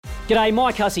G'day,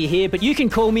 Mike Hussey here, but you can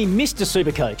call me Mr.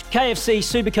 Supercoach. KFC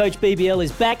Supercoach BBL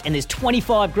is back and there's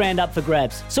 25 grand up for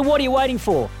grabs. So what are you waiting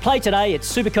for? Play today at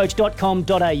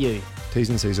supercoach.com.au. T's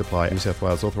and C's apply. New South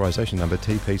Wales authorisation number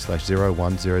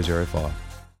TP/01005.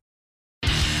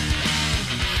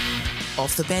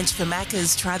 Off the bench for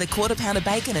Macca's, try the quarter pound of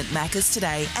bacon at Macca's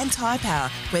today, and Tyre Power,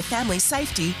 where family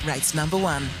safety rates number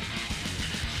one.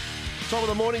 Top of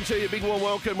the morning to you. Big warm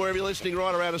welcome wherever you're listening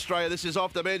right around Australia. This is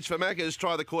Off the Bench for Macca's.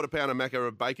 Try the quarter pound of Macca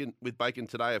of bacon with bacon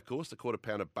today, of course. The quarter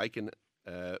pound of bacon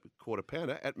quarter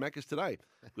pounder at Macca's today.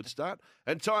 Good start.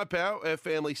 And Tyre Power,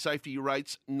 family safety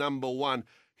rates number one.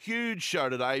 Huge show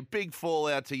today. Big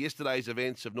fallout to yesterday's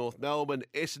events of North Melbourne,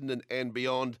 Essendon and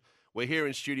beyond. We're here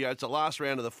in studio. It's the last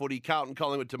round of the footy. Carlton,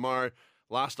 Collingwood tomorrow.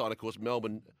 Last night, of course,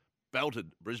 Melbourne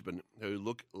belted Brisbane, who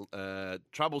look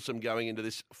troublesome going into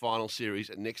this final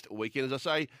series next weekend. As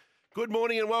I say, good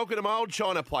morning and welcome to my old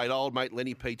China plate, old mate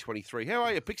Lenny P23. How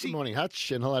are you, Pixie? Good morning,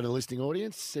 Hutch, and hello to the listening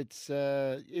audience. It's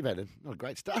you've had not a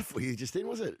great start for you just then,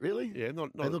 was it? Really? Yeah,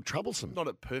 not they look troublesome. Not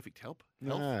at perfect health at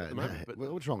the moment. But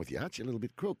what's wrong with you, Hutch? A little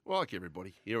bit crook. Well, like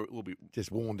everybody, here it will be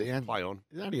just worn down. Play on.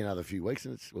 It's only another few weeks,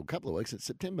 and a couple of weeks. It's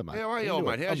September, mate. How are you, old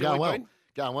mate? How's your week well. been?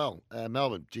 Going well.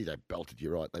 Melbourne, gee, they belted,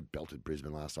 you're right, they belted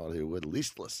Brisbane last night, who were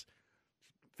listless.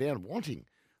 Found wanting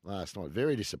last night.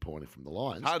 Very disappointed from the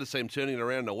Lions. Hard to see them turning it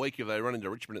around in a week if they run into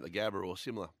Richmond at the Gabba or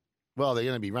similar. Well, they're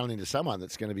going to be running into someone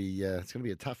that's going to be it's going to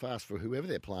be a tough ask for whoever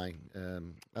they're playing,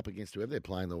 up against whoever they're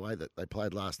playing the way that they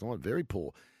played last night. Very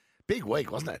poor. Big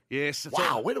week, wasn't it? Yes.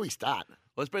 Wow, where do we start? Well,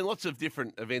 there's been lots of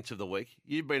different events of the week.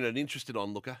 You've been an interested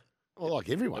onlooker. Well, like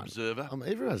everyone. Observer.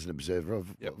 Everyone's an observer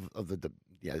of the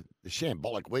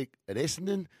shambolic week at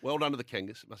Essendon. Well done to the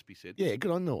Kangas, it must be said. Yeah, good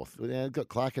on North. Got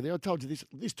Clarko there. I told you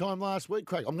this time last week,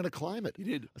 Craig, I'm going to claim it. You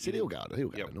did. I said he'll go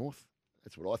to North.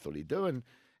 That's what I thought he'd do, and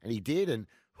he did. And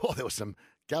there was some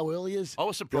go earliers. I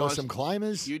was surprised. There were some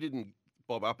claimers. You didn't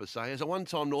bob up and say, as a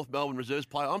one-time North Melbourne Reserves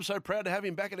player, I'm so proud to have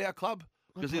him back at our club.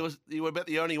 Because you were about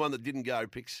the only one that didn't go,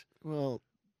 Pix. Well,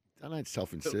 I don't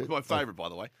self-insert. My favourite, by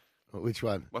the way. Which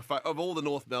one? Of all the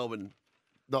North Melbourne.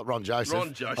 Not Ron Joseph.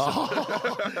 Ron Joseph.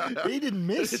 Oh, he didn't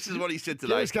miss. This is what he said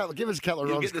today. Give us a couple of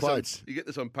Ron's quotes. You get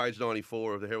this on page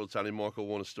 94 of the Herald Sun in Michael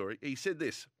Warner's story. He said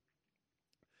this: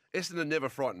 Essendon never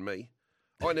frightened me.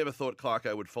 I never thought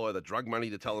Clarko would follow the drug money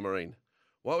to Tullamarine.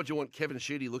 Why would you want Kevin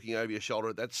Sheedy looking over your shoulder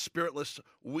at that spiritless,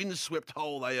 windswept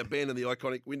hole they abandoned the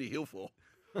iconic Windy Hill for?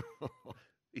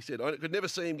 He said, I could never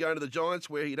see him going to the Giants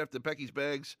where he'd have to pack his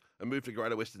bags and move to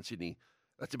Greater Western Sydney.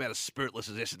 That's about as spiritless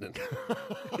as Essendon.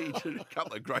 He did a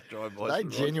couple of great drive-bys. They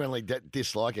genuinely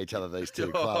dislike each other, these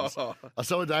two clubs. I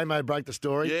saw Damo break the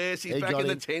story. Yes, he's back in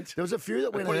the tent. There was a few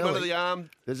that went early. under the arm.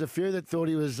 There's a few that thought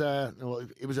he was.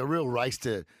 It was a real race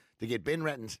to get Ben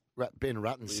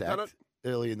Rutten sacked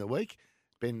early in the week.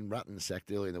 Ben Rutten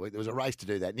sacked early in the week. There was a race to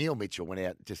do that. Neil Mitchell went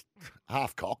out just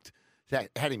half-cocked, had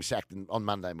him sacked on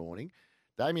Monday morning.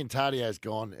 Damien Tardio's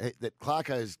gone. That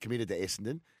Clarko's committed to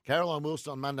Essendon. Caroline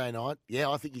Wilson on Monday night. Yeah,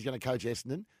 I think he's going to coach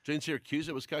Essendon. Gene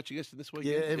Siracusa was coaching Essendon this week.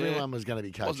 Yeah, everyone was going to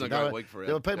be coaching. Wasn't a great week for him.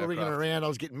 There were people ringing around. I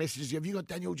was getting messages. Have you got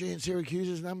Daniel Gene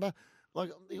Siracusa's number?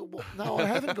 Like, no, I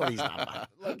haven't got his number.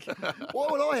 Like, why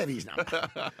would I have his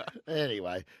number?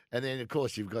 Anyway, and then of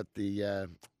course you've got the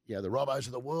Robbos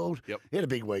of the world. Yep. He had a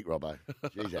big week, Robbo.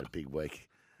 He's had a big week.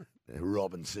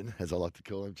 Robinson, as I like to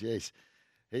call him. Jeez.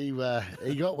 He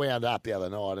got wound up the other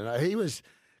night, and he was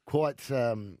quite.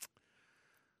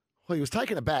 He was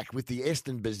taken aback with the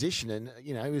Essendon position, and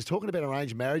he was talking about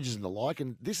arranged marriages and the like,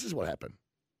 and this is what happened.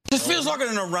 This feels like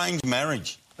an arranged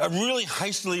marriage, a really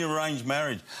hastily arranged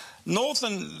marriage. North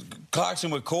and Clarkson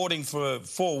were courting for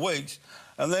 4 weeks,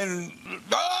 and then,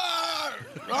 oh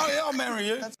yeah, I'll marry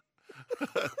you.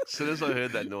 As soon as I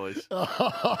heard that noise,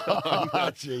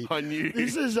 I knew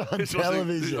this is on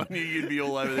television. I knew you'd be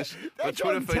all over this. My That's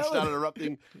Twitter on feed started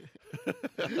erupting.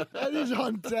 That is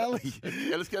on telly.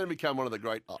 Yeah, it's going to become one of the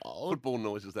great football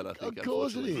noises that I think. Of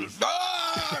course it is.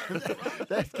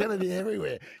 That's going to be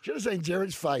everywhere. Should have seen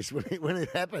Jared's face when it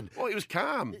happened. Well, he was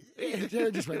calm. Yeah,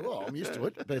 Jared just went, well, I'm used to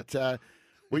it. But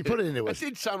we put it into it. It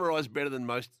did summarise better than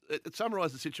most. It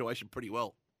summarised the situation pretty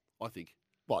well, I think.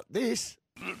 What, this?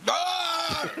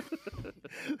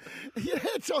 Yeah,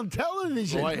 it's on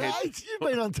television, mate. You've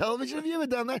been on television. Have you ever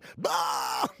done that?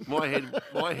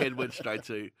 My head went straight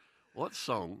to, what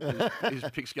song is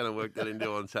Pix going to work that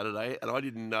into on Saturday? And I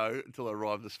didn't know until I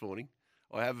arrived this morning.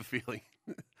 I have a feeling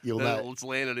that it's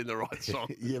landed in the right song.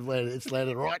 It's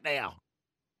landed right now.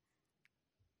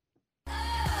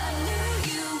 I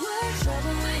knew you were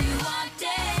trouble when you walked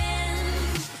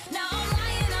in. Now I'm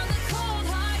lying on the cold,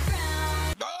 hard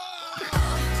ground.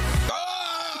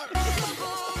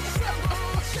 Trouble,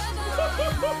 trouble,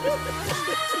 trouble.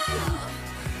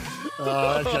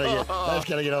 Oh, that's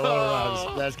gonna get a lot of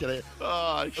runs. That's gonna.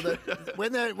 Oh,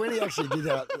 When he actually did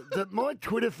that, my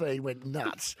Twitter feed went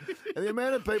nuts. And the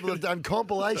amount of people have done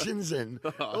compilations and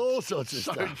all sorts of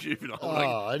so stuff. juvenile.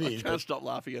 Oh, it I is. can't stop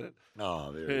laughing at it.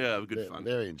 Oh, Good fun.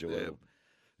 Very enjoyable.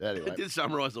 Anyway, It did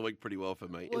summarise the week pretty well for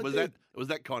me. Well, It was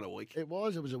that kind of week. It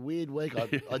was a weird week.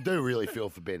 I do really feel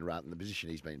for Ben Rutten. The position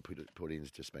he's been put in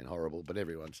has just been horrible. But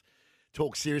everyone's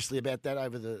talked seriously about that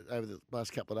over the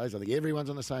last couple of days. I think everyone's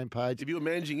on the same page. If you were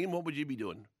managing him, what would you be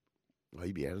doing? Well,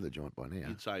 he'd be out of the joint by now.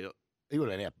 You'd say He would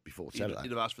have been out before Saturday.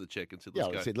 you'd have asked for the check and said, Yeah,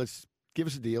 let's I go. said, let's give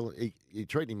us a deal. You're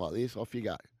treating him like this, off you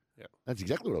go. Yeah. That's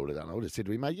exactly what I would have done. I would have said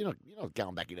to him, mate, you're not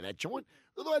going back into that joint.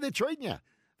 Look the way they're treating you.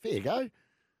 Fair go.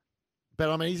 But,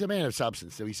 I mean, he's a man of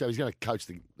substance, so he's going to coach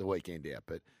the weekend out.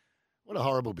 But what a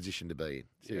horrible position to be in,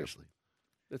 seriously.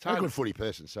 It's I'm a hard, good footy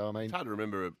person, so, I mean, it's hard to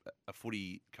remember a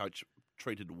footy coach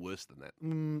treated worse than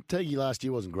that. Teggy last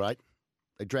year wasn't great.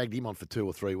 They dragged him on for 2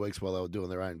 or 3 weeks while they were doing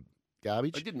their own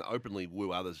garbage. They didn't openly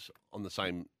woo others on the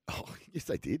same. Oh, yes,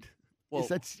 they did. Well-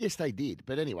 yes, they did.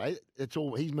 But anyway, it's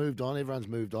all. He's moved on. Everyone's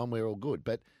moved on. We're all good.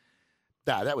 But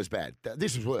no, that was bad.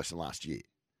 This was worse than last year.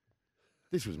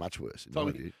 This was much worse. In my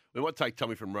Tommy, view. we might take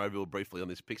Tommy from Rowville briefly on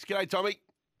this picks. G'day, Tommy.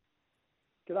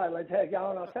 G'day, lads. How you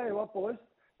going? I'll tell you what, boys.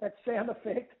 That sound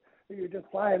effect that you were just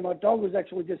playing, my dog was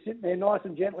actually just sitting there nice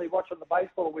and gently watching the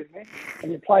baseball with me,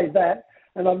 and you played that.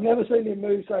 And I've never seen him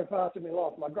move so fast in my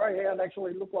life. My greyhound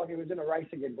actually looked like he was in a race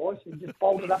again, boys. He just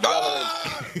folded up the other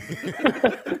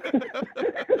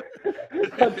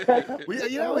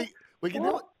end. We can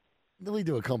nearly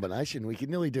do a combination. We can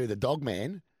nearly do the dog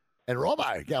man and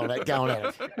Robbo going at it.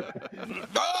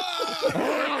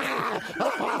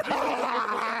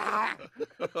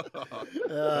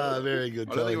 Very good.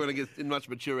 I don't think we're going to get much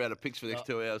mature out of picks for the next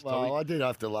 2 hours, Tommy. Well, I did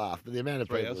have to laugh, but the amount of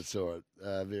 3 people hours. that saw it,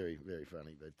 very, very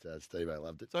funny. But Steve-O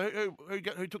loved it. So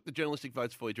who took the journalistic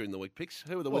votes for you during the week picks?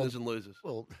 Who were the winners and losers?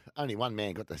 Well, only one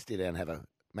man got to sit down and have a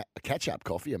catch-up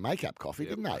coffee, a make-up coffee,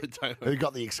 Yep. didn't they? Damo. Who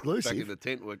got the exclusive? Back in the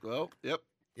tent worked well. Yep.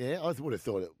 Yeah, I would have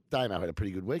thought Damo had a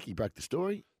pretty good week. He broke the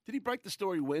story. Did he break the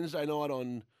story Wednesday night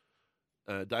on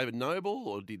David Noble,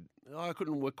 or did I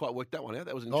couldn't quite work that one out?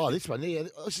 That was interesting. Oh, this one, yeah.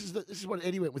 This is what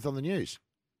Eddie went with on the news.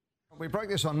 We broke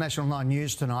this on National 9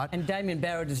 News tonight. And Damien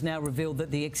Barrett has now revealed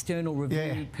that the external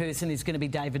review person is going to be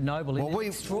David Noble. Well,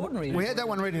 Extraordinary. We had that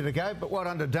one ready to go, but what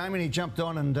under Damien, he jumped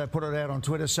on and put it out on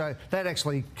Twitter. So that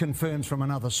actually confirms from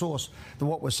another source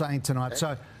what we're saying tonight.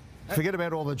 So forget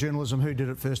about all the journalism, who did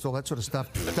it first, all that sort of stuff.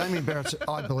 Damien Barrett's,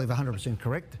 I believe, 100%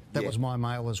 correct. That was my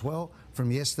mail as well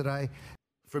from yesterday.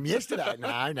 From yesterday? No,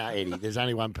 Eddie. There's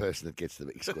only one person that gets the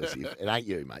exclusive. It ain't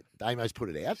you, mate. Damo's put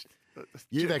it out.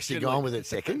 You've actually gone with it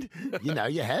second. You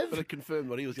have. But it confirmed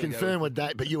what he was going to Confirmed what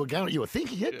but you were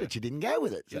thinking it, but you didn't go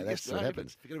with it. So that's what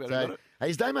happens. Forget about So, it. hey,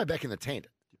 is Damo back in the tent?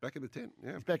 Back in the tent,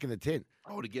 yeah. He's back in the tent.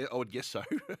 I would guess so.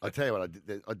 I tell you what,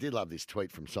 I did love this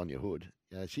tweet from Sonia Hood.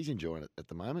 She's enjoying it at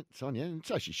the moment, Sonia, and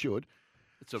so she should.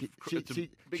 It's the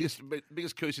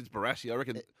biggest coup since Barassi. I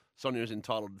reckon Sonia is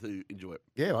entitled to enjoy it.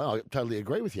 Yeah, well, I totally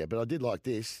agree with you. But I did like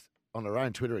this on her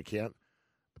own Twitter account,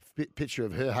 a picture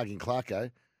of her hugging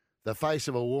Clarko, the face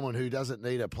of a woman who doesn't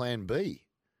need a plan B.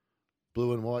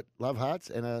 Blue and white love hearts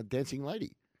and a dancing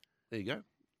lady. There you go.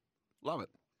 Love it.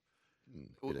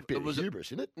 Bit of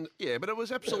hubris, isn't it? Yeah, but it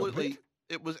was absolutely.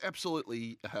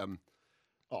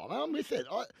 Oh, no, I'm with it.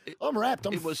 I'm wrapped.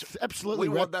 I'm absolutely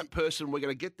we wrapped. want that person. We're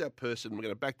going to get that person. We're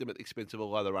going to back them at the expense of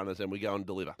all other runners, and we go and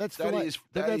deliver. That's that the way, is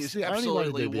that's the only way to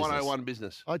absolutely do business. 101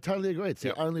 business. I totally agree. It's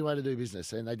the only way to do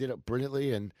business, and they did it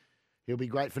brilliantly. And he'll be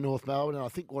great for North Melbourne. And I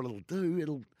think what it'll do,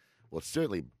 it'll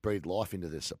certainly breathe life into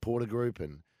the supporter group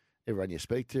and everyone you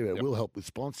speak to. It will help with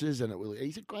sponsors, and it will.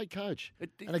 He's a great coach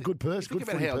and a good person, good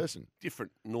Think about how person.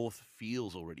 different North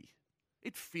feels already.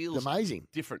 It feels amazing,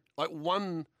 different. Like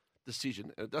one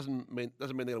decision, and it doesn't mean they're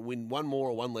going to win one more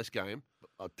or one less game.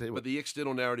 I'll tell you but the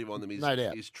external narrative on them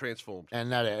is transformed,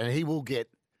 and and he will get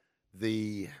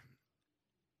the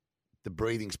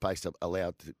breathing space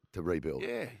allowed to rebuild.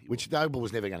 Yeah, which Noble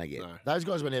was never going to get. No. Those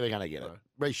guys were never going to get it.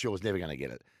 Reece Shaw was never going to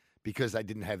get it because they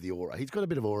didn't have the aura. He's got a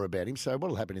bit of aura about him. So what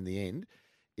will happen in the end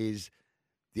is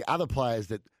the other players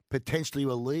that potentially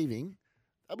were leaving,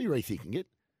 they'll be rethinking it.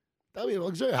 They'll be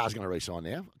like, Zerha's going to re-sign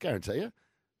now, I guarantee you.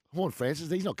 Horn Francis,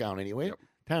 he's not going anywhere. Yep.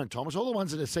 Tarrant Thomas, all the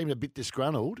ones that seem a bit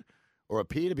disgruntled or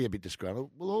appear to be a bit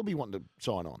disgruntled will all be wanting to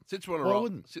sign on. Since we're on a roll,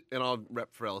 and I'll wrap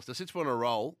for Alistair, since we're on a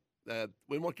roll,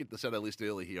 we might get the Saturday list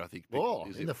early here, I think. Oh,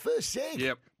 in the first seg?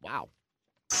 Yep. Wow.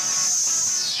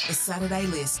 The Saturday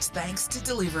List, thanks to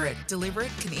Deliver It. Deliver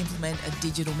It can implement a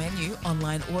digital menu,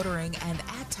 online ordering and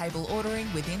at-table ordering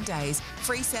within days.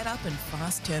 Free setup and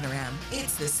fast turnaround.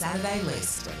 It's the Saturday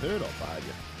List. Heard of, are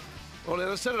you? Well,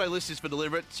 now the Saturday List is for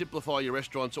Deliver It. Simplify your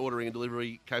restaurant's ordering and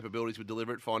delivery capabilities with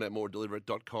Deliver It. Find out more at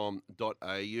deliverit.com.au.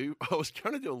 I was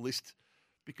going to do a list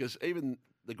because even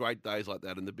the great days like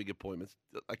that and the big appointments,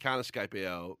 I can't escape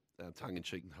our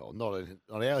tongue-in-cheek. Not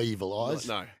our evil eyes.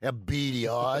 No. Our beady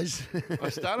eyes. I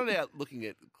started out looking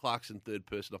at Clarkson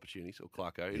third-person opportunities, or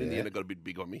Clarko, and in the end it got a bit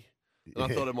big on me. And I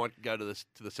thought I might go to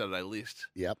the Saturday List.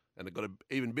 Yep. And it got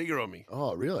even bigger on me.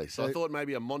 Oh, really? So I thought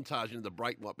maybe a montage into the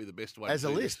break might be the best way as to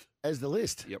do a list. this. As the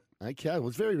list. Yep. Okay. Well,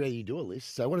 it's very rare you do a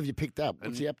list. So what have you picked up?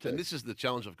 What's he up to? And this is the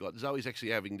challenge I've got. Zoe's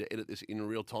actually having to edit this in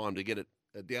real time to get it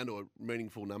down to a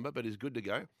meaningful number, but is good to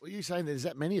go. Well, you saying there's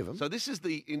that many of them? So this is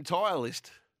the entire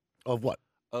list. Of what?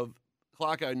 Of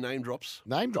Clarko name drops.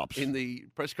 Name drops? In the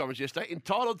press conference yesterday.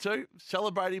 Entitled to.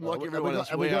 Celebrate him like everyone else.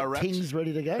 Have we got wrapped. Tins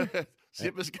ready to go?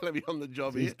 Zipper's going to be on the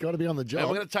job here. He's got to be on the job. And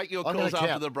we're going to take your calls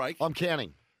after the break. I'm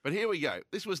counting. But here we go.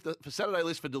 This was for Saturday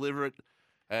List for Deliver It.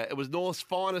 It was North's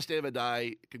finest ever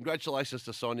day. Congratulations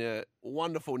to Sonia.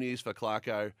 Wonderful news for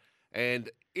Clarko. And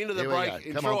into the break,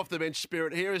 in true off-the-bench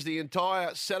spirit, here is the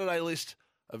entire Saturday List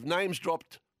of names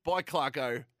dropped by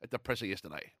Clarko at the presser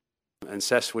yesterday. And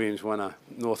Sass Williams won a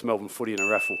North Melbourne footy in a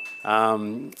raffle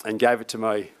and gave it to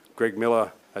me. Greg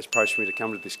Miller has approached me to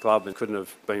come to this club and couldn't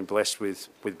have been blessed with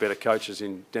better coaches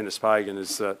in Dennis Pagan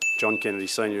as John Kennedy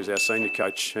Senior is our senior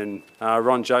coach. And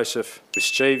Ron Joseph,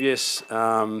 mischievous,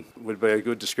 would be a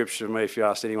good description of me if you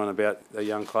asked anyone about a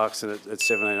young Clarkson at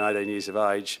 17, 18 years of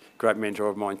age. Great mentor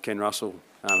of mine, Ken Russell,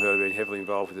 who I've been heavily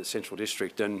involved with at Central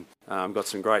District, and got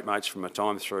some great mates from my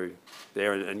time through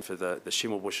there, and for the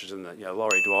Schimmelbushes and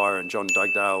Laurie Dwyer and John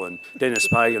Dugdale and Dennis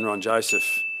Pagan, Ron Joseph,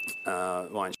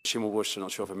 Ryan Schimmelbush. I'm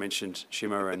not sure if I mentioned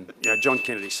Shimmer, and John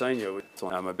Kennedy Senior.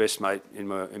 My best mate in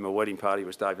my wedding party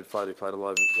was David Flood, who played a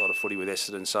lot of footy with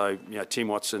Essendon. So Tim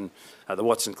Watson, the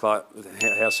Watson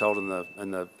household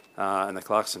and the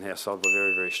Clarkson household were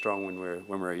very, very strong when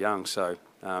we were young. So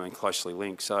and closely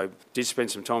linked. So did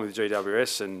spend some time with the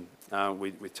GWS and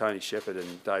with Tony Shepherd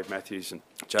and Dave Matthews and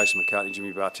Jason McCartney,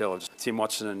 Jimmy Bartell, Tim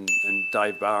Watson and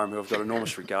Dave Barham, who I've got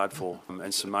enormous regard for,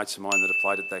 and some mates of mine that have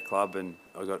played at that club. And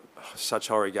I've got such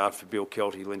high regard for Bill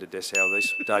Kelty, Linda Dessau,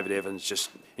 David Evans, just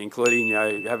including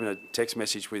having a text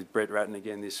message with Brett Ratton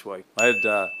again this week. I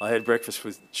had breakfast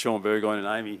with Sean Burgoyne and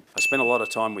Amy. I spent a lot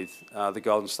of time with the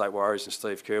Golden State Warriors and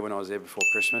Steve Kerr when I was there before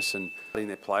Christmas and in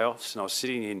their playoffs. And I was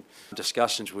sitting in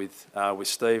discussions with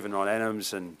Steve and Ron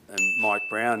Adams and Mike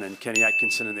Brown and Kenny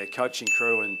Atkinson and their coaching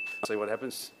crew, and see what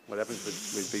happens. What happens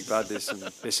with Big Bud?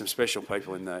 There's some special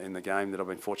people in the game that I've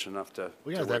been fortunate enough to.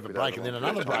 We're going to have a break and then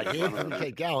another break here. We'll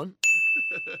keep going.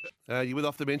 You're with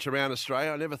Off the Bench around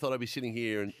Australia. I never thought I'd be sitting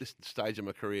here at this stage of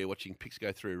my career watching picks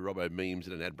go through Robbo memes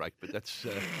and an ad break, but that's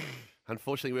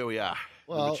unfortunately where we are.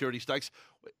 Well, the maturity stakes.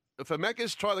 For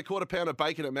Macca's, try the quarter pound of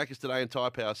bacon at Macca's today, and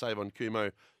Tyre Power Save on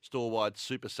Kumo store-wide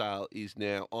super sale is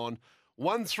now on.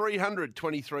 1300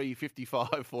 23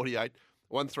 55 48.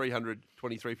 1300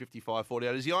 23 55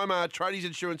 48. Is the IMAR Tradies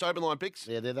Insurance open line picks?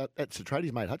 Yeah, that's the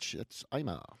Tradies Mate, Hutch. That's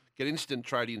IMAR. Get instant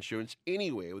tradie insurance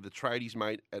anywhere with the Tradies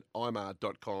Mate at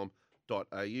imar.com.au.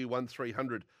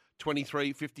 1300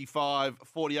 23 55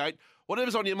 48.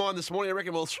 Whatever's on your mind this morning, I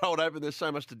reckon we'll throw it open. There's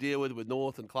so much to deal with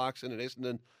North and Clarkson and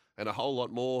Essendon and a whole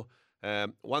lot more.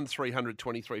 1300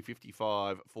 23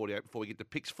 55 48 before we get to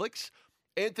Picks Flicks.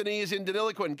 Anthony is in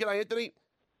Deniliquin. G'day, Anthony.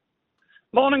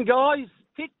 Morning, guys.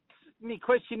 My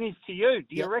question is to you.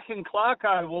 Do you reckon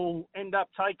Clarko will end up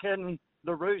taking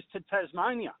the Roos to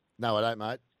Tasmania? No, I don't,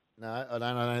 mate. No, I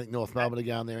don't. I don't think North Melbourne are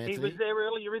going there, Anthony. He was there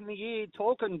earlier in the year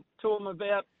talking to him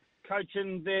about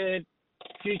coaching their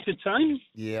future team.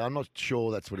 Yeah, I'm not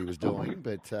sure that's what he was doing,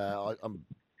 but I'm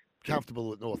comfortable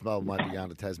that North Melbourne won't be going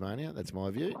to Tasmania. That's my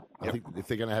view. I think if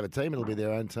they're going to have a team, it'll be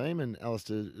their own team, and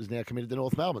Alistair is now committed to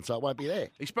North Melbourne, so it won't be there.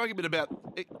 He spoke a bit about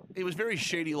he was very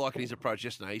sheedy-like in his approach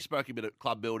yesterday. He spoke a bit of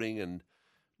club building and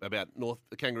about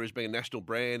the Kangaroos being a national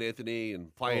brand, Anthony,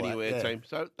 and play anywhere team.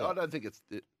 So I don't think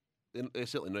they're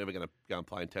certainly never going to go and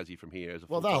play in Tassie from here. As a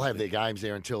they'll have their games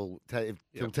there until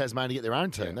Tasmania get their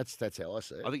own team. Yeah. That's how I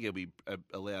see it. I think he'll be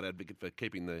a loud advocate for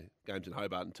keeping the games in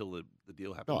Hobart until the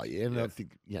deal happens. Oh, yeah, and I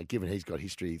think, given he's got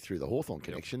history through the Hawthorn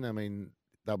connection, I mean,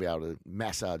 they'll be able to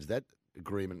massage that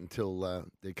agreement until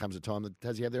there comes a time that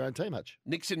Tassie have their own team, Hutch.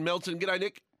 Nick's in Melton. G'day,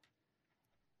 Nick.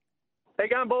 How you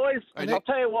going, boys? Hey, I'll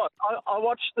tell you what, I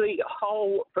watched the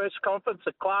whole press conference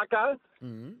at Clarko,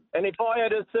 and if I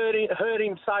had heard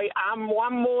him say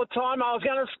one more time, I was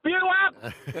going to spew up.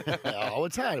 Oh,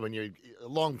 it's hard when you're a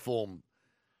long-form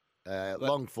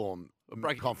long form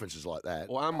conferences like that.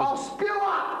 Well,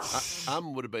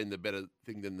 would have been the better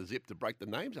thing than the Zip to break the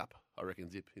names up. I reckon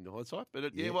Zip in hindsight,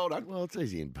 but well done. Well, it's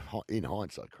easy in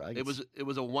hindsight, Craig. It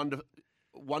was a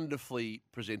wonderfully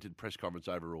presented press conference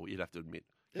overall. You'd have to admit.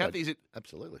 Yeah, Kathy's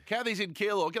absolutely. Kathy's in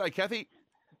Keilor. G'day, Kathy.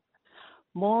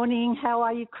 Morning. How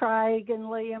are you, Craig and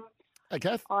Liam? Hey,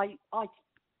 Kath. I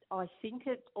think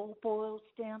it all boils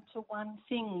down to one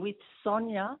thing with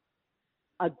Sonia.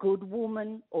 A good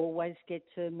woman always gets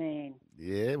her man.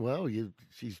 Yeah, well,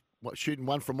 she's shooting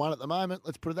one from one at the moment.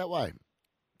 Let's put it that way.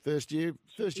 First year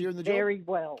in the job. Very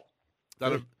well.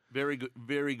 Done a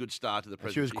very good start to the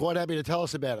presidency. She was quite happy to tell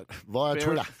us about it via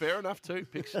Twitter. Fair enough too,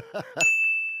 Pix.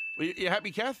 You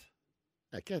happy, Kath?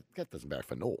 No, Kath doesn't barrack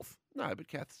for North. No, but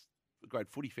Kath's a great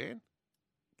footy fan.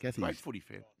 Kathy's great footy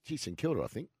fan. She's St Kilda, I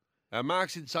think.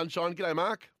 Mark's in Sunshine. G'day,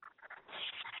 Mark.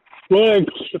 Well,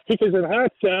 Pickers and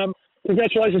Hearts,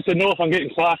 congratulations to North on getting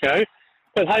Clarko.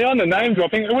 But hey, on the name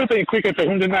dropping, it would have been quicker for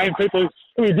him to name people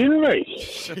who he didn't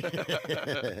reach.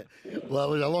 Well, it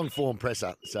was a long form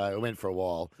presser, so it went for a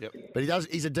while. Yep. But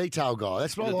he's a detail guy.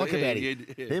 That's what I like about him.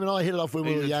 Yeah. Him and I hit it off when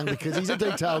we were young because he's a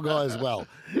detail guy as well.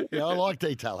 Yeah, I like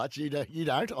detail, Hutch. You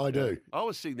don't? I do. I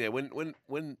was sitting there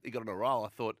when he got on a roll, I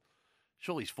thought,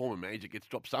 surely his former manager gets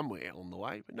dropped somewhere on the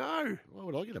way. But no. Why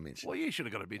would I get a mention? Well, you should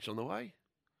have got a mention on the way.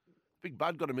 Big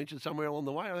Bud got a mention somewhere along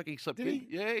the way. I think he slipped in.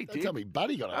 Yeah, he Don't did. tell me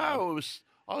Buddy got a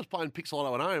I was playing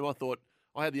Pixel at home. I thought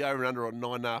I had the over and under on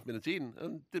 9.5 minutes in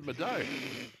and did my dough.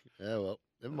 Yeah, well,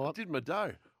 never mind. Did my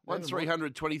dough.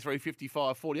 1300 23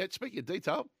 55 48. Speaking of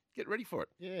detail, get ready for it.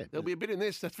 Yeah. There'll be a bit in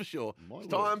this, that's for sure. It's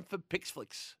time for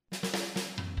Pixflix.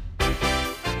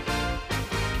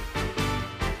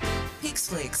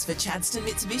 Pixflix for Chadstone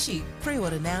Mitsubishi.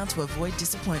 Pre-order now to avoid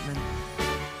disappointment.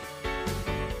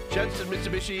 Chadstone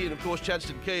Mitsubishi and, of course,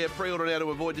 Chadstone Kia. Pre-order now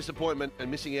to avoid disappointment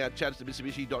and missing out.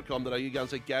 ChadstoneMitsubishi.com.au. Go and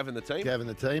see Gav and the team. Gav and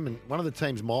the team. And one of the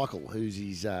team's Michael, who's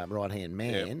his right-hand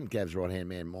man, Gav's right-hand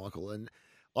man, Michael. And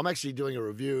I'm actually doing a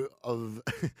review of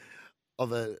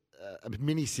a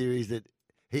mini-series that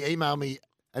he emailed me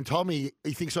and told me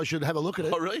he thinks I should have a look at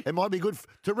it. Oh, really? It might be good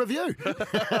to review.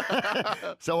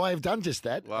 So I have done just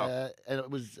that. Wow. And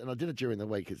I did it during the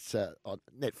week. It's on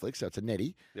Netflix, so it's a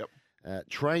netty. Yep.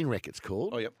 Trainwreck, it's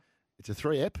called. Oh, yep. It's a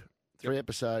three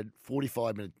episode,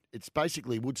 45 minute. It's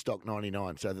basically Woodstock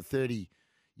 99, so the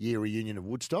 30-year reunion of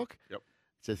Woodstock. Yep.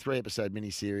 It's a 3-episode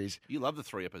miniseries. You love the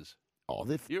 3-epers. Oh,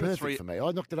 they're You're perfect for me. I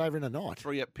knocked it over in a night.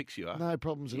 3-ep picks you are. No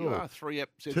problems at You all. are 3-ep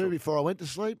central. 2 before I went to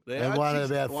sleep, There, and one at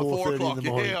geez, about 4 4:30 in the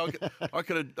morning. Yeah, I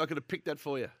could have picked that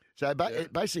for you. So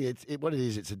basically, what it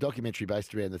is, it's a documentary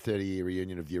based around the 30-year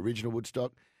reunion of the original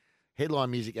Woodstock. Headline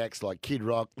music acts like Kid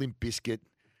Rock, Limp Bizkit,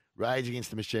 Rage Against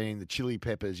the Machine, the Chili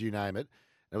Peppers, you name it.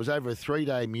 And it was over a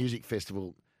 3-day music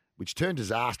festival, which turned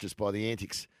disastrous by the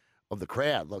antics of the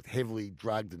crowd, like heavily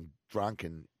drugged and drunk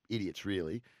and idiots,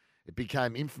 really. It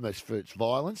became infamous for its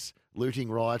violence,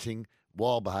 looting, rioting,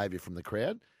 wild behaviour from the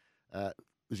crowd. It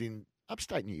was in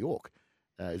upstate New York,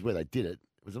 is where they did it.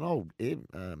 It was an old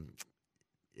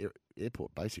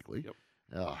airport, basically. Yep.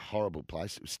 Horrible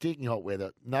place. It was stinking hot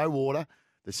weather, no water.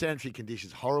 The sanitary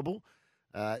conditions horrible.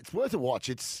 It's worth a watch.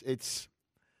 It's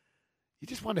you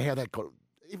just wonder how that got.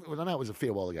 I know it was a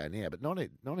fair while ago now, but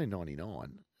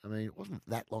 1999. I mean, it wasn't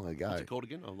that long ago. What's it called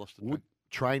again? I lost it.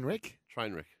 Trainwreck.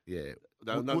 Trainwreck. Yeah.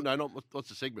 No, not what's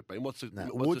the segment been? What's the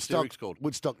Woodstock, series called?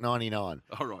 Woodstock 99.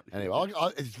 All right. Anyway,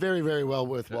 it's very, very well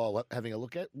worthwhile having a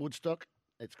look at Woodstock.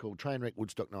 It's called Trainwreck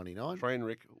Woodstock 99.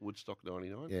 Trainwreck Woodstock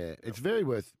 99. Yeah, it's very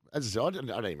worth. As I said,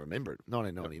 I don't even remember it,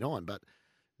 1999, but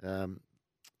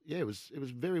it was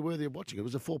very worthy of watching. It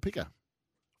was a 4-picker.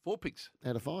 4 picks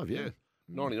out of 5. Yeah.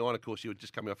 99. Of course, you were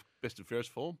just coming off best and fairest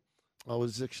form. I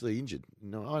was actually injured.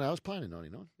 No, I was playing in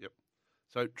 99. Yep.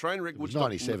 So Trainwreck Woodstock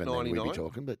 97. 99. Then we'd be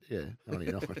talking, but yeah,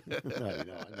 99. 99.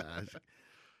 No.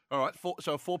 All right.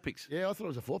 So 4 picks. Yeah, I thought it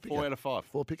was a 4-picker. 4 out of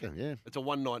 5. 4-picker. Yeah. It's a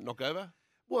one-night knockover.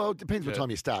 Well, it depends what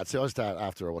time you start. So I start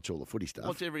after I watch all the footy stuff.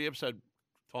 What's every episode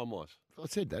time-wise? I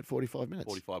said that, 45 minutes.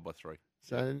 45 by 3.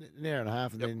 So an hour and a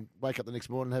half, and then wake up the next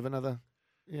morning and have another,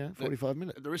 45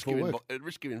 minutes. At the risk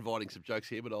of inviting some jokes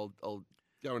here, but I'll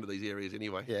go into these areas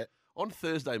anyway. Yeah. On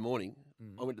Thursday morning,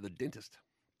 I went to the dentist.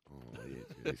 Oh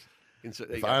yeah.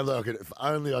 If only I could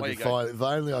find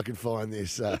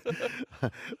this. If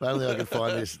only I could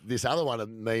find this other one, a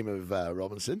meme of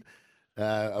Robinson,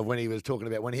 of when he was talking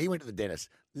about when he went to the dentist.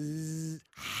 He's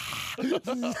doing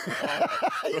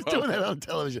that on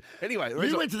television. Anyway,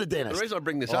 he went to the dentist. The reason I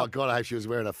bring this up. up. Oh God, I hope she was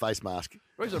wearing a face mask.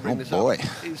 The reason I bring this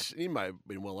up is you may have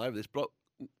been well over this, but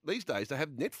these days they have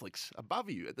Netflix above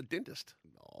you at the dentist.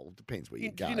 Oh, it depends where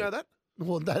you go. Did you know that?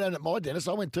 Well, they don't at my dentist.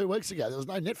 I went 2 weeks ago. There was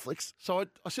no Netflix. So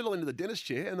I settled into the dentist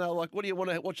chair, and they were like, "What do you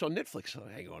want to watch on Netflix?"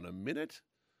 I hang on a minute.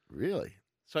 Really?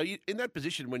 So in that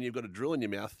position, when you've got a drill in your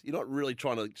mouth, you're not really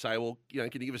trying to say, "Well, can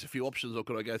you give us a few options, or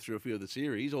could I go through a few of the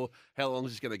series, or how long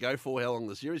is this going to go for? How long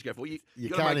the series go for?" You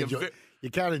can't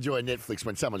enjoy Netflix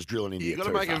when someone's drilling into you. You've got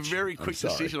to make a very quick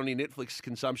decision on your Netflix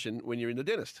consumption when you're in the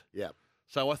dentist. Yeah.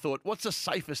 So I thought, what's the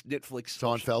safest Netflix?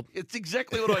 Seinfeld. It's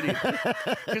exactly what I did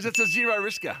because it's a zero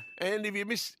risker, and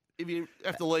if you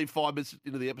have to leave 5 minutes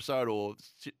into the episode or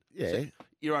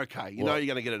you're okay. You know you're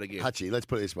going to get it again. Hutchie, let's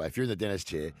put it this way. If you're in the dentist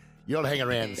chair, you ought to hang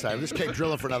around and say, let's keep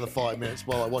drilling for another 5 minutes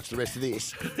while I watch the rest of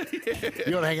this.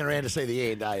 You ought to hang around to see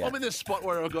the end, are you? I'm in this spot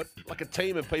where I've got like a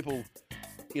team of people,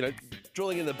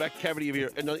 drilling in the back cavity of your,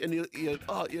 and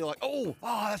you're like, oh,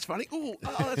 that's funny. Oh,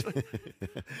 that's funny.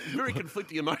 Very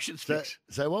conflicting emotions.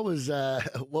 So what was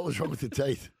wrong with the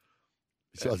teeth?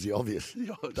 Besides the obvious,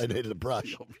 they needed a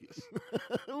brush.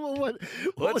 Well,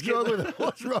 what's wrong with them?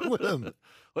 What's wrong with them?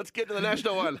 Let's get to the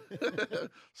national one.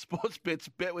 Sports bets,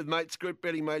 bet with mates, group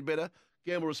betting made better.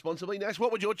 Gamble responsibly. Nash,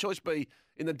 what would your choice be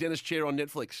in the dentist chair on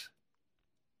Netflix?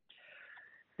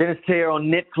 Dentist chair on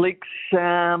Netflix.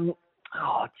 I'm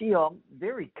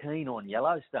very keen on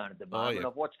Yellowstone at the moment. yeah.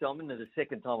 I've watched it. I'm into the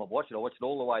second time I've watched it. I watched it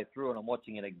all the way through, and I'm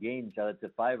watching it again. So it's a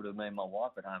favourite of me and my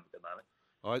wife at home at the moment.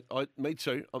 Me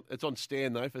too. It's on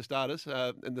Stan though for starters.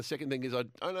 And the second thing is I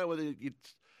don't know whether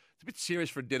it's a bit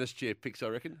serious for a dentist chair picks. I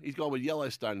reckon he's gone with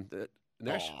Yellowstone.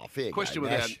 Nash. Fair question go,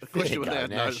 without Nash. question Fair without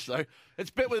go, notice though.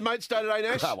 It's bet with mates day today,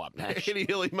 Nash. Grow up, Nash. Any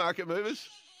early market movers?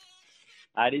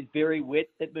 It is very wet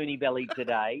at Moonee Valley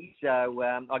today. So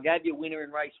I gave you a winner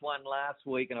in race 1 last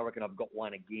week, and I reckon I've got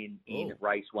one again in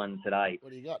race 1 today.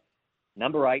 What do you got?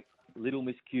 Number 8, Little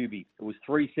Miss Cubie. It was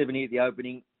 $3.70 at the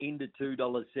opening, into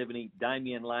 $2.70.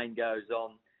 Damien Lane goes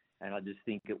on, and I just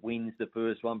think it wins the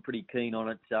first one. Pretty keen on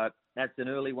it. So that's an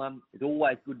early one. It's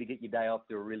always good to get your day off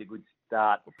to a really good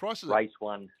start. What price is race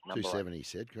 1, number 270, 8. he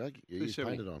said, Craig. You 270.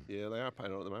 painted on. Yeah, they are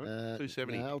painted on at the moment.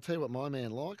 270. I'll tell you what my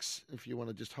man likes. If you want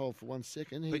to just hold for 1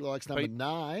 second, he likes number Pete.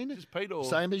 9. Is Pete or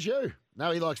Same as you.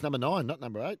 No, he likes number 9, not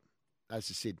number 8. That's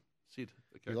the Sid. Sid?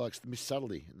 Okay. He likes the Miss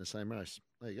Subtlety in the same race.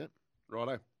 There you go.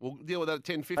 Righto. We'll deal with that at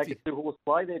 10:50. Take a 2-horse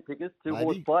play there, Pickers.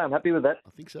 2-horse Maybe. play. I'm happy with that. I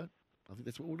think so. I think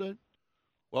that's what we'll do.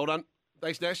 Well done.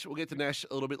 Thanks, Nash. We'll get to Nash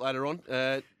a little bit later on.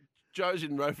 Joe's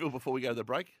in Roeville before we go to the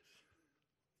break.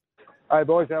 Hey,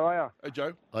 boys, how are you? Hey,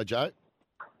 Joe. Hi, Joe.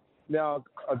 Now,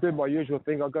 I do my usual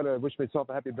thing. I've got to wish myself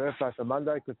a happy birthday for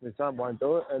Monday because my son won't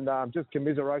do it. And just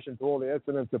commiseration to all the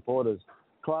Essendon supporters.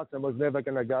 Clarkson was never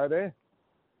going to go there.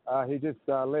 He just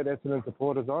led Essendon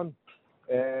supporters on.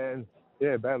 And,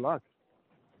 yeah, bad luck.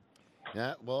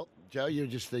 Yeah, well, Joe, you're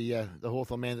just the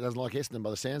Hawthorn man that doesn't like Essendon by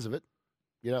the sounds of it.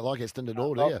 You don't like Essendon at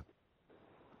all, do you?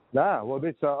 Nah, well,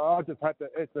 this I just hope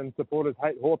that Essendon supporters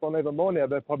hate Hawthorn even more now.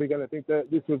 They're probably going to think that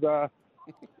this was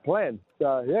planned.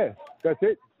 So, yeah, that's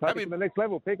it. Take it to the next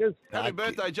level, Pickers. Happy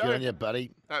birthday, Joe. Good on you,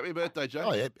 buddy. Happy birthday,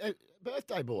 Joe. Oh, yeah.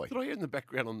 Birthday boy. Did I hear in the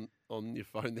background on your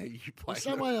phone there? You playing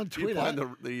someone on Twitter. You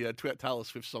playing the Taylor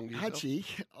Swift song to yourself? Hutchie,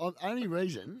 the only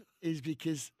reason is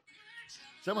because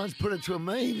someone's put it to a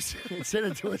memes and sent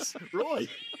it to us. Roy.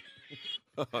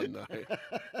 Oh, no.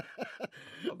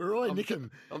 Roy Nickham.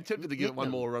 I'm tempted to give it one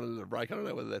more run into the break. I don't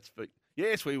know whether that's...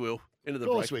 Yes, we will. Into the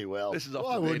break. Of course we will. This is off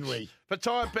Why the wouldn't bench. we? For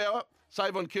Tyre Power,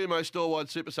 save on Kumo store-wide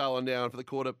super sale on now and for the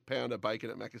quarter pounder bacon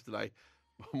at Macca's today.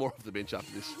 More off the bench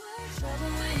after this.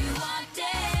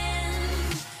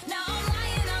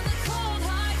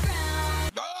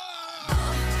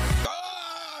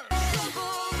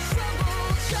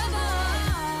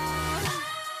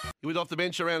 You're with Off the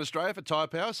Bench around Australia for Tyre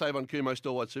Power. Save on Kumo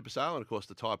store-wide super sale. And, of course,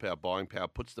 the Tyre Power buying power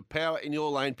puts the power in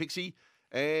your lane, Pixie.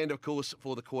 And, of course,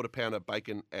 for the quarter pounder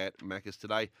bacon at Macca's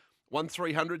today.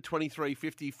 1300 23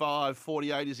 55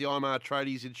 48 is the IMAR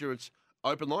Tradies Insurance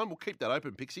open line. We'll keep that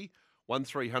open, Pixie.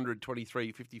 1300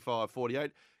 23 55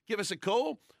 48. Give us a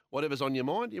call. Whatever's on your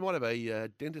mind. You might have a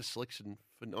dentist selection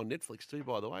on Netflix too,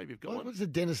 by the way, if you've got one. What was the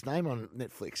dentist name on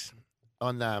Netflix?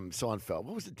 On Seinfeld.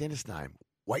 What was the dentist name?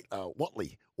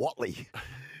 Watley.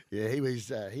 Yeah, he was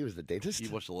the dentist.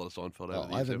 You watched a lot of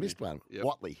Seinfeld. I haven't missed one. Yep.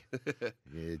 Watley.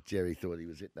 Yeah, Jerry thought he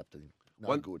was hitting up to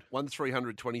good.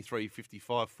 1300 23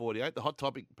 55 48. The hot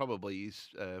topic probably is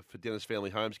for Dennis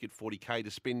Family Homes, get 40K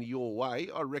to spend your way.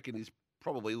 I reckon is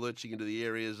probably lurching into the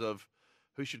areas of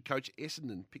who should coach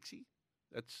Essendon, Pixie.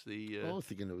 That's the... I was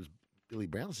thinking it was Billy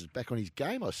Brown. This is back on his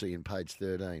game, I see, in page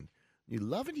 13. You're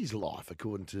loving his life,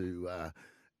 according to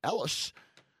Alice...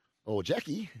 Or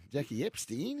Jackie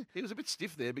Epstein. He was a bit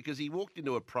stiff there because he walked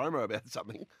into a promo about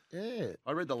something. Yeah.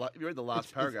 You read the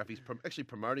last paragraph. He's actually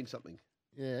promoting something.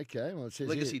 Yeah, okay. Well, it says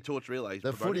Legacy here, Torch Relays.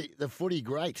 the footy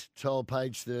great told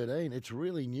page 13. It's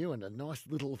really new and a nice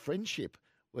little friendship.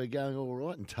 We're going all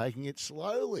right and taking it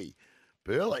slowly.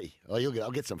 Burley,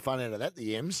 I'll get some fun out of that.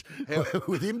 The M's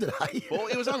with him today. Well,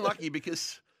 he was unlucky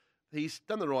because he's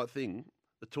done the right thing.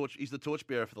 He's the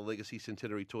torchbearer for the Legacy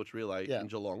Centenary Torch Relay in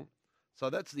Geelong. So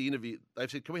that's the interview. They've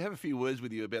said, "Can we have a few words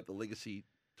with you about the Legacy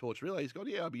Torch Relay?" He's gone,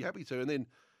 "Yeah, I'd be happy to." And then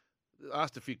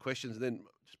asked a few questions. And then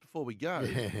just before we go,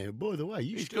 by the way,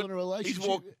 you still in a relationship? He's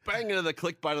walked bang into the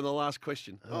clickbait on the last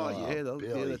question.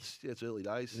 Billy. That's early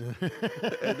days.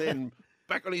 And then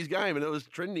back on his game, and it was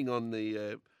trending on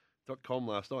the .com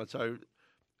last night. So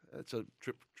that's a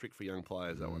trick for young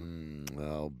players. That one.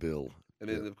 Oh, Bill. And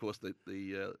then of course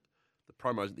the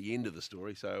promo's at the end of the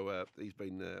story. So he's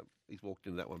walked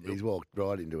into that one. Bill. He's walked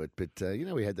right into it. But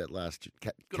we had that last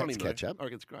Cats catch up. I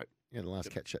reckon it's great. Yeah, the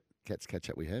last Cats catch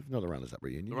up we have, not a runners up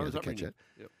reunion. The runners up catch reunion.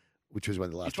 up, which was when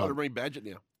the last He's trying time. to rebadge it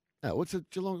now. No, what's a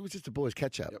Geelong? It was just a boys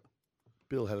catch up. Yep.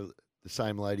 Bill had the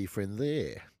same lady friend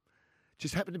there.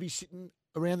 Just happened to be sitting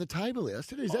around the table there. I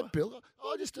said, "Is that Bill?"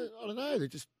 I don't know. They're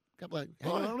just a couple of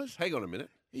hang-oners. Hang on a minute.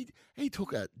 He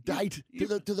took a date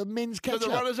to the men's catch up. To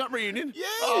the runners-up reunion? Yes.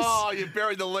 Oh, you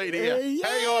buried the lead here. Yes,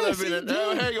 hang on a minute. he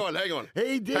did. Hang on.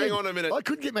 He did. Hang on a minute. I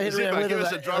couldn't get my head Zipper, around give whether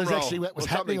us a that drum was roll actually what was or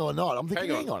happening something. or not. I'm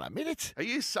thinking, hang on a minute. Are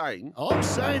you saying? I'm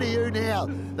saying to you now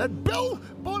that Bill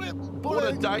bought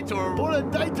a date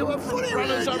to a footy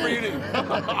runners-up reunion.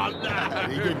 Oh,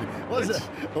 no. He didn't.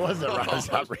 It wasn't a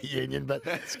runners-up reunion, but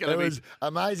it was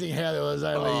amazing how there was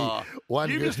only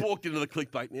one. You just walked into the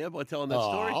clickbait now by telling that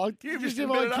story. You've just if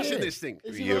embedded I us in care. this thing.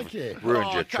 As if I care.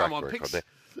 Ruined your track come on, record Pix. there.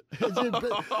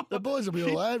 The boys will be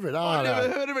all over it. I never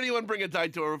heard of anyone bring a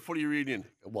date to a footy reunion.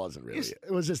 It wasn't really. It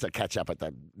was just a catch up at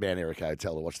the Mount Eric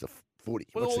Hotel to watch the footy.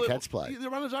 Well, watch the Cats play. The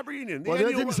runners-up reunion. Well, there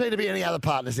didn't seem to be any other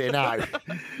partners there, no.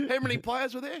 How many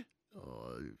players were there?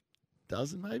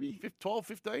 Dozen maybe? 12,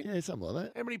 15? Yeah, something like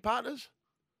that. How many partners?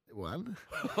 One.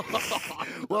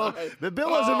 Well, the Bill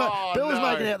was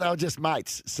making out they were just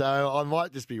mates, so I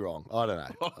might just be wrong. I don't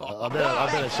know. I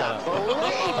better shut up.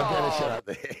 I better shut up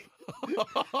there.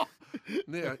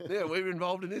 Now we're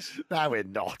involved in this? No, we're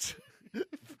not. There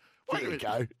you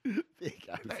go.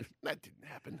 That didn't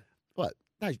happen. What?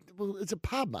 No, well, it's a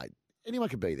pub, mate. Anyone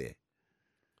could be there.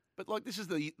 But this is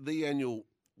the annual.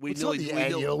 We It's not nearly the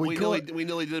annual. We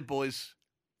nearly did it, boys,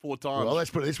 4 times. Well, let's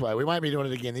put it this way. We won't be doing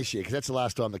it again this year because that's the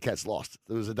last time the Cats lost.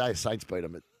 There was a day Saints beat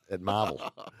them at Marvel.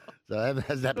 So it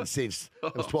hasn't happened since.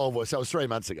 It was 12 so it was 3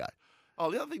 months ago.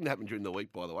 Oh, the other thing that happened during the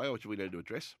week, by the way, which we need to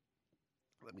address.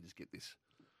 Let me just get this.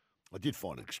 I did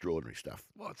find extraordinary stuff.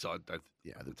 Well, it's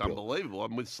unbelievable.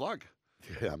 I'm with Slug.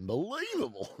 Yeah,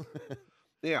 unbelievable.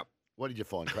 Now, what did you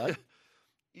find, Craig?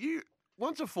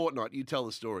 Once a fortnight, you tell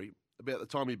the story about the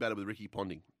time you battled with Ricky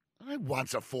Ponding. I don't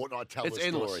once a fortnight tell It's the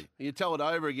endless. story. You tell it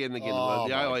over again and again. Oh,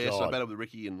 the my AIS, God. I battled with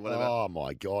Ricky and whatever. Oh,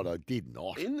 my God, I did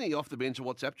not. In the off-the-bench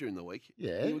WhatsApp during the week,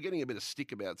 Yeah. you were getting a bit of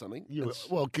stick about something. You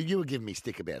were giving me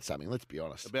stick about something, let's be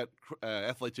honest. About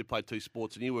athletes who played 2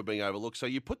 sports and you were being overlooked. So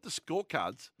you put the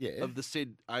scorecards of the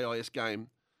said AIS game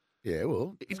Yeah,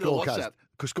 well, into the WhatsApp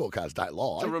because scorecards don't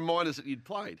lie. to remind us that you'd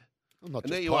played. I'm not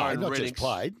And just there you are played, in not Reddings. just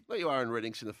played. There you are in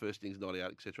Reddings in the first innings, not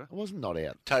out, etc. I wasn't not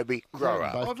out. Toby, grow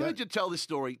up. I've heard you tell this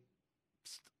story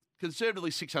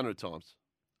conservatively 600 times.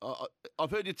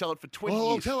 I've heard you tell it for 20 Well,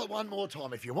 I'll years. tell it one more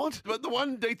time if you want. But the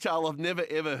one detail I've never,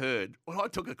 ever heard, when I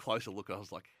took a closer look, I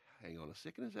was like, hang on a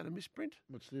second, is that a misprint?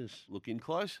 What's this? Look in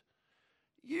close.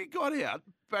 You got out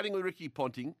batting with Ricky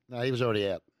Ponting. No, he was already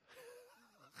out.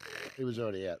 He was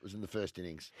already out. It was in the first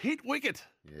innings. Hit wicket.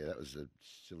 Yeah, that was a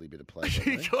silly bit of play. by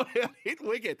You me. got out, hit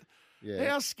wicket. Yeah.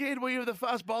 How scared were you of the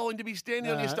fast bowling to be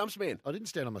standing on your No, stumps, man? I didn't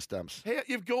stand on my stumps.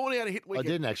 You've gone out and hit wicket.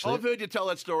 didn't, actually. I've heard you tell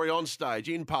that story on stage,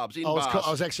 in pubs, in I was, bars.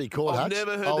 I was actually caught, I've Hutch.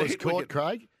 never heard I the was hit caught, wicket.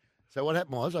 Craig. So what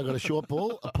happened was I got a short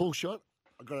ball, a pull shot.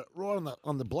 I got it right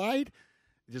on the blade.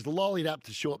 It just lollied up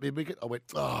to short mid wicket. I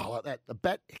went, like that. The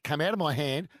bat came out of my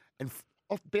hand and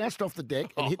bounced off the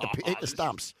deck and hit the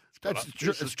stumps. That's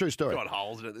it's a true story. Got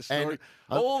holes in it, this And story.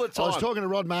 All the time. I was talking to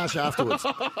Rod Marsh afterwards,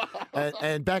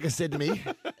 and Backer said to me,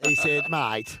 he said,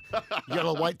 mate, you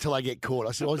got to wait till I get caught.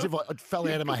 I said, as if it fell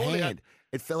out of my hand.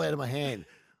 It fell out of my hand.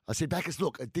 I said, Backers,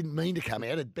 look, it didn't mean to come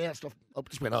out. It bounced off. I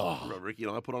just went, Ricky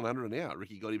and I put on 100 an hour.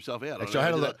 Ricky got himself out. Actually, I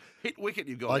had a look. Hit wicket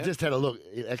you've got I out. just had a look.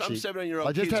 Actually, Some 17-year-old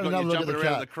I just kid's had got another you look at jumping the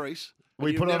around car. the crease.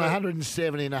 We and put you've on never-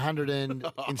 170 and 100 in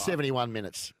 71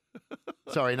 minutes.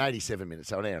 Sorry, in 87 minutes,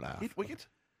 so an hour and a half. Hit wicket?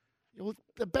 Yeah, well,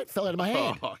 the bat fell out of my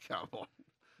hand. Oh, come on.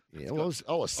 Yeah, well, I was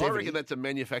I 70. reckon that's a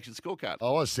manufactured scorecard. I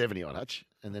was 70 on Hutch,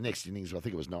 and the next innings, I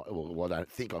think it was not. Well, I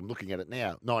don't think I'm looking at it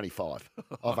now. 95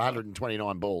 off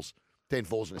 129 balls. 10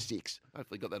 fours and a 6.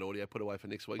 Hopefully got that audio put away for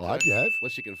next week. I hope you have.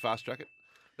 Unless you can fast track it.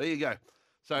 There you go.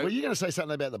 So Were you going to say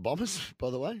something about the Bombers,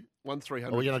 by the way?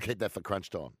 1-300. Or are you going to keep that for crunch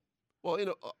time?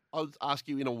 Well, I'll ask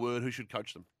you in a word who should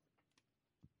coach them.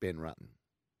 Ben Rutten.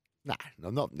 No,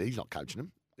 he's not coaching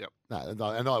them. Yep.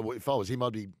 No, if I was him,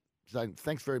 I'd be saying,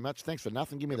 thanks very much, thanks for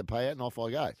nothing, give me the payout and off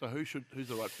I go. So who's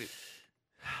the right fit?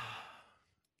 Do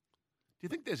you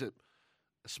think there's a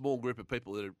small group of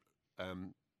people that are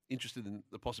interested in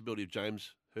the possibility of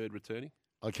James Hird returning?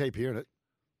 I keep hearing it.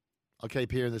 I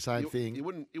keep hearing the same thing. You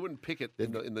wouldn't pick it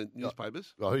in the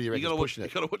newspapers. Well, who do you reckon's pushing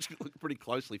it? You got to look pretty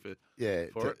closely for it.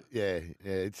 Yeah,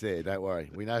 it's there. Don't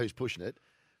worry. We know who's pushing it.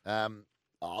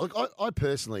 Look, I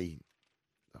personally,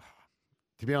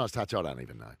 to be honest, Hutch, I don't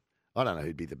even know. I don't know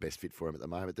who'd be the best fit for him at the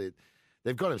moment.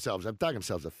 They've dug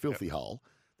themselves a filthy hole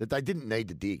that they didn't need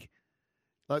to dig.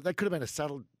 Like, they could have been a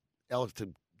subtle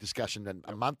discussion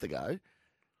a month ago,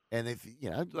 and if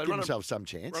give themselves some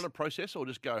chance. Run a process or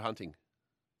just go hunting.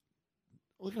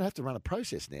 Well, they're going to have to run a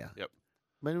process now. Yep.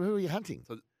 I mean, who are you hunting?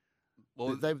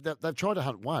 They've tried to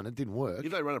hunt one, it didn't work.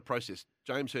 If they run a process,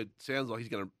 James Hird sounds like he's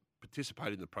going to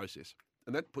participate in the process,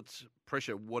 and that puts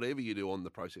pressure, whatever you do, on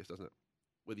the process, doesn't it?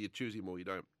 Whether you choose him or you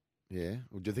don't. Yeah.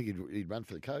 Well, do you think he'd run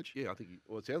for the coach? Yeah, I think.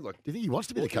 It sounds like. Do you think he wants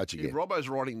to be the coach again? If Robbo's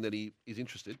writing that he is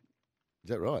interested. Is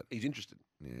that right? He's interested.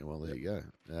 Yeah. Well, there you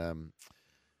go.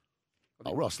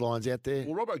 Ross Lyon's out there.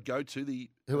 Will Robbo go to the?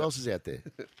 Who else is out there?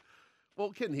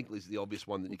 Well, Ken Hinkley's the obvious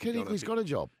one that you Ken can. Hinkley's got a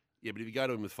job. Yeah, but if you go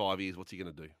to him with 5 years, what's he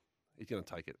going to do? He's going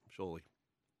to take it, surely.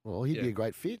 Well, he'd be a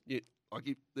great fit. Yeah,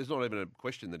 there's not even a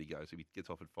question that he goes if he gets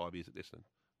offered 5 years at Essendon.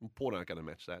 And Port aren't going to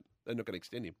match that. They're not going to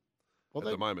extend him. Well,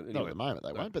 at the moment, anyway. Not at the moment,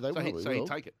 they won't, but they will. So he'd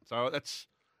take it. So that's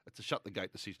a shut the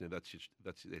gate decision if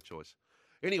that's their choice.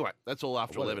 Anyway, that's all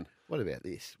after 11. What about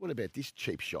this? What about this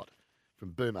cheap shot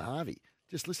from Boomer Harvey?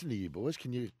 Just listen to you, boys.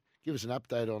 Can you give us an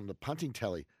update on the punting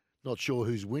tally? Not sure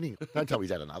who's winning. Don't tell me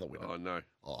he's had another winner. Oh, no.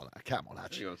 Oh, no. Come on,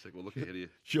 Hutch. Hang on a sec. We'll look ahead of you.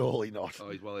 Surely not.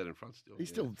 Oh, he's well out in front still. He's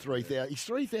still 3,000. He's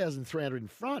 3,300 in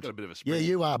front. Got a bit of a sprint. Yeah,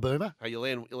 you are, Boomer. Hey, you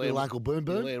land Little Uncle Boom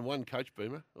Boom. You land one coach,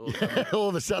 Boomer. All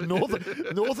of a sudden,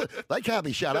 North, they can't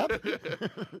be shut up.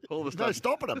 All of a sudden. No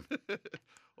stopping them.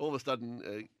 All of a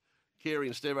sudden, Carey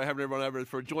and Steve are having everyone over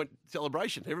for a joint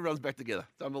celebration. Everyone's back together.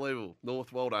 It's unbelievable.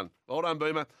 North, well done. Well done,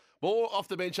 Boomer. More off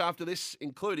the bench after this,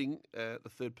 including the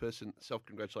third person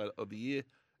self-congratulator of the year.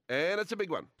 And it's a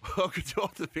big one. Welcome to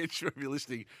Off the Bench, if you're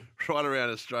listening right around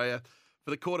Australia.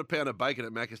 For the quarter pound of bacon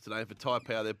at Macca's today, for Tyre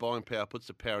Power, their buying power puts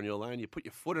the power in your lane. You put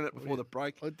your foot in it before the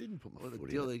break. I didn't put my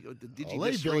foot in it. The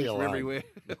Digi Billy from everywhere.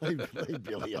 leave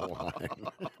Billy alone.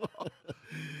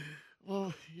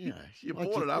 Well, you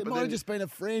brought it up. It might have just been a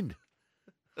friend.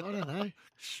 I don't know.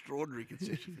 Extraordinary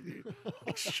concession for you.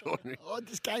 Extraordinary. I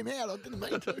just came out. I didn't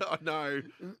mean to. I know.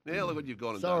 Now look what you've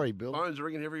gone and Sorry, done. Bill. Phones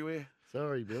ringing everywhere.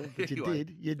 Sorry, Bill. But Anyway.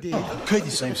 you did. Keithy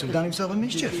seems to have done himself a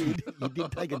mischief. You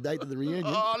did take a date to the reunion.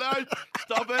 Oh, no.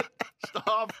 Stop it.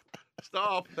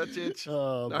 Stop. That's it.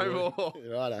 Oh, no boy. more.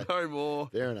 Righto. No more.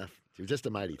 Fair enough. He was just a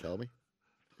mate, he told me.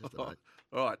 Just a mate.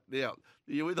 All right. Now,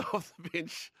 you're with Off the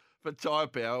Bench for Tyre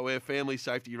Power, where family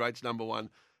safety rates number one.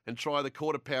 And try the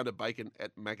quarter pound of bacon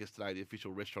at Macca's today, the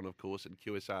official restaurant, of course, and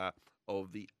QSR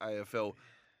of the AFL.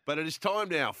 But it is time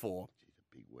now for...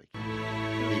 Big week.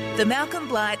 The Malcolm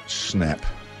Blight Snap.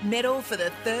 Medal for the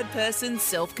third person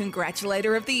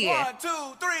self-congratulator of the year. 1,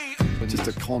 2, 3. Just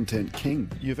a content king.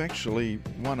 You've actually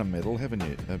won a medal, haven't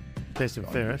you? Best and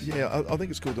fairest. Yeah, I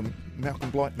think it's called the Malcolm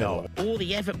Blight Medal. All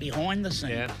the effort behind the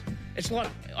scenes. Yeah. It's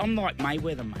like, I'm like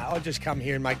Mayweather, mate. I just come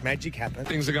here and make magic happen.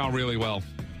 Things are going really well.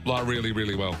 Like, really,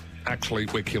 really well. Actually,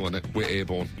 we're killing it. We're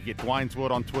airborne. You get Dwayne's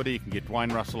Word on Twitter. You can get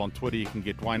Dwayne Russell on Twitter. You can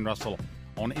get Dwayne Russell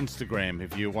on Instagram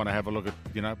if you want to have a look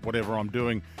at, whatever I'm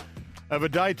doing of a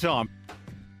daytime.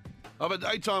 Of a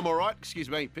daytime, all right. Excuse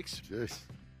me, Pix. Jeez.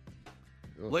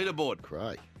 Leaderboard.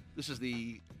 Craig. This is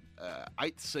the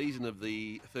 8th season of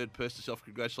the third person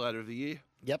self-congratulator of the year.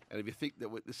 Yep. And if you think that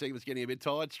the segment's getting a bit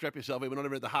tired, strap yourself in. We're not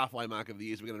even at the halfway mark of the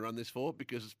years we're going to run this for,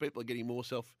 because people are getting more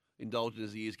self-indulgent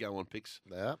as the years go on, Pix.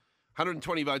 Yeah.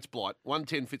 120 votes Blight,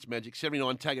 110 Fitzmagic,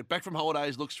 79 Taggart. Back from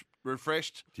holidays, looks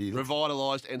refreshed,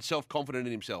 revitalised and self-confident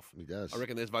in himself. He does. I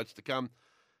reckon there's votes to come.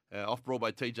 Off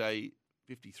Broadway, TJ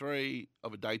 53,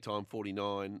 of a daytime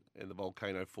 49, and the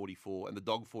Volcano 44, and the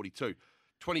Dog 42.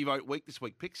 20-vote week this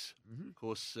week, Pix. Mm-hmm. Of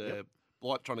course,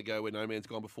 Blight trying to go where no man's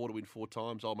gone before to win 4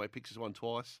 times. Old mate Pix has won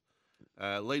twice.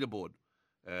 Leaderboard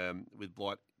with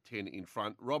Blight 10 in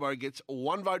front. Robbo gets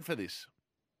 1 vote for this.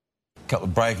 A couple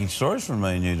of breaking stories from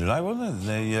me and you today, wasn't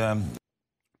it?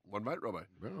 1 vote, Robbo.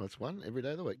 Well, that's 1 every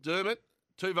day of the week. Dermot,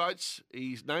 2 votes.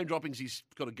 His name droppings, he's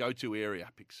got a go-to area,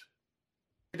 Pix.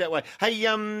 That way. Hey,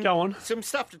 Go on. Some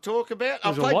stuff to talk about. I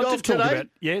There's a played lot golf to talk today. about.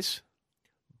 Yes.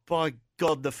 By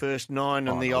God, the first 9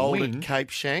 on the the old win. at Cape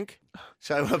Shank.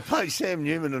 So I played, Sam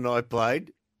Newman and I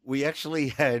played. We actually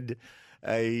had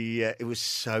it was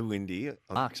so windy.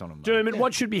 Marks on them. Dermot,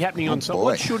 what should be happening on Sunday?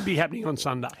 What should be happening on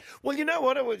Sunday? Well, you know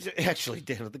what? It was actually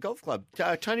down at the golf club.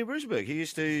 Tony Roosberg. He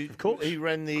used to. Of course. He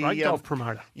ran the Great golf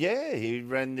promoter. Yeah, he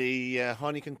ran the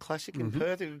Heineken Classic in Mhm.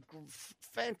 Perth. He was a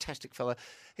fantastic fella.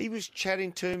 He was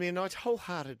chatting to me, and I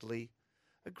wholeheartedly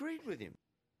agreed with him.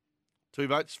 2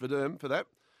 votes for Derm for that.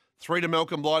 3 to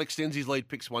Malcolm Blight, extends his lead,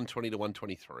 picks 120 to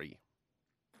 123.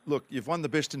 Look, you've won the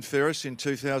best in Ferris in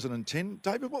 2010.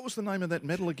 David, what was the name of that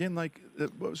medal again? What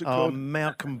was it called?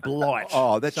 Malcolm Blight.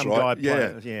 Oh, that's Some right. guy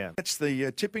Yeah. played- yeah. That's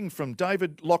the tipping from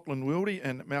David Lachlan Wildy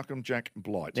and Malcolm Jack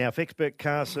Blight. Now, if Expert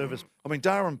Car Service... I mean,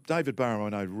 David Barham,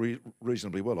 I know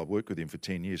reasonably well. I've worked with him for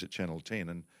 10 years at Channel 10,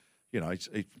 and, you know, he's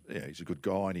a good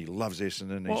guy, and he loves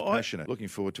Essendon, he's passionate. Looking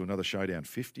forward to another showdown.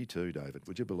 52, David.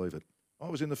 Would you believe it? I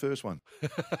was in the first one.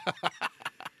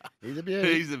 He's a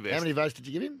beauty. He's the best. How many votes did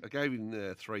you give him? I gave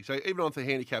him 3. So even on the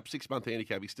handicap, 6-month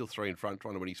handicap, he's still 3 in front,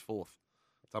 trying to win his 4th.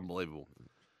 It's unbelievable.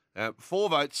 4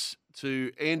 votes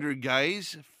to Andrew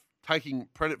Gaze, taking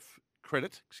credit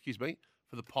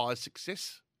for the Pies'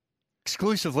 success.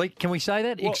 Exclusively, can we say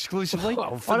that? Well, Exclusively?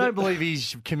 well, I don't believe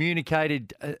he's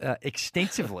communicated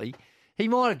extensively. He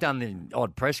might have done the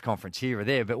odd press conference here or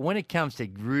there, but when it comes to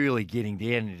really getting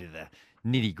down into the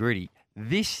nitty-gritty,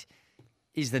 this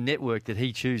is the network that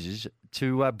he chooses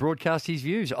to broadcast his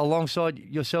views alongside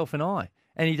yourself and I.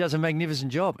 And he does a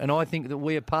magnificent job. And I think that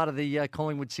we are part of the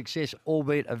Collingwood success,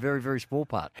 albeit a very, very small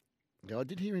part. Yeah, I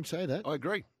did hear him say that. I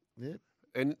agree. Yeah.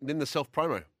 And then the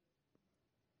self-promo.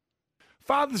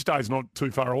 Father's Day's not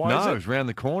too far away, is No, it? it's round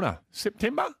the corner.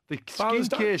 September? The Father's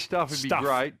Day? skincare stuff would be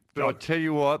great, but I tell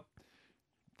you what,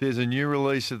 there's a new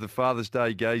release of the Father's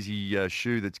Day Gazy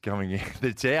shoe that's coming in.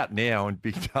 That's out now on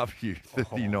Big W,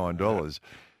 $39.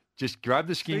 Just grab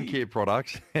the skincare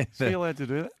products. Is he allowed to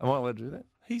do that? Am I allowed to do that?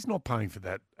 He's not paying for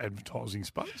that advertising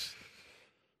space.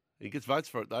 He gets votes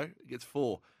for it, though. He gets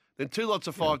 4. Then 2 lots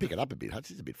of 5. Pick it up a bit,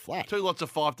 Hutch. It's a bit flat. 2 lots of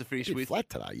 5 to finish Bit with. flat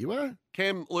today, you are.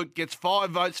 Cam Luke gets 5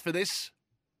 votes for this.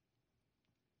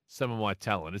 Some of my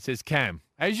talent. It says, Cam,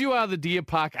 as you are the Deer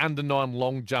Park under 9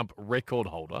 long jump record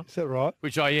holder. Is that right?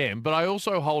 Which I am, but I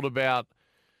also hold I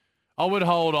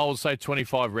would say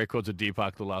 25 records at Deer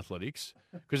Park Little Athletics.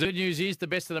 Because the good news is the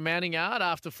best of the mounting yard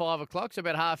after 5 o'clock, so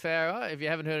about half hour. If you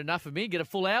haven't heard enough of me, get a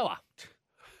full hour.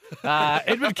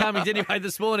 Edward Cummings, anyway,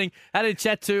 this morning, had a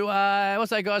chat to, what's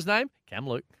that guy's name? Cam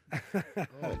Luke. Oh,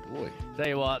 boy. Tell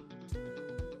you what,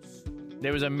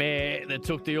 there was a mare that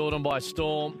took the autumn by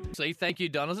storm. See, thank you,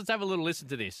 Donners. Let's have a little listen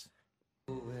to this.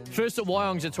 First at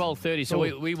Wyong's at 12:30,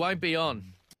 so we won't be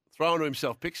on. Throwing to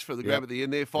himself picks for the grab Yep. at the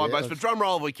end there. 5 Yeah, votes for drum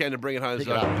roll if we can to bring it home. Pick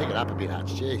it up a bit, Hutch.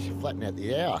 Jeez, you're flattening out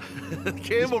the hour.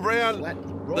 Campbell Brown,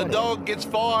 the dog, gets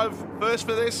 5. First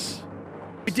for this.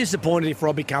 Be disappointed if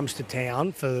Robbie comes to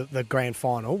town for the grand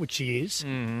final, which he is,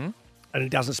 and he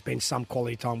doesn't spend some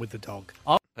quality time with the dog.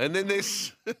 And then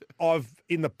this. I've,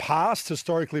 in the past,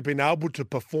 historically been able to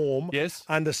perform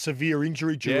under severe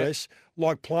injury duress,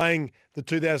 like playing the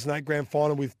 2008 grand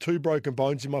final with 2 broken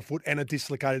bones in my foot and a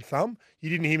dislocated thumb. You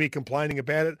didn't hear me complaining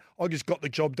about it. I just got the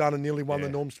job done and nearly won the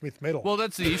Norm Smith medal. Well,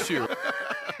 that's the issue.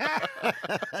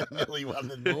 Nearly won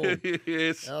the Norm.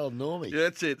 Yes. Oh, Normie. Yeah,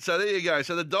 that's it. So there you go.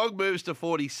 So the dog moves to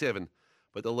 47,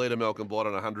 but the leader, Malcolm Blight,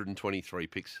 on 123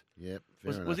 picks. Yep.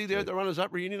 Was he there at the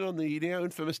runners-up reunion on the now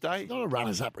infamous day? Not a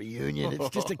runners-up reunion. It's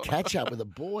just a catch-up with the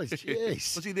boys.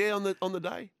 Jeez. Was he there on the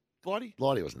day, Blighty?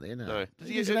 Blighty wasn't there, no. No.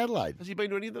 He was in Adelaide. Has he been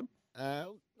to any of them?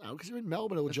 No, because you're in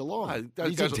Melbourne or Geelong. No,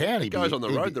 He's in town. He goes on the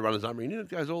road, the runners-up reunion. It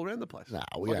goes all around the place. No,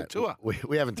 Like a tour.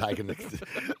 We haven't taken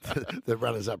the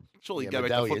runners-up. Surely you go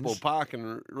back to Football Park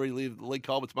and relive Lee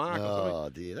Colbert's mark or something. Oh,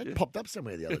 dear. That popped up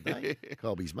somewhere the other day.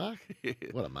 Colby's mark.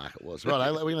 What a mark it was. Right,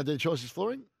 are we going to do Choices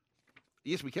Flooring?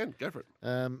 Yes, we can. Go for it.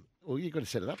 Well, you've got to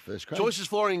set it up first, Craig. Choices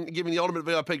Flooring giving the ultimate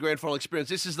VIP grand final experience.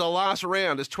 This is the last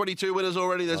round. There's 22 winners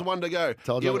already. There's 1 to go.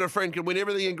 Told You you. and a friend can win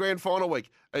everything in grand final week.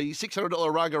 A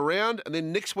 $600 rug around, and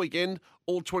then next weekend,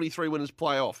 all 23 winners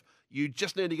play off. You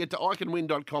just need to get to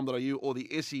iCanWin.com.au or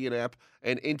the SEN app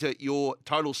and enter your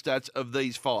total stats of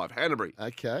these 5. Hanbury.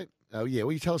 Okay. Oh, yeah.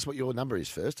 Well, you tell us what your number is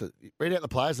first. Read out the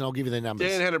players and I'll give you their numbers.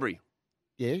 Dan Hanbury.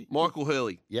 Yeah. Michael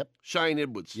Hurley. Yep. Shane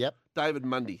Edwards. Yep. David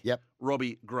Mundy. Yep.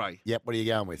 Robbie Gray. Yep. What are you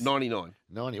going with? 99.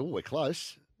 90. Oh, we're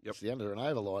close. Yep. It's the under and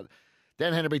over line.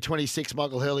 Dan Hanbury, 26.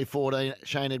 Michael Hurley, 14.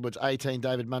 Shane Edwards, 18.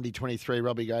 David Mundy, 23.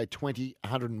 Robbie Gray, 20.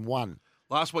 101.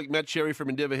 Last week, Matt Cherry from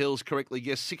Endeavour Hills correctly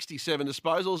guessed 67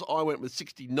 disposals. I went with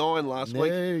 69 last week.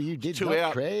 No, you did Two not,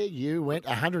 out. Craig. You went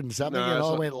 100 and something, No, and it's I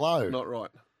not- went low. Not right.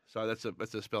 So that's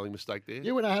a spelling mistake there.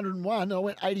 You went 101, I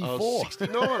went 84.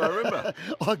 69, I remember.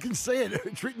 I can see it.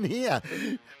 It's written here.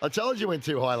 I told you went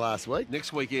too high last week.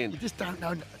 Next weekend. You just don't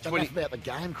know enough 20 about the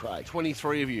game, Craig.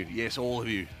 23 of you. Yes, all of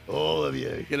you. All of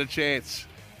you. Get a chance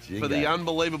Jingo. for the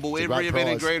unbelievable It's a every great event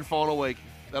in prize. Grand Final week.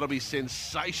 That'll be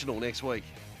sensational next week.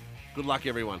 Good luck,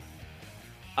 everyone.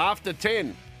 After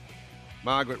 10,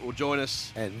 Margaret will join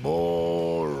us. And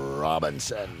more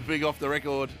Robinson. Big Off the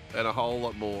Record and a whole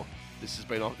lot more. This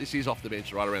is Off the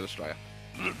Bench right around Australia.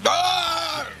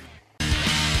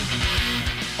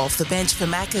 Off the bench for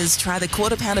Macca's, try the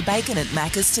quarter pound of bacon at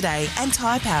Macca's today, and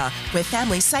Tyre Power, where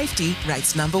family safety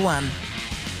rates number 1.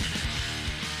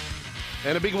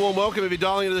 And a big warm welcome if you're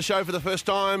dialing into the show for the first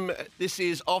time. This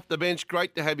is Off the Bench.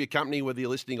 Great to have your company, whether you're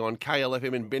listening on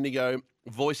KLFM in Bendigo,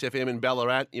 Voice FM in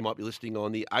Ballarat. You might be listening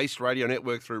on the ACE Radio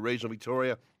Network through regional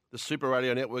Victoria, the Super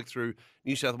Radio Network through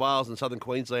New South Wales and Southern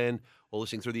Queensland, or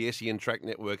listening through the SEN Track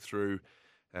Network through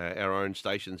our own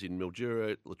stations in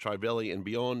Mildura, Latrobe Valley and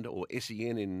beyond, or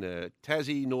SEN in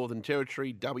Tassie, Northern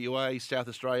Territory, WA, South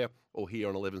Australia, or here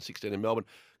on 1116 in Melbourne.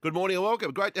 Good morning and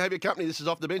welcome. Great to have your company. This is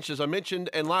Off the Bench, as I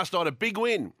mentioned, and last night a big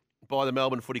win by the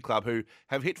Melbourne Footy Club, who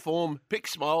have hit form. Pick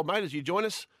Smile, mate, as you join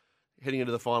us, heading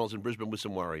into the finals in Brisbane with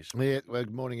some worries. Yeah, well,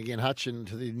 good morning again, Hutch, and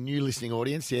to the new listening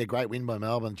audience. Yeah, great win by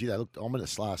Melbourne. Gee, they looked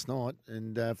ominous last night,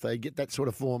 and if they get that sort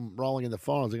of form rolling in the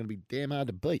finals, they're going to be damn hard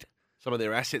to beat. Some of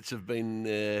their assets have been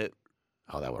they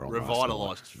were on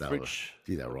revitalised.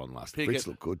 They were on last. Pickett. Fritz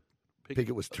looked good.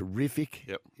 Pickett was terrific.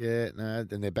 Yep. Yeah, no,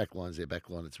 and their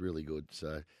backline, it's really good.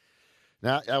 So,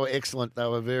 no, they were excellent. They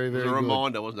were very, very It was a good.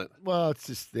 reminder, wasn't it? Well, it's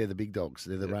just they're the big dogs.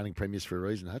 They're the reigning premiers for a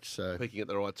reason, Hutch. So Peaking at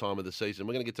the right time of the season.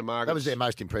 We're going to get to Margaret. that was their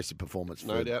most impressive performance.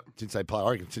 No doubt. Since they play,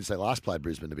 I reckon since they last played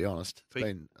Brisbane. To be honest,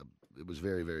 it was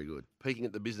very, very good. Peaking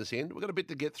at the business end. We've got a bit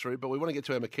to get through, but we want to get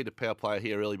to our Makita Power player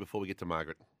here early before we get to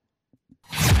Margaret.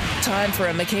 Time for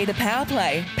a Makita Power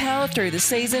Play. Power through the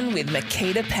season with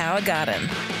Makita Power Garden.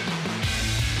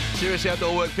 Serious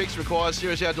outdoor work picks requires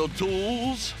serious outdoor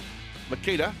tools.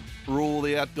 Makita, rule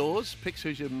the outdoors. Picks,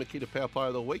 who's your Makita Power player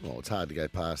of the week? Well, it's hard to go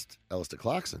past Alistair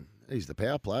Clarkson. He's the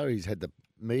power player. He's had the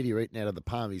media eaten out of the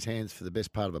palm of his hands for the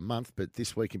best part of a month, but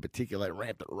this week in particular, they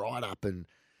ramped it right up, and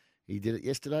he did it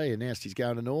yesterday, announced he's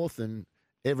going to North, and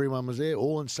everyone was there,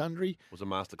 all and sundry. It was a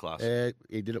masterclass.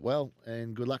 He did it well,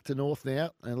 and good luck to North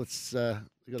now. And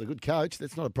we've got a good coach.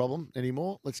 That's not a problem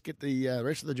anymore. Let's get the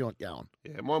rest of the joint going.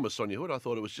 Yeah, mine was Sonia Hood. I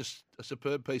thought it was just a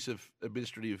superb piece of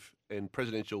administrative and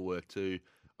presidential work to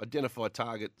identify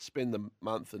target, spend the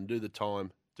month and do the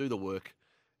time, do the work,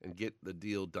 and get the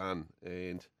deal done.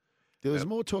 And there was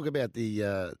more talk about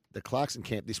the Clarkson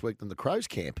camp this week than the Crows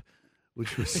camp,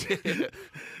 which was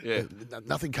yeah.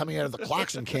 Nothing coming out of the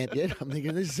Clarkson camp yet. I'm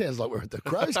thinking this sounds like we're at the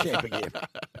Crows camp again.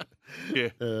 Yeah,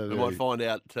 we might find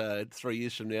out 3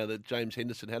 years from now that James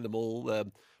Henderson had them all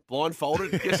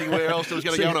blindfolded, guessing where else it was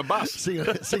going to go on a bus. Singing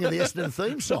the Essendon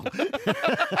theme song.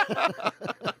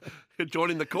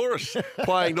 Joining the chorus,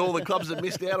 playing to all the clubs that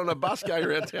missed out on a bus going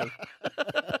around town.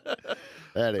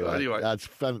 Anyway. It's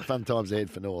fun times ahead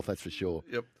for North, that's for sure.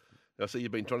 Yep. I see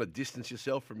you've been trying to distance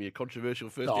yourself from your controversial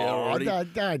first Oh, hour already.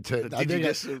 don't turn. They're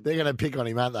going to pick on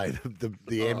him, aren't they?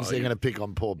 The M's, they're going to pick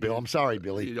on poor Bill. I'm sorry,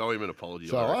 Billy. You owe him an apology.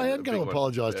 So I am going to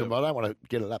apologise to him. him. I don't want to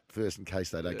get it up first in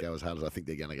case they don't go as hard as I think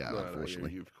they're going to go,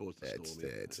 unfortunately. You've caused the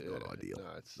storm. It's not ideal. No,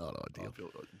 it's not ideal. I feel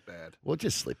bad. Well, it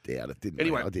just slipped out. It didn't.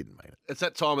 Anyway, I didn't mean it. It's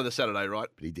that time of the Saturday, right?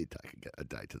 But he did take a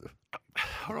day to the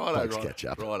righto. catch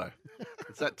up. Righto.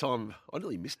 It's that time. I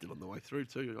nearly missed it on the way through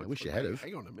too. I wish you had have.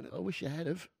 Hang on a minute. I wish you had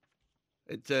have.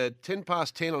 It's 10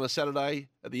 past 10 on a Saturday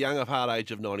at the young of heart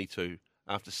age of 92.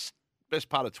 After best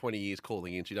part of 20 years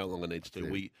calling in, she no longer needs to.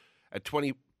 We at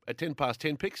 10 past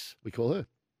 10 picks. We call her.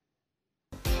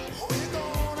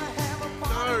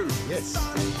 No. Yes.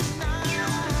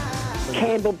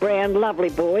 Campbell Brown, lovely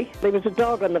boy. There was a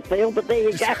dog on the field, but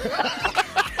there you go.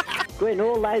 When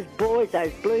all those boys,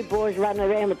 those blue boys running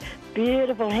around with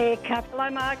beautiful haircuts. Hello,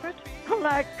 Margaret.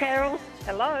 Hello, Carol.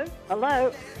 Hello.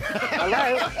 Hello.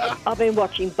 Hello. I've been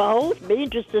watching bowls. Be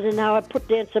interested in how I put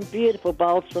down some beautiful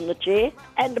bowls from the chair.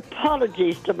 And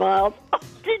apologies to Miles. I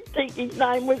did think his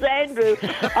name was Andrew.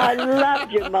 I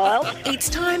loved you, Miles. It's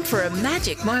time for a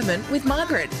magic moment with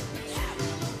Margaret.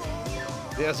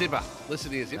 Now, Zipper,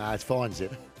 listen here, Zip. No, it's fine,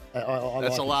 Zip. That's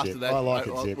like the last Zip. of that. I like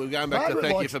it, Zip. We're going back to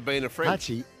thank you for being a friend.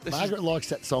 Hutchie, Margaret likes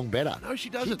that song better. No, she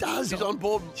doesn't. She does. She's on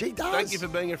board. She does. Thank you for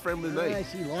being a friend with me. Yeah,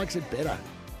 she likes it better.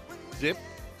 Zip,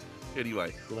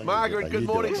 Anyway, Margaret, good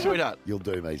morning, sweetheart. You'll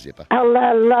do me, Zipper.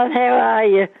 Hello, love. How are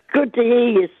you? Good to hear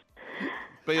you.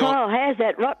 Be Oh, on. how's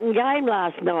that rotten game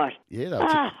last night?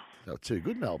 Yeah, they were too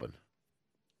good, Melbourne.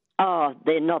 Oh,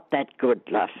 they're not that good,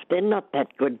 love. They're not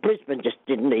that good. Brisbane just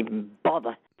didn't even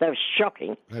bother. They were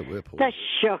shocking. They were poor. They're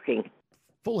shocking.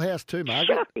 Full house too,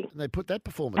 Margaret. Shocking. And they put that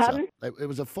performance Pardon? up. It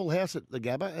was a full house at the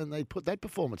Gabba, and they put that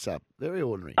performance up. Very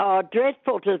ordinary. Oh,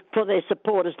 dreadful for their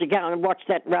supporters to go and watch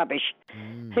that rubbish.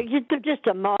 They're just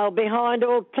a mile behind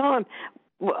all the time.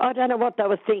 I don't know what they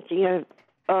were thinking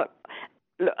of.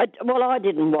 Well, I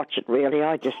didn't watch it really.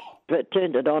 I just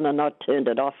turned it on and I turned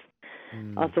it off.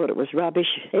 I thought it was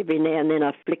rubbish. Every now and then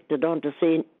I flicked it on to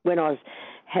see when I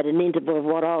had an interval of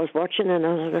what I was watching, and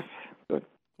I was,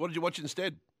 What did you watch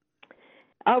instead?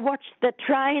 I watched the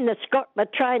train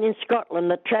in Scotland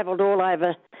that travelled all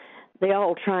over, the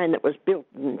old train that was built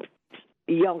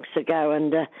yonks ago,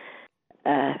 and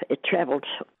it travelled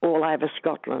all over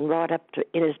Scotland, right up to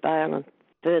Innisfail and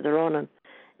further on, and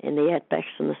in the outbacks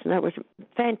and the snow. It was a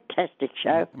fantastic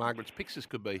show. Margaret's picks this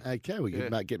could be. Okay, we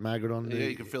can get Margaret on. Yeah,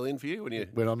 you can fill in for you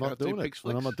when I'm not doing it.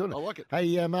 When I'm not doing it. I like it.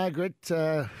 Hey, Margaret,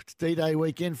 it's D-Day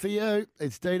weekend for you.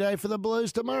 It's D-Day for the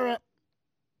Blues tomorrow.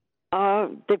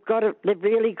 Oh, they've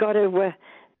really got to.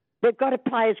 They've got to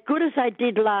play as good as they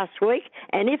did last week,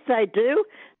 and if they do,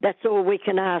 that's all we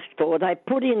can ask for. They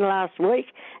put in last week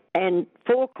and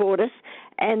 4 quarters,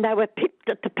 and they were pipped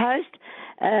at the post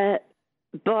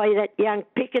by that young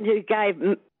Pickett who gave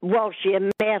Walshy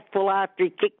a mouthful after he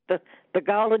kicked the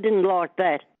goal. I didn't like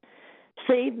that.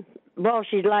 See,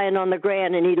 Walshy's laying on the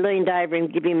ground and he leaned over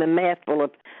and gave him a mouthful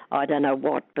of I don't know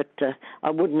what, but I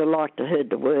wouldn't have liked to heard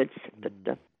the words.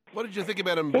 But What did you think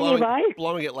about him Anyway.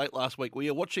 blowing it late last week? Were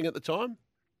you watching at the time?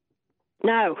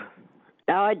 No,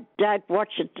 I don't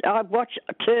watch it. I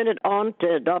turn it on,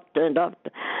 turned off, and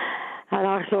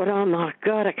I thought, oh my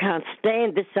God, I can't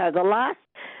stand this. So the last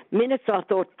minutes, I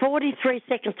thought 43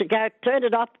 seconds to go, turned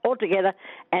it off altogether,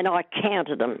 and I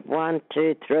counted them. 1,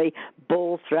 2, 3,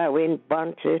 ball throw in,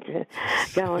 1, 2, 3,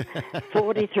 going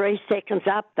 43 seconds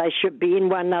up. They should be in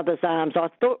one another's arms. I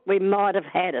thought we might have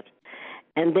had it,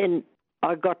 and then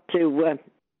I got to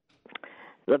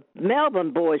the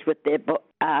Melbourne boys with their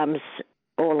arms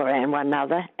all around one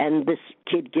another, and this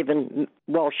kid giving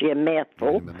Walshy a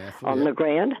mouthful on the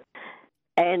ground.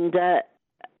 And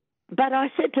but I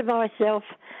said to myself,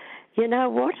 you know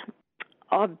what?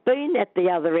 I've been at the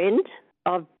other end.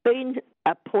 I've been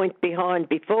a point behind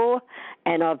before,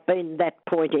 and I've been that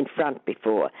point in front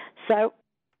before. So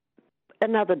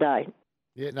another day.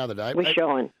 Yeah, another day. We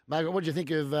shine. Margaret, what do you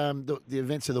think of the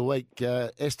events of the week?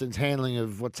 Eston's handling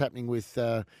of what's happening with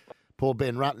poor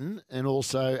Ben Rutten, and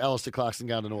also Alistair Clarkson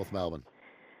going to North Melbourne.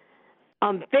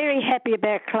 I'm very happy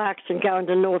about Clarkson going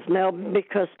to North Melbourne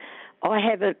because I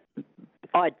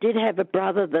did have a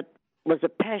brother that was a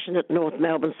passionate North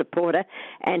Melbourne supporter,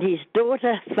 and his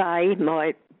daughter Faye,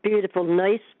 my beautiful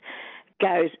niece,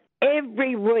 goes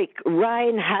every week,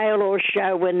 rain, hail or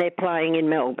show, when they're playing in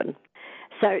Melbourne.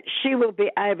 So she will be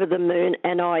over the moon,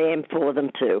 and I am for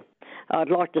them too. I'd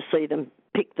like to see them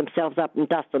pick themselves up and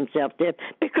dust themselves down,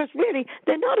 because really,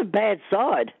 they're not a bad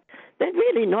side. They're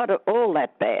really not all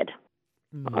that bad.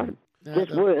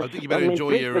 There's worse. I think you better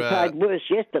enjoy your. Brisbane played worse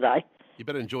yesterday. You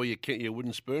better enjoy your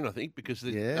wooden spoon, I think, because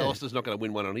Alistair's not going to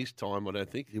win one on his time, I don't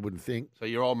think. You wouldn't think. So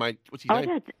your old mate, what's his I name?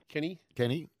 don't- Kenny?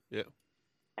 Kenny? Yeah.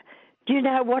 Do you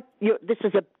know what? This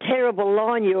is a terrible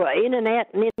line. You are in and out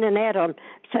and in and out on,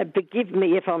 so forgive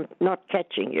me if I'm not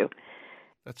catching you.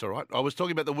 That's all right. I was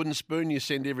talking about the wooden spoon you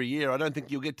send every year. I don't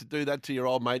think you'll get to do that to your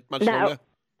old mate much No. longer.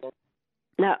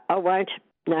 No, I won't.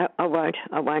 No, I won't.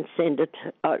 I won't send it.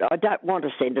 I don't want to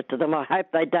send it to them. I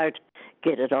hope they don't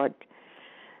get it.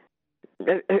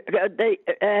 The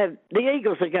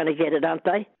Eagles are going to get it, aren't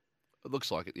they? It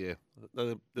looks like it, yeah.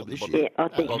 They'll be this the year? Yeah, I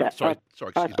think so.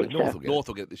 Sorry, I excuse think me. so. North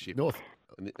will get it this year. North.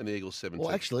 And the Eagles 17.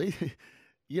 Well, actually,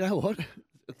 you know what?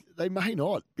 They may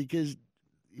not, because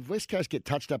if West Coast get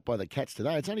touched up by the Cats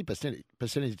today, it's only percentage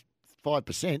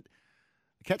 5%. The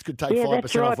Cats could take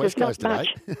 5% off West Coast today.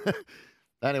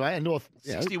 Anyway, and North...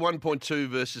 61.2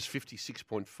 versus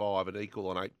 56.5, an equal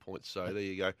on 8 points. So there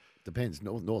you go. Depends.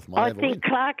 North might I have a win.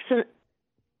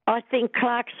 think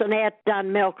Clarkson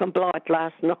outdone Malcolm Blight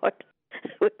last night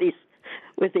with his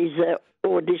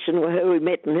audition, who he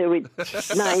met and who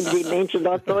names he mentioned.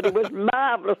 I thought it was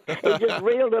marvellous. He just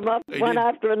reeled them up one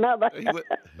after another. It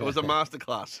was a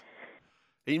masterclass.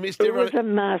 He missed It everyone, was a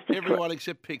masterclass. everyone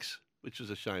except Picks, which was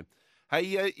a shame.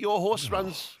 Hey, your horse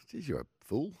runs... Geez, you're a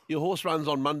fool. Your horse runs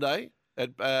on Monday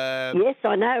at... Yes,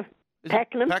 I know.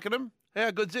 Pakenham. Pakenham?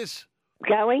 How good's this?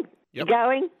 Going. Yep.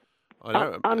 Going. I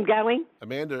know. I'm going.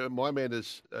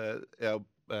 Amanda's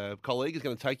our colleague is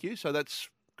going to take you, so that's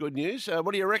good news.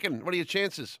 What do you reckon? What are your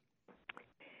chances?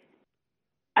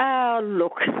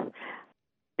 Look,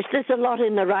 there's a lot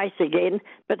in the race again,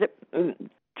 but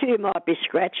two might be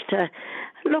scratched.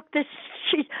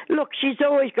 She's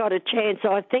always got a chance.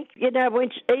 I think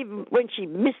even when she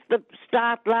missed the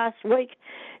start last week,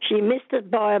 she missed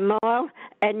it by a mile,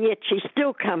 and yet she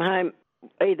still come home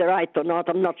either 8th or 9th.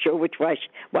 I'm not sure which way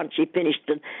once she finished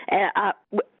it.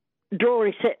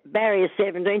 Drawing barrier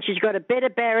 17. She's got a better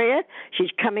barrier. She's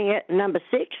coming at number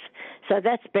 6, so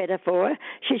that's better for her.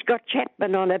 She's got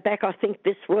Chapman on her back, I think,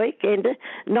 this week. And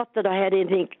not that I had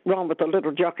anything wrong with the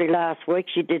little jockey last week.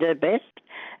 She did her best.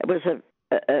 It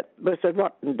was a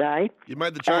rotten day. You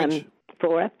made the change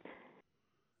for her.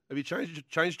 Have you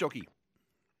changed jockey?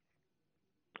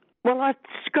 Well, I've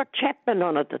got Chapman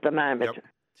on it at the moment. Yep.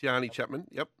 Tiani Chapman.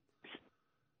 Yep.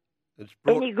 It's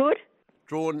any good?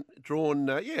 Drawn.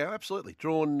 Yeah, absolutely.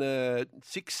 Drawn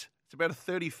 6. It's about a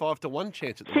 35-1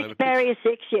 chance at the 6 moment. barrier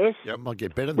 6, yes. Yep. Might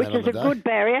get better than Which that on is the a day. good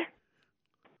barrier.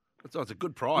 It's a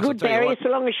good price. Good I'll tell you barrier, what. so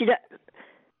long as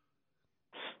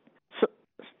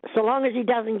so long as he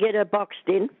doesn't get her boxed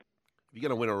in. If you're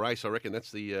going to win a race, I reckon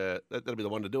that's that'll be the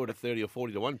one to do it at 30 or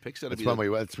 40-1 picks. That's when I'll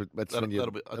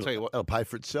tell you what, it'll pay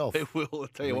for itself. It will. I'll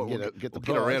tell you what. We'll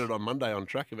get around it on Monday on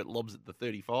track if it lobs at the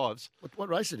 35s. What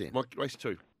race it in? Race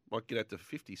 2. Might get out to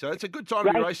 50. So it's a good time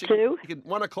to be Race racing. 2? You can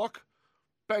 1 o'clock,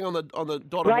 bang on the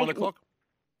dot at 1 o'clock.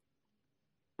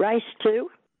 Race 2.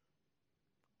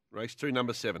 Race 2,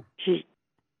 number 7.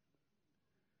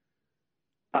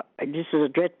 This is a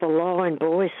dreadful line,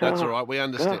 boys. That's all right. We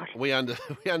understand. God. We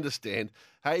understand.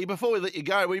 Hey, before we let you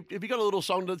go, have you got a little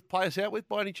song to play us out with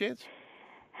by any chance?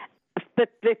 But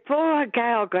before I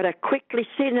go, I've got to quickly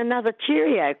send another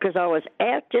cheerio because I was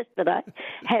out yesterday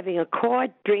having a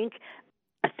quiet drink,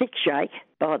 a thick shake,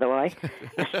 by the way,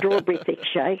 a strawberry thick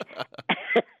shake.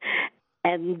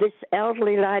 And this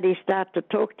elderly lady started to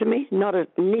talk to me, not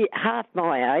half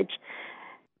my age,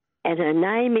 and her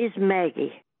name is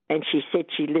Maggie. And she said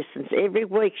she listens every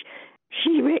week.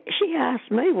 She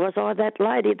asked me, was I that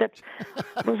lady that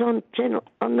was on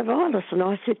the Wireless? And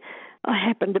I said, I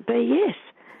happen to be, yes.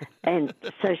 And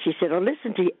so she said, I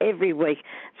listen to you every week.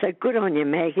 So good on you,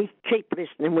 Maggie. Keep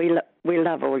listening. We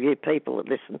love all you people that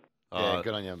listen. Yeah,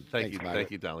 good on you. Thank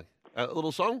you, darling. A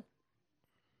little song?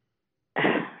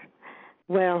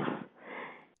 Well,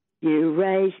 you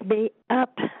raised me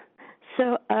up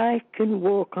so I can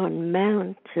walk on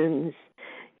mountains.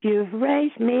 You've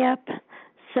raised me up,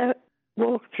 so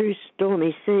walk through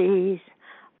stormy seas.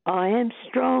 I am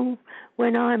strong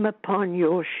when I'm upon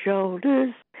your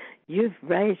shoulders. You've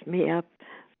raised me up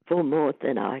for more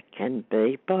than I can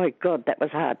be. By God, that was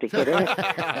hard to get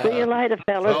out. See you later,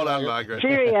 fellas. Well done, Margaret.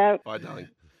 Cheerio. Bye, darling.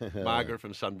 Margaret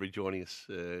from Sunbury joining us,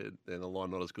 and the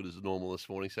line not as good as normal this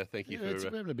morning, so thank you for...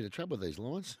 We're having a bit of trouble with these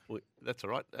lines. That's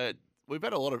all right. We've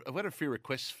had I've had a few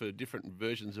requests for different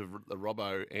versions of the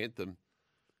Robbo anthem.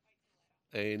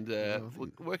 And we're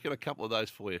working a couple of those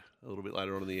for you a little bit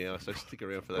later on in the hour, so stick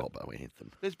around for that. Robbo anthem.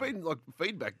 There's been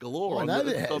feedback galore I know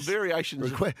there on has.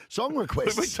 variations. Song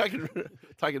requests. We've been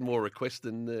taking more requests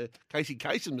than Casey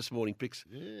Kasem this morning picks.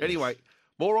 Yes. Anyway,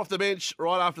 more off the bench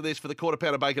right after this for the quarter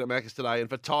pound of bacon at Macca's today. And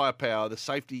for Tyre Power, the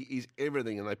safety is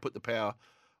everything, and they put the power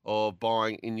of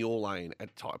buying in your lane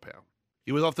at Tyre Power.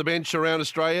 You was off the bench around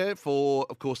Australia for,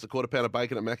 of course, the quarter pound of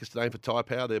bacon at Macca's today. For Tyre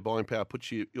Power, their buying power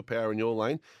puts your power in your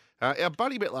lane. Our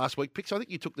buddy bet last week, Pix, I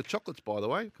think you took the chocolates, by the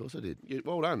way. Of course I did. Yeah,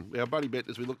 well done. Our buddy bet,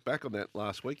 as we look back on that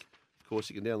last week, of course,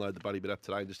 you can download the buddy bet up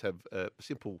today and just have a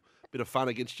simple bit of fun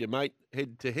against your mate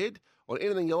head-to-head on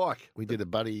anything you like. We did a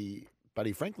Buddy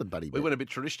Franklin buddy bet. We went a bit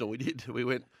traditional, we did. We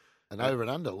went... An over and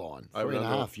under line.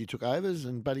 3.5. You took overs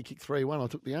and Buddy kicked 3-1. I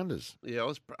took the unders. Yeah, I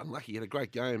was unlucky. You had a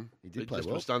great game. He did play just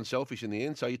well. was unselfish in the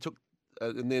end. So you took...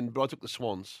 but I took the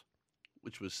Swans,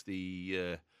 which was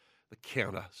the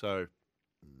counter. So...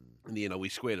 in the end, we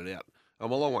squared it out.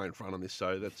 I'm a long way in front on this,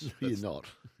 so that's you're not.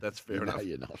 That's fair enough. No,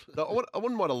 you're not. So I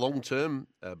wouldn't mind a long-term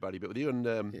buddy bet with you, and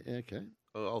okay.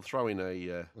 I'll throw in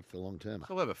a. What's the long-term?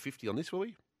 I'll have a 50 on this, will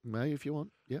we? Maybe if you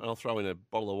want. Yeah. And I'll throw in a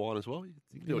bottle of wine as well.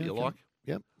 You can do what you okay. like.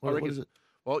 Yep. What is it?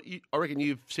 Well, I reckon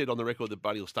you've said on the record that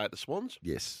Buddy will stay at the Swans.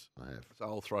 Yes, I have. So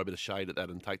I'll throw a bit of shade at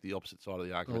that and take the opposite side of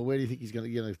the argument. Well, where do you think he's going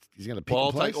to pick? Well, I'll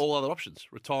a place? take all other options: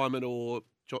 retirement or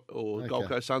Gold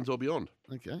Coast Suns or beyond.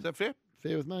 Okay. Is that fair?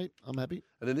 Fair with me. I'm happy.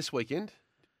 And then this weekend,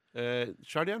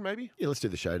 showdown maybe? Yeah, let's do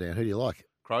the showdown. Who do you like?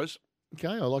 Crows. Okay,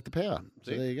 I like the power.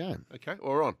 So See? there you go. Okay,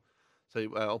 well, we're on. So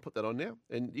I'll put that on now,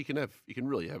 and you can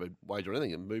really have a wager on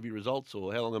anything, movie results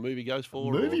or how long a movie goes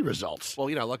for. Movie results? Well,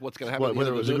 like what's going to happen.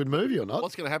 Whether it was a good movie or not.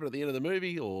 What's going to happen at the end of the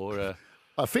movie, or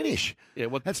a finish? Yeah,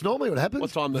 that's normally what happens.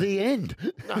 What time? The end.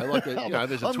 No, like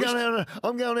there's a I'm twist. going out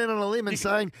on a limb and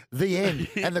saying the end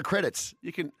and the credits.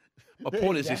 You can. My There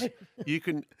point you is this: go. you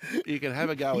can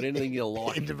have a go at anything you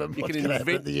like. End of a, you what's can going to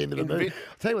happen at the end of the movie?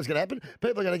 I'll tell you what's going to happen.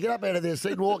 People are going to get up out of their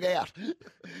seat and walk out.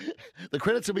 The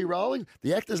credits will be rolling.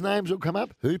 The actors' names will come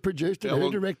up. Who produced it?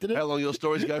 Who directed it? How long your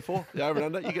stories go for? The over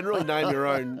and under. You can really name your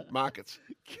own markets.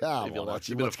 Come if you on, like. that's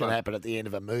It's a bit what's of going fun. to happen at the end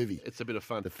of a movie. It's a bit of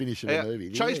fun. The finish of a movie.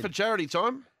 the Chase end. for charity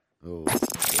time. Oh.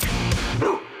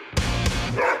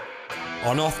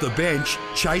 On Off the Bench,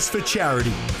 Chase for Charity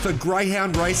for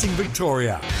Greyhound Racing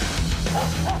Victoria.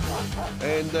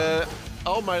 And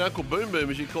old mate Uncle Boom Boom,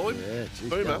 as you call him. Yeah, geez,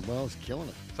 Boomer. going well, he's killing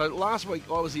it. So last week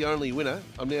I was the only winner.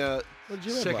 I'm now What did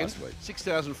you have second. last week?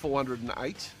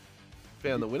 6,408.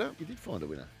 Found the winner. You did find a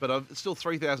winner. But I'm still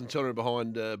 3,200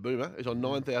 behind Boomer, who's on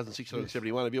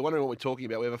 9,671. If you're wondering what we're talking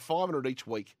about, we have a 500 each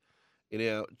week in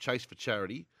our Chase for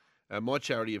Charity. My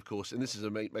charity, of course, and this is a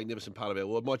magnificent part of our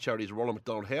world, my charity is Ronald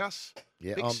McDonald House.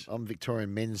 Yeah, Picks. I'm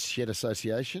Victorian Men's Shed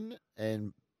Association,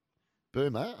 and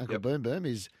Boomer, Uncle Boom Boom,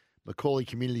 is Macaulay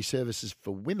Community Services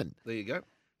for Women. There you go.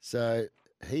 So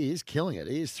he is killing it.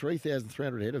 He is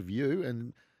 3,300 ahead of you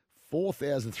and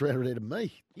 4,300 ahead of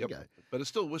me. You go. But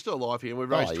we're still alive here, and we've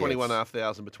raised yes.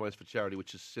 21,500 between us for charity,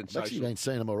 which is I've actually sensational. been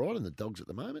seeing them all right in the dogs at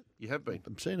the moment. You have been.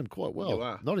 I'm seeing them quite well. You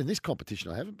are. Not in this competition,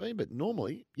 I haven't been, but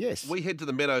normally, yes. We head to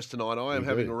the Meadows tonight. I am We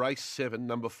having do. race 7,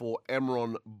 number 4,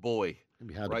 Amron Boy. It'll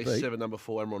be hard to Race beat. 7, number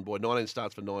 4, Amron Boy. 19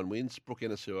 starts for 9 wins. Brooke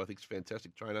Ennis, who I think is a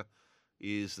fantastic trainer,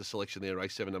 is the selection there.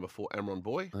 Race 7, number 4, Amron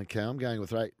Boy. Okay, I'm going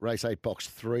with race 8, box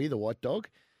 3, the White Dog.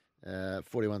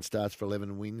 41 starts for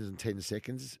 11 wins and 10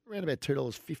 seconds. Around about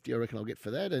 $2.50, I reckon I'll get for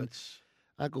that. And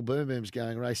Uncle Boom Boom's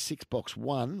going race 6, box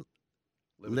 1,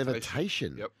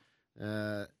 Levitation.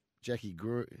 Yep. Jackie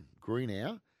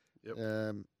Greenow. Yep.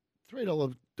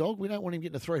 $3 dog. We don't want him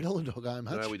getting a $3 dog home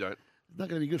much. No, we don't. It's not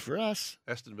going to be good for us.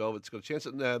 Aston Velvet's got a chance.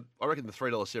 I reckon the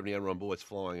 $3.70 Amron Boy, it's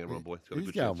flying Amron Boy. It's got a He's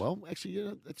good going chance. well.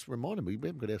 Actually, that's reminded me, we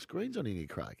haven't got our screens on in here,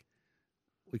 Craig.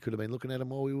 We could have been looking at him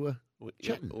while we were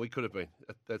chatting. Yeah, we could have been.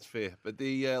 That's fair. But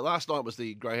the last night was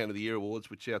the Greyhound of the Year Awards,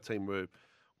 which our team were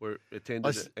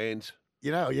attended. And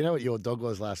You know what your dog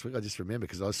was last week? I just remember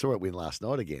because I saw it win last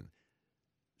night again.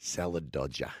 Salad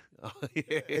Dodger. oh,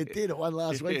 yeah. It did. It won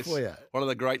last week Yes. for you. One of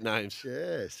the great names.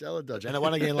 Yeah, Salad Dodger. And it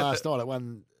won again last night. It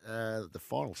won the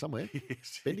final somewhere.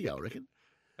 Bendigo, I reckon.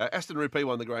 Aston Rupee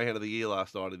won the Greyhound of the Year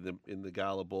last night in the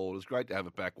Gala Ball. It was great to have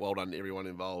it back. Well done to everyone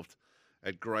involved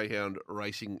at Greyhound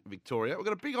Racing Victoria. We've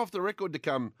got a big off the record to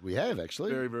come. We have, actually.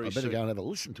 Very, very I better soon. go and have a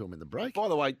listen to him in the break. By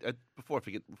the way, before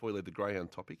we leave the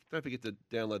Greyhound topic, don't forget to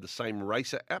download the Same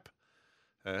Racer app.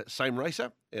 Same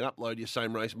Racer, and upload your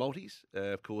Same Race multis.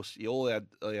 Of course, all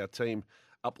our team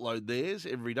upload theirs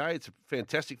every day. It's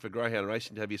fantastic for Greyhound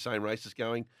Racing to have your Same Races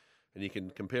going, and you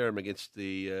can compare them against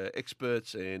the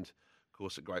experts. And of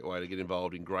course, a great way to get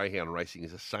involved in Greyhound Racing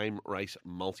is a Same Race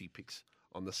multi picks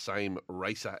on the Same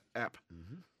Racer app.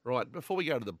 Mm-hmm. Right, before we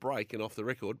go to the break and off the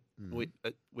record,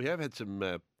 we have had some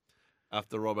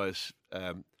after Robbo's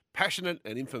passionate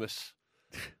and infamous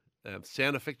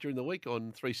sound effect during the week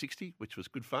on 360, which was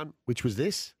good fun. Which was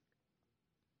this?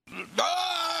 Yeah.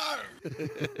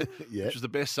 Which was the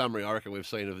best summary I reckon we've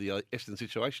seen of the Eston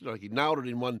situation. Like he nailed it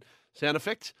in one sound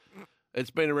effect.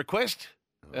 It's been a request.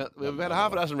 We've had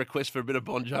half a dozen requests for a bit of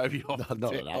Bon Jovi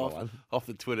off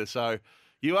the Twitter. So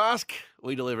you ask,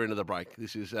 we deliver into the break.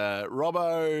 This is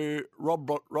Robbo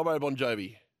Bon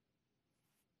Jovi.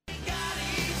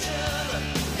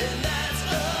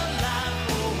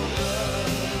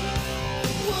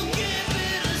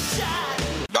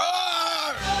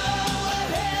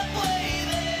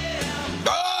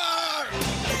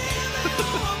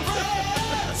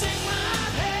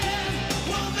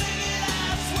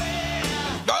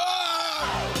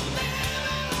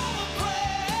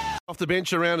 Off the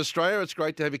bench around Australia, it's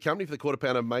great to have your company for the quarter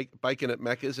pound of bacon at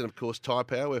Macca's and, of course, Tyre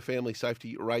Power, where family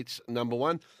safety rates number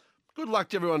one. Good luck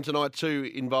to everyone tonight,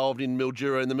 too, involved in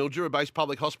Mildura. In the Mildura-based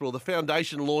public hospital, the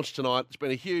foundation launched tonight. It's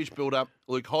been a huge build-up.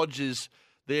 Luke Hodge is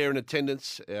there in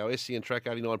attendance. Our SCN Track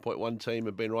 89.1 team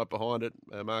have been right behind it.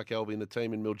 Mark Alvey and the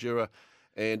team in Mildura.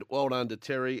 And well done to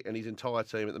Terry and his entire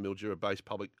team at the Mildura-based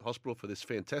public hospital for this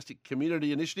fantastic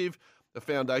community initiative. The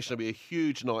foundation will be a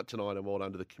huge night tonight, and well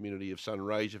done to the community of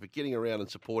Sunraysia for getting around and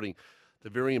supporting the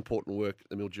very important work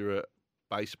the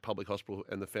Mildura-based public hospital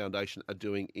and the foundation are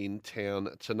doing in town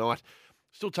tonight.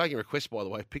 Still taking requests, by the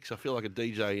way, Pix. I feel like a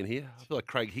DJ in here. I feel like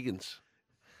Craig Higgins.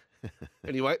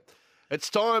 Anyway, it's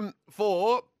time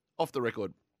for Off the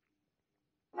record.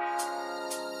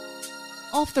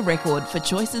 Off the record for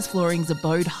Choices Flooring's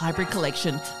Abode Hybrid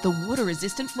Collection, the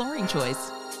water-resistant flooring choice.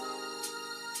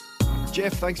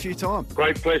 Jeff, thanks for your time.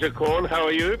 Great pleasure, Corn. How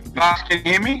are you? Bucks, can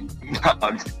you hear me?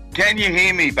 Can you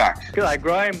hear me, Bucks? G'day,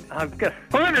 Graham. I'm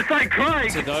going to say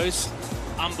Craig. To those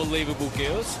unbelievable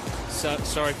girls,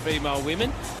 female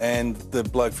women. And the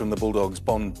bloke from the Bulldogs,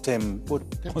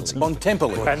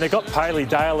 Bontemportly. And they've got Paley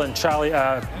Dale and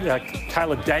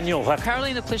Caleb Daniel.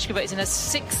 Karolina Pliskova is in her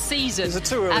 6th season Is it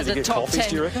too early as to a get top coffees, 10.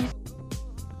 do you reckon?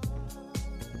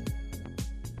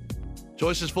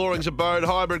 Choices Flooring's Abode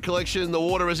Hybrid Collection, the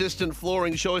water-resistant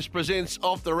flooring choice presents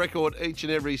Off the Record each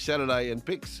and every Saturday and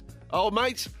picks. Oh,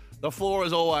 mates, the floor,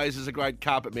 as always, is a great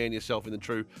carpet man yourself in the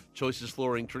true Choices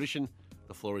Flooring tradition.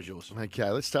 The floor is yours. Okay,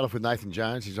 let's start off with Nathan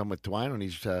Jones. He's on with Dwayne on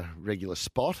his regular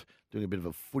spot, doing a bit of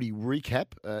a footy recap.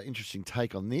 Interesting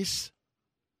take on this.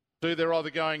 They're either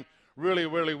going really,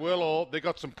 really well or they've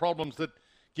got some problems that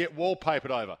get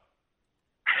wallpapered over.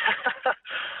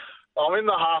 I'm in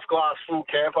the half-glass full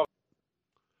camp.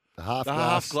 The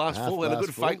half glass full and a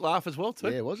good fake laugh as well, too.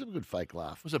 Yeah, it was a good fake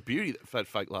laugh. It was a beauty, that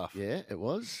fake laugh. Yeah, it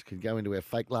was. Could go into our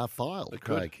fake laugh file, It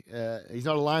Craig. He's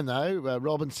not alone, though.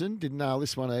 Robinson didn't nail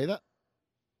this one either.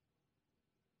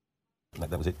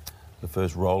 That was it. The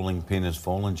first rolling pin has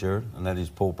fallen, Jared, and that is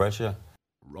Paul Pressure.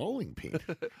 Rolling pin?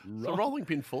 It's a rolling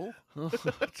pin fall.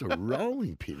 It's a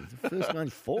rolling pin. The first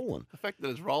one's fallen. The fact that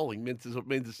it's rolling means it's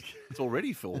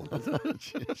already fallen.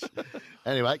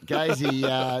 Anyway,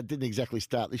 Gazy didn't exactly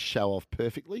start this show off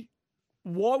perfectly.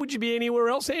 Why would you be anywhere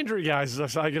else, Andrew Gaze, as I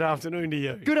say good afternoon to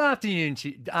you? Good afternoon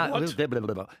to you. That's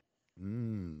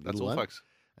all, one. folks.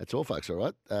 That's all, folks, all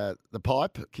right. The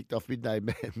Pipe kicked off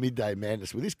midday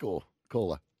madness with this caller.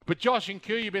 But Josh and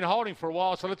Q, you've been holding for a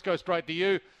while, so let's go straight to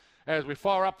you as we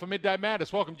fire up for Midday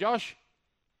Madness. Welcome, Josh.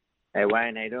 Hey,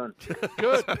 Wayne, how you doing?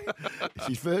 Good. It's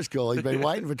his first call. He's been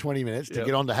waiting for 20 minutes to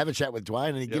get on to have a chat with Dwayne,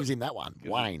 and he gives him that one.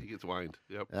 Wayne. He gets Wayne.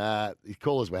 Yep. His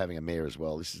callers were having a mare as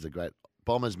well. This is a great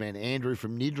Bombers man, Andrew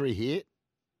from Nidri here.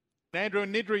 Andrew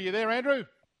and Nidri, you there, Andrew?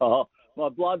 Oh, my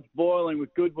blood's boiling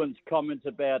with Goodwin's comments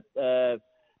about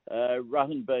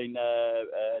Rutten being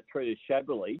treated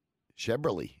shabbily.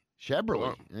 Shabrily.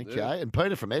 Oh, Okay. yeah. And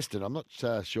Peter from Eston, I'm not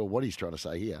sure what he's trying to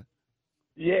say here.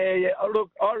 Yeah. Oh,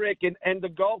 look, I reckon, and the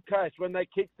Gold Coast, when they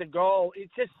kick the goal,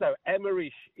 it's just so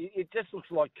Amerish. It just looks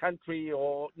like country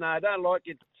or... No, I don't like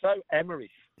it. So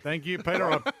Amerish. Thank you,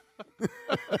 Peter.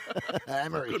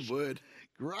 Amerish. Good word.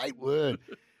 Great word.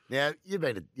 Now, you've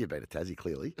been to Tassie,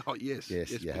 clearly. Oh, yes.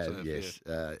 Yes, Yes, you of course I have, have, yes.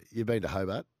 You've been to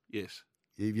Hobart. Yes.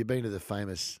 You've been to the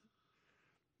famous...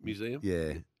 Museum?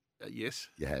 Yeah. Yes.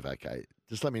 You have, okay.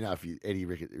 Just let me know if Eddie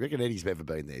reckon Eddie's ever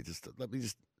been there. Just let me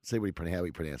just see how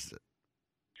he pronounces it.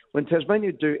 When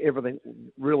Tasmania do everything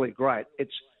really great,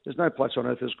 there's no place on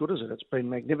earth as good as it. It's been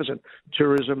magnificent.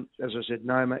 Tourism, as I said,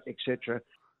 Noma, etc.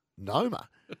 Noma.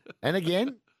 And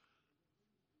again.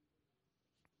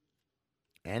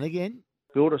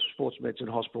 Build a sports medicine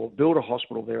hospital. Build a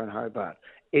hospital there in Hobart.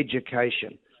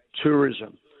 Education,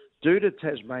 tourism. Do to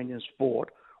Tasmanian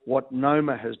sport what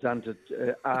Noma has done to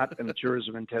art and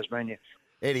tourism in Tasmania.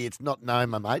 Eddie, it's not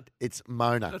Noma, mate. It's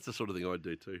Mona. That's the sort of thing I'd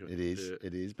do too. It is. Yeah.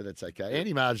 It is, but it's okay.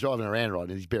 Andy Marr's driving around right in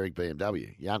his Berwick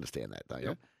BMW. You understand that, don't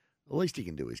you? The least you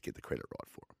can do is get the credit right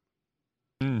for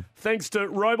him. Thanks to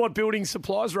Robot Building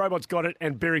Supplies. Robot's got it,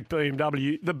 and Berwick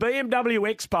BMW. The BMW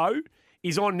Expo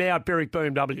is on now at Berwick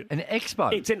BMW. An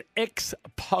expo? It's an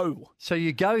expo. So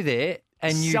you go there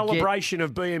and you Celebration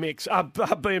of BMW.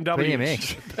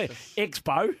 BMX.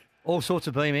 Expo. All sorts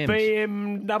of BMW.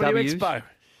 BMW Expo.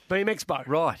 BM Expo.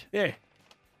 Right. Yeah.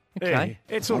 Okay.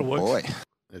 Yeah. It sort of works.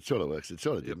 It sort of works. It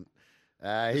sort of didn't.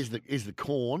 Here's the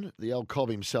Corn, the old Cobb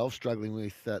himself, struggling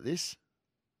with this.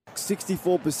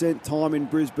 64% time in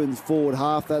Brisbane's forward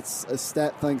half. That's a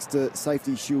stat thanks to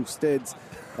Safety Shield Steads.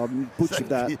 I butchered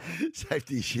that.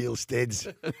 Safety Shield Steads.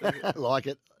 I like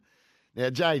it.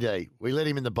 Now, JD, we let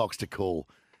him in the box to call.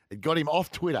 It got him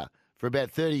off Twitter for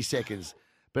about 30 seconds,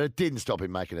 but it didn't stop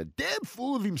him making a damn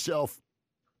fool of himself.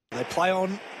 They play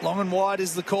on long and wide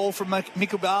is the call from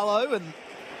Mika Barlow, and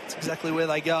it's exactly where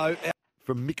they go.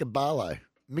 From Mika Barlow.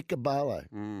 We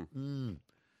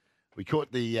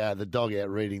caught the dog out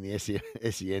reading the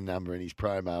SEN number in his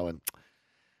promo, and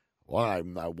well, I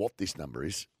don't know what this number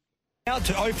is. Out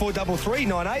to 0433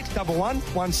 98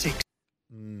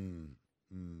 1116.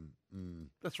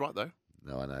 That's right, though.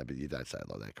 No, I know, but you don't say it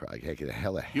like that, Craig. Heck, the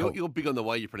hell. You're big on the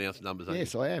way you pronounce numbers, aren't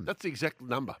Yes, you? I am. That's the exact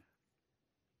number.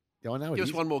 Yeah, I know it Give is.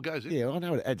 us one more go, Zip. Yeah, I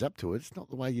know it adds up to it. It's not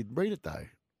the way you'd read it, though.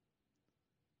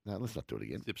 No, let's not do it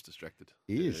again. Zip's distracted.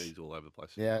 He is. Yeah, he's all over the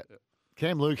place. Yeah.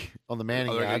 Cam Luke on the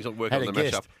Manning I reckon yard he's not working had on a the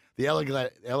guest,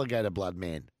 matchup. the alligator blood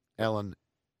man, Alan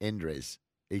Endres.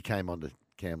 He came on to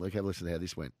Cam Luke. Have a listen to how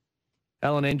this went.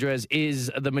 Alan Endres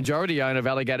is the majority owner of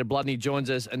Alligator Blood, and he joins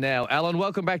us now. Alan,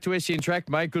 welcome back to SEN Track,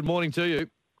 mate. Good morning to you.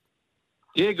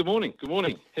 Yeah, good morning. Good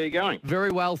morning. How you going? Very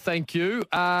well, thank you.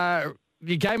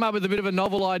 You came up with a bit of a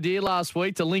novel idea last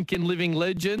week to link in living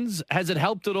legends. Has it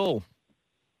helped at all?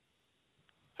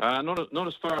 Not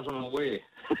as far as I'm aware.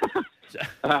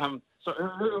 So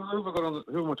who have I got on?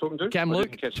 Who am I talking to? Cam I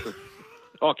Luke. didn't catch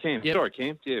Oh, Cam. Yep. Sorry,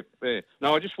 Cam. Yeah.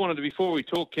 No, I just wanted to, before we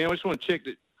talk, Cam, I just want to check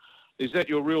that. Is that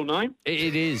your real name?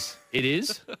 It is. It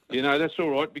is. You know, that's all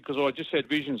right, because I just had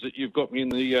visions that you've got me in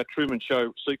the Truman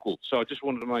Show sequel, so I just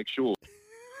wanted to make sure.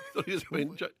 It's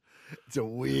a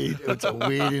weird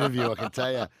interview, I can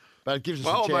tell you. But it gives us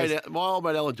a chance. My old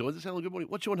mate Alan joins us. Alan, good morning.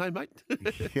 What's your name, mate?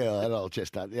 Yeah, that old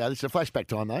chestnut. Yeah, this is a flashback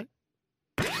time, though.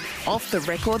 Off the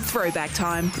record throwback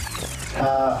time.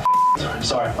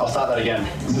 Sorry, I'll start that again.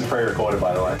 This is pre-recorded,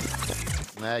 by the way.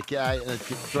 Okay,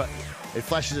 it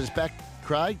flashes us back,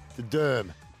 Craig, to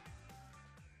Derm.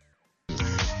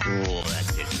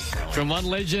 From one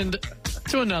legend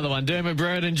to another one, Dermot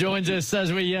Brereton joins us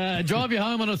as we drive you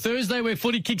home on a Thursday where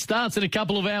footy kick starts in a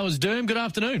couple of hours. Derm, good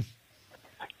afternoon.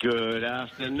 Good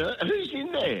afternoon. Who's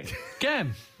in there?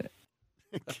 Cam.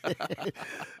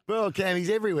 Well, Cam, he's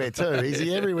everywhere too. He's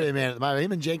the everywhere man at the moment.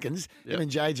 Him and Jenkins, him and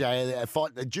JJ are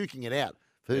fighting, they're duking it out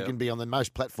for who can be on the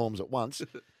most platforms at once.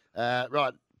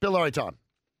 Right, Bill Laurie time.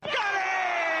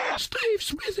 Steve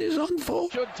Smith is on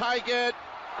for. Should take it.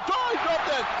 Try, dropped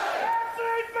it.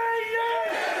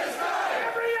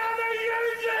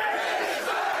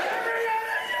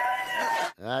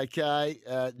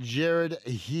 Okay, Jared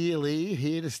Healy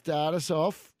here to start us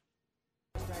off.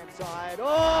 Side.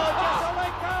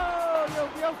 Oh, you're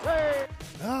guilty.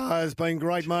 There's been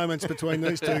great moments between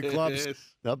these two clubs. Yes.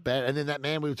 Not bad. And then that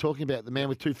man we were talking about, the man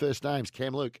with two first names,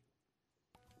 Cam Luke.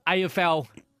 AFL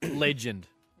legend.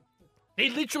 He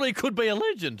literally could be a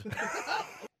legend.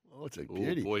 Oh, it's a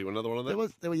beauty. Oh, boy, another one of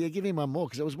that? Yeah, give him one more,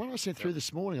 because there was one I sent through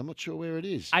this morning. I'm not sure where it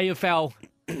is. AFL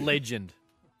legend.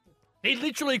 He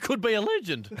literally could be a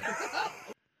legend.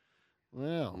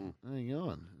 Well, hang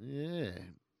on. Yeah.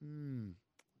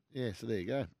 Yeah, so there you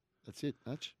go. That's it,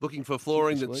 Hutch. Looking for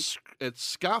flooring that's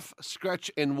scuff, scratch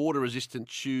and water resistant.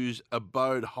 Choose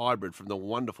Abode Hybrid from the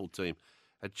wonderful team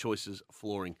at Choices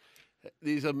Flooring.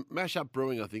 There's a Mashup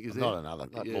Brewing, I think, is there? Not another.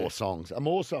 More songs.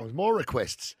 More songs. More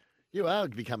requests. You are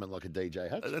becoming like a DJ,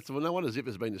 Hutch. That's no wonder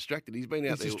Zipper's been distracted. He's been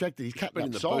out there. He's distracted. He's cutting been up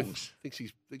in the songs. booth.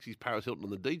 Thinks he's Paris Hilton on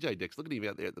the DJ decks. Look at him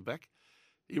out there at the back.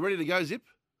 You ready to go, Zip?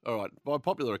 All right, by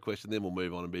popular request, and then we'll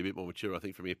move on and be a bit more mature, I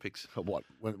think, from your picks. What?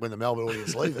 When the Melbourne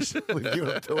audience leave us, we've given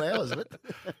them 2 hours of it.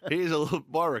 Here's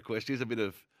my request. Here's a bit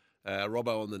of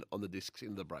Robbo on the discs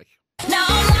in the break. Now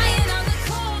I'm lying on the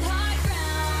cold hard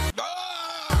ground.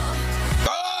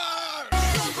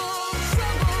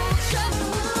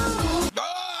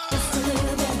 Just a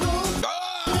little bit more,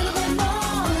 a little bit more.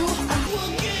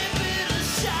 We'll give it a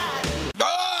shot. Oh,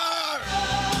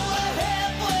 we're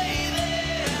halfway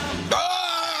there.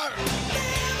 Give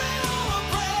it all a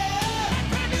prayer.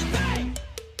 Give it to me, baby.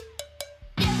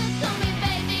 Give it to me,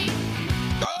 baby.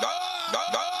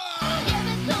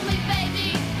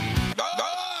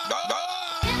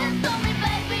 Give it to me,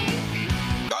 baby.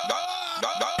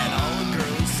 And all the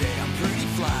girls say I'm pretty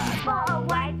fly. For a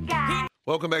white guy.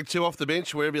 Welcome back to Off the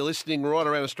Bench, wherever you're listening right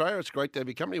around Australia. It's great to have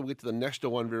your company. We'll get to the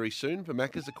national one very soon. For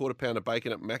Macca's, a quarter pound of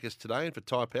bacon at Macca's today. And for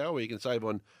Tyre Power, where you can save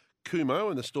on Kumo,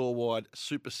 and the store-wide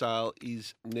super sale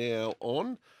is now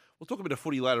on. We'll talk a bit of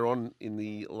footy later on in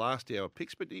the last hour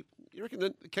picks, but do you reckon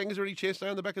the Kangas are any chance to stay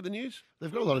on the back of the news?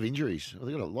 They've got a lot of injuries.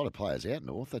 They've got a lot of players out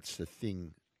north. That's the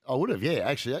thing. I would have, yeah,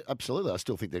 actually, absolutely. I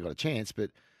still think they've got a chance, but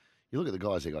you look at the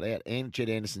guys they got out. Jed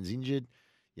Anderson's injured.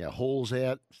 You know, Hall's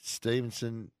out.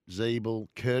 Stevenson, Zeeble,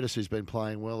 Curtis, who's been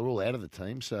playing well, are all out of the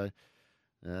team. So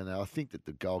I think that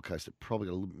the Gold Coast have probably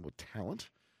got a little bit more talent.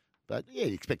 But, yeah,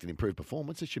 you expect an improved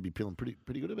performance. They should be feeling pretty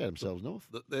good about themselves, North.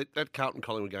 That Carlton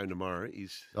Collingwood game tomorrow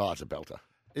is... Oh, it's a belter.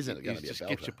 Isn't it going to be a belter? Just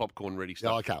get your popcorn ready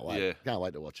stuff. No, I can't wait. Yeah. Can't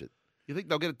wait to watch it. You think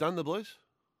they'll get it done, the Blues?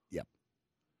 Yep.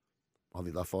 I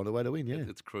think they'll find a way to win, yeah.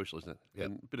 It's crucial, isn't it? Yep.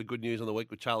 And a bit of good news on the week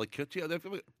with Charlie Kirk. Yeah, they've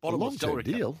got A bottomless long-term salary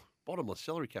deal. cap. Bottomless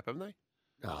salary cap, haven't they?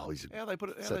 Oh, he's How they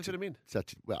fit him in?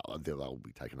 Well, they'll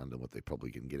be taken under what they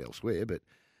probably can get elsewhere, but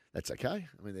that's okay.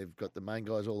 I mean, they've got the main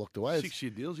guys all locked away.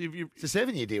 6-year deals. It's a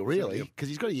 7-year deal, really, because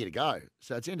he's got a year to go.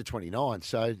 So it's end of 29.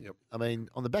 So, I mean,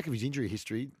 on the back of his injury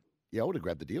history, yeah, I would have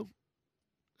grabbed the deal.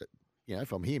 You know,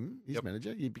 from him, his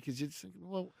manager, because it's,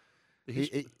 well,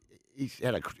 he's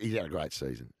had a great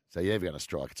season. So you're never going to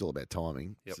strike. It's all about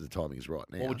timing. Yep. So the timing is right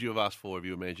now. What would you have asked for if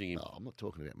you were managing him? Oh, I'm not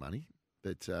talking about money,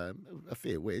 but a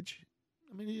fair wedge.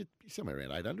 I mean, you're somewhere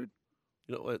around 800.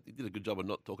 You know, he did a good job of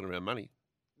not talking around money.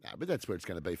 No, but that's where it's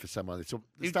going to be for someone that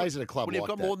stays at a club Would like he have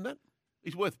got that. more than that?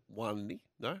 He's worth one, isn't he?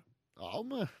 No?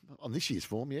 Oh, on this year's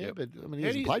form, yeah. Yep. But, I mean, he How do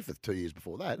hasn't you- played for 2 years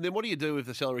before that. And then what do you do if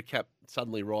the salary cap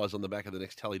suddenly rises on the back of the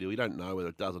next tally deal? You don't know whether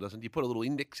it does or doesn't. Do you put a little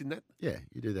index in that? Yeah,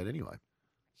 you do that anyway.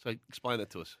 So explain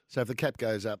that to us. So if the cap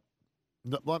goes up,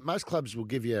 like most clubs will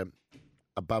give you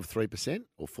above 3%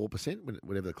 or 4%,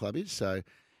 whatever the club is. So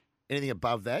anything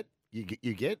above that, you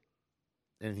get.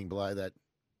 Anything below that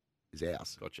is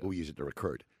ours. Gotcha. We'll use it to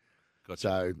recruit. Gotcha.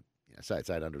 So say it's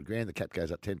 800 grand. The cap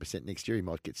goes up 10% next year. He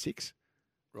might get 6.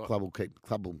 Right. Club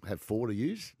will have 4 to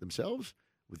use themselves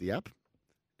with the up,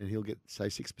 and he'll get say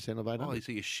 6% of 800. Oh,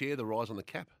 so you share the rise on the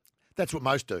cap. That's what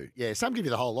most do. Yeah, some give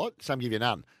you the whole lot, some give you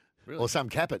none. Really? Or some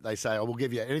cap it. They say, we'll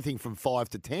give you anything from 5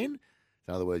 to 10.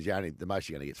 In other words, the most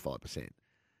you're going to get is 5%.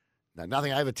 No,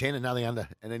 nothing over 10 and nothing under,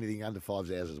 and anything under 5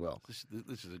 is ours as well.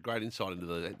 This is a great insight into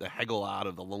the haggle art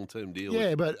of the long-term deal.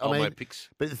 Yeah, but I mean, picks.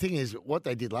 but the thing is, what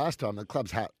they did last time, the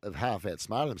clubs have half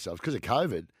outsmarted themselves because of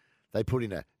COVID. They put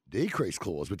in a decrease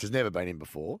clause, which has never been in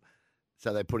before.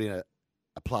 So they put in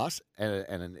a plus,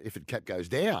 and if the cap goes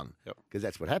down, because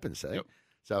that's what happens. See,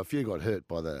 so a few got hurt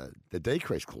by the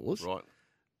decrease clause, right?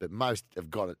 But most have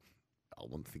got it. I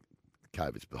wouldn't think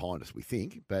COVID's behind us. We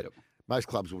think, but. Most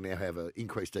clubs will now have an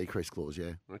increase-decrease clause,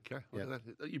 yeah. Okay. Well,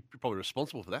 you're probably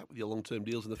responsible for that with your long-term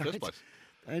deals in the first place.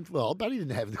 And, well, Buddy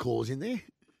didn't have the clause in there.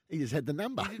 He just had the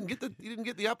number. You didn't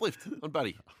get the uplift on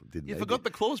Buddy. You need forgot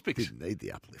the clause picks. Didn't need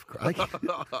the uplift, Craig.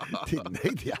 Didn't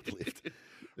need the uplift.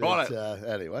 Right. But,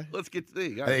 anyway. Let's get there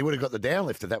you go. And he would have got the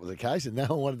downlift if that was the case, and no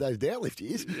one wanted those downlift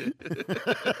years.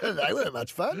 They weren't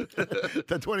much fun.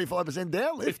 The 25%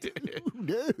 downlift.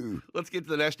 No. Let's get to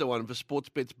the national one for sports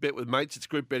bets. Bet with mates. It's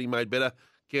group betting made better.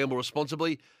 Gamble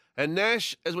responsibly. And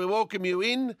Nash, as we welcome you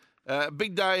in,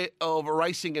 big day of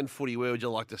racing and footy. Where would you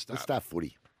like to start? Let's start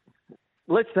footy.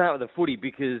 Let's start with the footy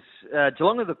because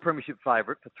Geelong are the premiership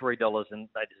favourite for $3 and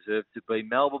they deserve to be.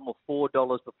 Melbourne were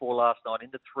 $4 before last night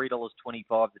into $3.25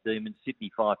 the Demons, Sydney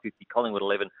 $5.50, Collingwood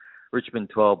 11,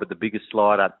 Richmond 12, but the biggest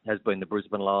slider has been the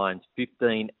Brisbane Lions,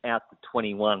 15 out to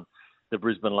 21. The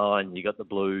Brisbane Lions, you got the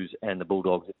Blues and the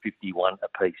Bulldogs at 51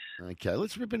 apiece. Okay,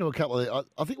 let's rip into a couple of.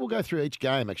 I think we'll go through each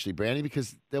game actually, Brownie,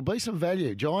 because there'll be some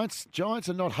value. Giants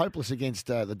are not hopeless against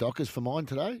the Dockers for mine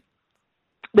today.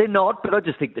 They're not, but I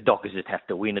just think the Dockers just have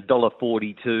to win.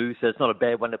 $1.42, so it's not a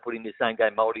bad one to put in the same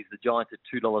game multis. The Giants at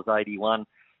 $2.81.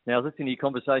 Now, I was listening to your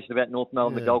conversation about North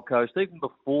Melbourne, the Gold Coast. Even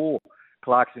before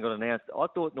Clarkson got announced, I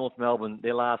thought North Melbourne,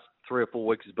 their last 3 or 4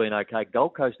 weeks has been okay.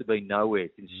 Gold Coast have been nowhere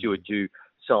since Stuart Dew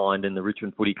signed and the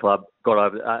Richmond Footy Club got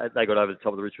over the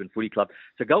top of the Richmond Footy Club.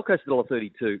 So Gold Coast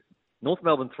 $1.32, North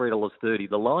Melbourne $3.30.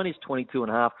 The line is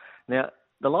 22.5. Now,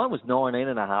 the line was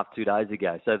 19.5 2 days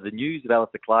ago. So the news of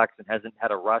Alistair Clarkson hasn't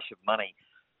had a rush of money.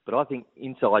 But I think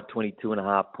inside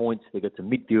 22.5 points, they've got some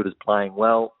midfielders playing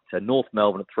well. So North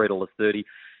Melbourne at $3.30.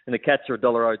 And the Cats are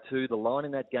 $1.02. The line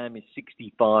in that game is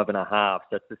 65.5.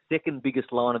 So it's the second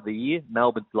biggest line of the year.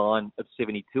 Melbourne's line of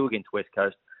 72 against West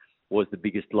Coast was the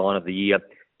biggest line of the year.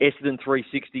 Essendon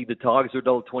 $3.60. The Tigers are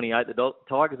 $1.28. The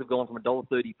Tigers have gone from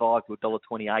 $1.35 to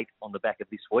 $1.28 on the back of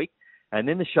this week. And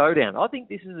then the showdown. I think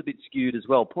this is a bit skewed as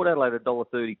well. Port Adelaide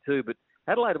 $1.32, but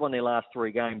Adelaide won their last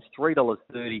 3 games,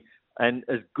 $3.30. And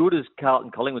as good as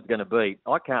Carlton Collingwood's going to be,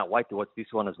 I can't wait to watch this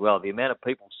one as well. The amount of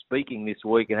people speaking this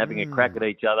week and having a crack at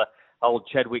each other. Old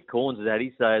Chadwick Corns is at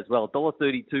his say as well.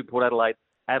 $1.32 Port Adelaide.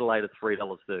 Adelaide at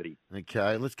 $3.30.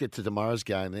 Okay, let's get to tomorrow's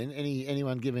game then.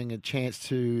 Anyone giving a chance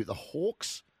to the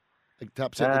Hawks to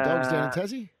upset the Dogs down in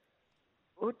Tassie?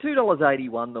 Well,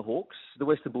 $2.81 the Hawks. The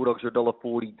Western Bulldogs are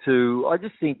 $1.42. I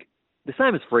just think the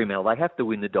same as Fremantle, they have to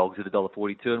win the Dogs at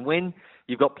 $1.42. And when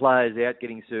you've got players out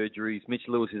getting surgeries, Mitch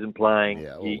Lewis isn't playing,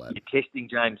 you're testing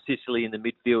James Sicily in the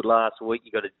midfield last week,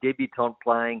 you've got a debutant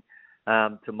playing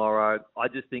tomorrow. I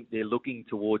just think they're looking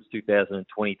towards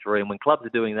 2023. And when clubs are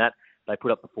doing that, they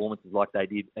put up performances like they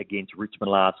did against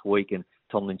Richmond last week, and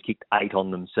Tomlin's kicked 8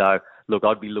 on them. So, look,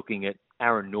 I'd be looking at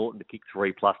Aaron Norton to kick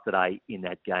 3+ today in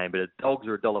that game. But the Dogs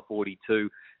are $1.42,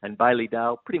 and Bailey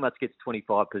Dale pretty much gets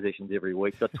 25 possessions every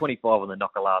week. Got 25 on the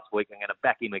knocker last week. I'm going to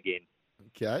back him again.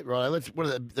 Okay, right.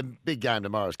 The big game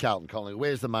tomorrow is Carlton Collingwood.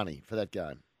 Where's the money for that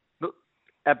game? Look,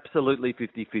 absolutely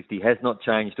 50-50. Has not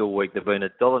changed all week. They've been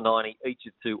 $1.90 each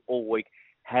of 2 all week.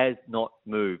 Has not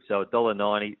moved. So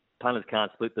 $1.90. Punters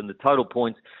can't split them. The total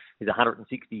points is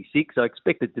 166. So I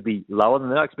expect it to be lower than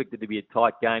that. I expect it to be a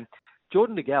tight game.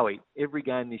 Jordan De Goey, every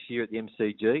game this year at the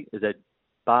MCG, has had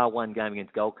bar one game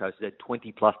against Gold Coast, he's had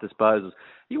 20-plus disposals.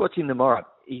 You watch him tomorrow.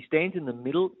 He stands in the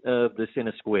middle of the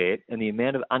centre square, and the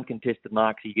amount of uncontested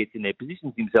marks he gets in there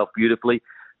positions himself beautifully.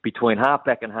 Between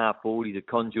half-back and half-forward, he's a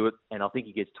conduit, and I think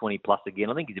he gets 20-plus again.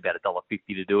 I think he's about $1.50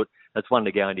 to do it. That's one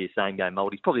to go into your same-game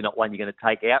multis. Probably not one you're going to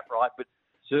take outright, but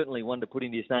certainly one to put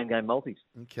into your same-game multis.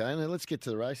 Okay, now let's get to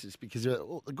the races because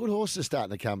the good horses are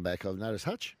starting to come back, I've noticed,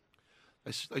 Hutch.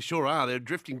 They sure are. They're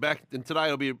drifting back, and today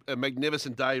will be a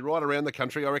magnificent day right around the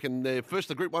country. I reckon the first of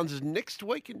the Group 1s is next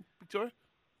week in Victoria.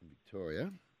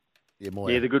 Victoria?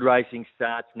 Yeah, the good racing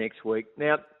starts next week.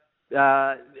 Now,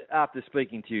 after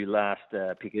speaking to you last,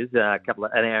 Pickers, an hour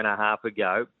and a half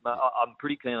ago, I'm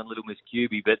pretty keen on Little Miss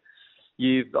Cuby, but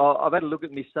I've had a look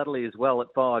at Miss Subtly as well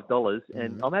at $5,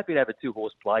 and I'm happy to have a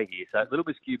two-horse play here. So Little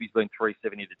Miss Cuby's been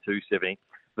 $3.70 to $2.70.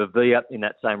 Vivia in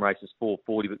that same race is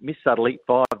 $4.40, but Miss Subtly,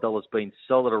 $5 been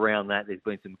solid around that. There's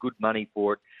been some good money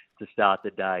for it to start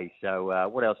the day. So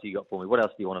what else have you got for me? What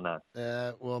else do you want to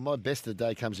know? Well, my best of the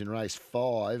day comes in race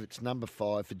 5. It's number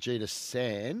 5 for Gita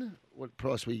San. What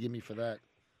price will you give me for that?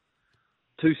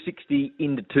 $2.60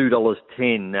 into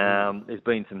 $2.10. There's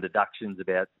been some deductions,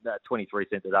 about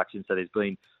 23-cent deductions, so there's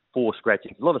been 4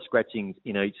 scratchings. A lot of scratchings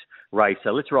in each race.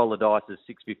 So let's roll the dice as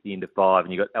 $6.50 into 5,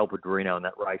 and you've got El Padrino in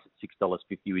that race at $6.50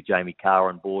 with Jamie Carr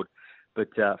on board. But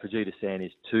Fujita San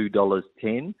is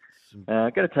 $2.10.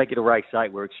 Going to take you to race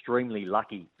 8. We're extremely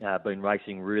lucky. Been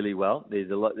racing really well.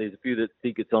 There's a few that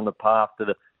think it's on the path to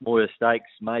the Moya Stakes,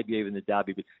 maybe even the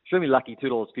Derby. But extremely lucky,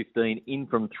 $2.15 in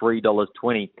from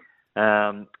 $3.20.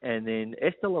 And then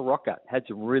Esther La Rocca had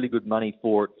some really good money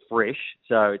for it fresh.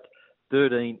 So it's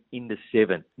 13 into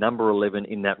 7, number 11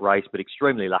 in that race, but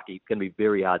extremely lucky. It's going to be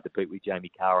very hard to beat with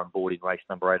Jamie Carr on board in race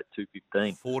number 8 at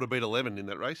 $2.15. 4 to beat 11 in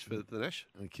that race for the Nash.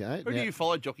 Okay. Who do you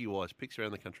follow jockey-wise? Picks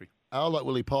around the country. I like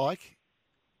Willie Pike.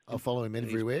 I'll follow him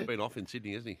everywhere. He's been off in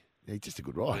Sydney, hasn't he? Yeah, he's just a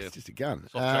good ride. Yeah. He's just a gun.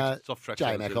 Soft track.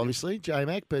 J-Mac, obviously.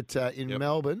 J-Mac, but in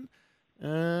Melbourne,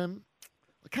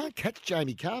 I can't catch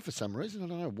Jamie Carr for some reason. I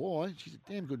don't know why. She's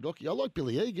a damn good jockey. I like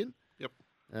Billy Egan. Yep.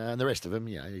 And the rest of them,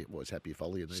 always happy to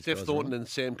follow you. Steph Thornton and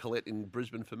Sam Collette in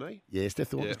Brisbane for me. Yeah, Steph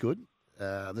Thornton's good.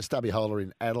 The Stubby Holder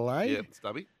in Adelaide. Yeah,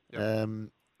 Stubby. Yep.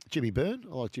 Jimmy Byrne.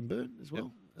 I like Jim Byrne as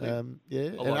well. Yep.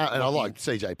 I like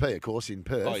CJP, of course, in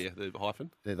Perth. Oh, yeah, the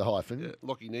hyphen. Yeah, the hyphen. Yeah.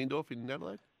 Lockie Niendorf in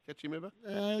Adelaide. Catch him ever?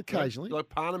 Occasionally. You like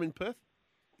Parnham in Perth?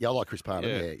 Yeah, I like Chris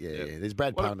Parnham. Yeah. There's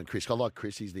Brad Parnham and Chris. I like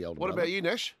Chris. He's the older What brother. about you,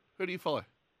 Nash? Who do you follow?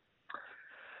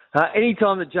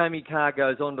 Anytime that Jamie Carr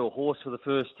goes onto a horse for the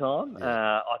first time,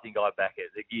 I think I back it.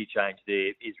 The gear change there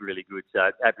is really good. So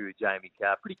happy with Jamie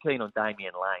Carr. Pretty keen on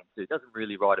Damien Lane too. Doesn't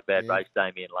really ride a bad race,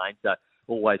 Damien Lane. So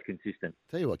always consistent.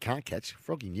 Tell you what, can't catch.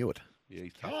 Froggy knew it. Yeah,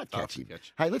 he's can't tough catch to him.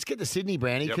 catch. Hey, let's get to Sydney,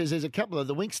 Brownie, because there's a couple of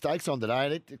the Wink Stakes on today,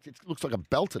 and it looks like a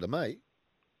belter to me.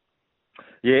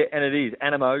 Yeah, and it is.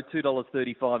 Animo,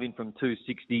 $2.35 in from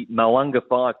 $2.60. Moanga,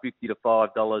 $5.50 to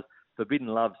 $5. Forbidden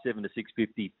Love, $7 to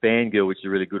 $6.50. Fangirl, which is a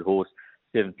really good horse,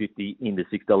 $7.50 into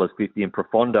 $6.50. And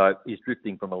Profondo is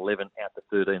drifting from 11 out to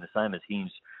 13, the same as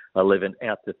Hinge, 11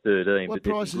 out to 13. What but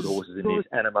there's some prices- good horses in this.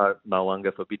 Animo,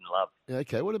 Moanga, Forbidden Love. Yeah,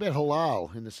 okay, what about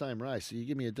Halal in the same race? So you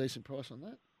give me a decent price on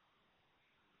that?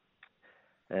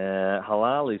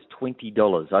 Halal is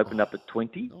 $20, opened up at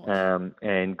 20,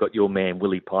 and got your man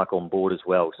Willie Pike on board as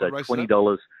well. So What race is that?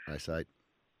 $20. Race 8,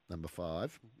 number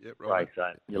 5. Yep, Race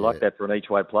 8. You like that for an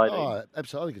each-way play? do you? Oh,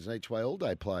 absolutely. It's an each-way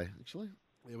all-day play, actually.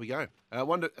 There we go. I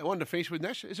wanted to finish with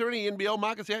Nash. Is there any NBL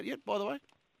markets out yet, by the way?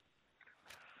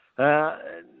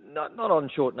 Not on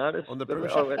short notice. On the but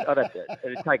Premiership?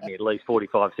 it'd take me at least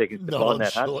 45 seconds to Not find on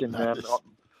that, Hutch. short And notice.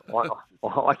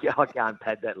 I can't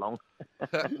pad that long.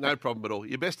 No problem at all.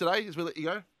 Your best today as we let you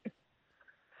go?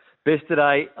 Best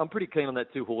today, I'm pretty keen on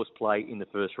that two-horse play in the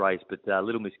first race, but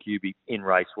Little Miss Cuby in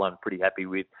race 1, pretty happy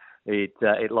with.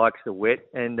 It likes the wet,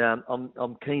 and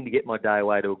I'm keen to get my day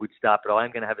away to a good start, but I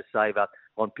am going to have a save up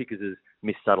on Pickers'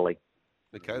 Miss Subtly.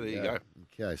 Okay, there you go.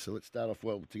 Okay, so let's start off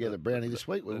well together, Brownie, this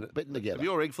week. We're betting together. Have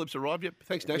your egg flips arrived yet?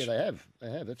 Thanks, Nash. Yeah, they have.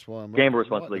 They have. That's why I'm Gamble right-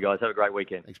 responsibly, right- guys. Have a great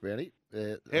weekend. Thanks, Brownie. How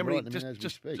I'm many? writing them in as we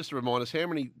speak. Just to remind us, how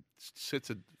many sets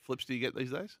of flips do you get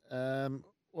these days?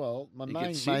 Well, my You get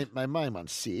main, Sid? my main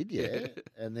one's Sid, yeah. Yeah.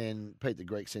 And then Pete the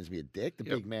Greek sends me a deck. The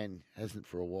Yep. big man hasn't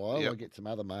for a while. Yep. I get some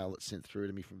other mail that's sent through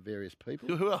to me from various people.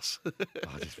 Who else?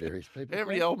 Just various people. How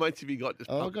many old mates have you got? Just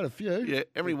Oh, I've got a few. Yeah.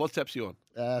 How many WhatsApps you on?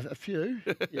 A few.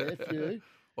 Yeah, a few.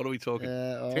 What are we talking?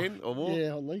 10 or more?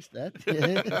 Yeah, at least that.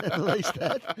 Yeah, at least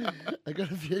that. I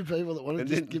got a few people that want to And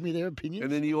just then- give me their opinion.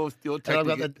 And then your And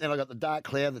I got the dark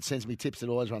cloud that sends me tips that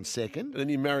always run second. And then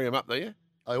you marry them up, do you?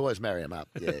 I always marry them up.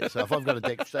 Yeah. So if I've got a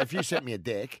deck, so if you sent me a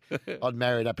deck, I'd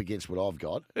marry it up against what I've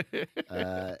got.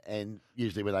 And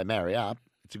usually when they marry up,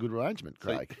 It's a good arrangement,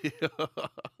 Craig.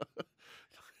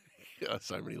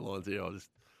 So many lines here. I'll just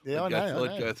Yeah, let I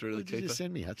know. go through to the What did you keeper. just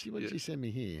send me, Hutchie? What did you send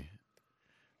me here?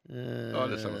 Oh,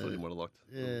 just something I thought you might have liked.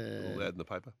 A Yeah. little ad in the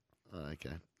paper. Oh,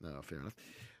 okay. No, fair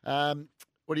enough.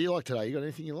 What do you like today? You got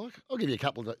anything you like? I'll give you a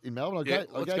couple in Melbourne. I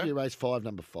let's gave go. you race 5,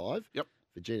 number 5. Yep.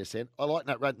 For GSN. I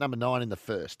like number 9 in the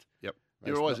first. Yep.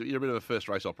 Race You're a bit of a first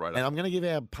race operator. And I'm going to give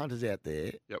our punters out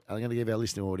there, Yep. I'm going to give our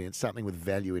listening audience something with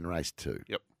value in race 2.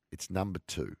 Yep. It's number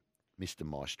 2, Mr.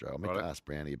 Maestro. I meant Righto. to ask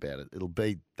Brownie about it. It'll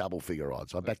be double figure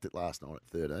odds. I backed it last night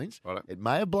at 13s. Righto. It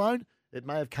may have blown. It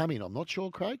may have come in. I'm not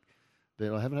sure, Craig.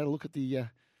 But I haven't had a look at the...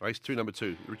 Race 2, number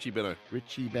 2, Richie Beno.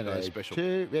 Richie Beno. Special.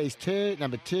 Race 2,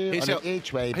 number 2. Here's on how, an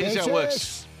each way here's how it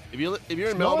works. If you're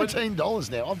in Melbourne, $19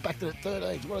 now. I've backed it at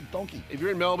 13s. What a donkey. If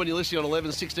you're in Melbourne, you're listening on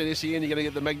 11:16 SEN, you're going to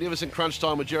get the magnificent crunch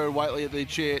time with Jared Waitley at the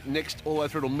chair next all the way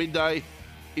through till midday.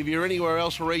 If you're anywhere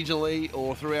else regionally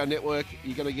or through our network,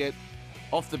 you're going to get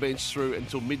off the bench through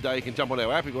until midday. You can jump on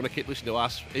our app if you want to keep listening to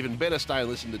us. Even better, stay and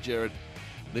listen to Jared.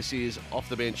 This is Off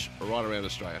the Bench right around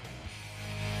Australia.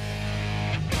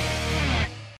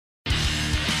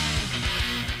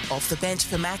 Off the bench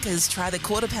for Macca's, try the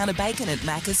quarter pounder bacon at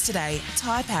Macca's today.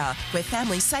 Thai Power, where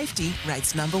family safety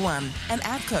rates number 1. And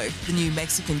Atco, the new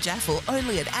Mexican jaffle,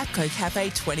 only at Atco Cafe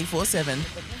 24/7.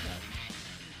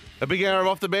 A big hour of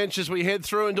Off the Bench as we head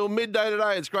through until midday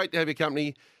today. It's great to have your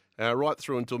company right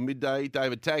through until midday.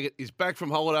 David Taggart is back from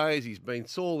holidays. He's been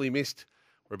sorely missed.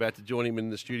 We're about to join him in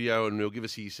the studio and he'll give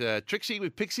us his Trixie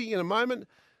with Pixie in a moment.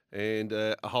 And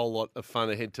a whole lot of fun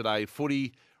ahead today.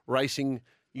 Footy, racing,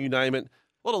 you name it.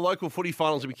 A lot of local footy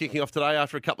finals will be kicking off today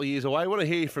after a couple of years away. I want to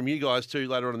hear from you guys too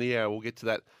later on in the hour. We'll get to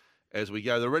that as we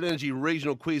go. The Red Energy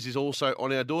Regional Quiz is also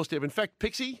on our doorstep. In fact,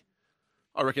 Pixie,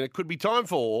 I reckon it could be time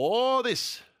for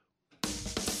this.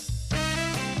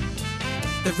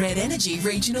 The Red Energy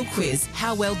Regional Quiz.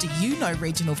 How well do you know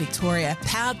regional Victoria?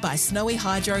 Powered by Snowy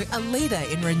Hydro, a leader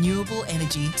in renewable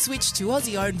energy. Switch to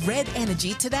Aussie-owned Red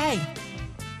Energy today.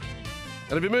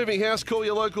 And if you're moving house, call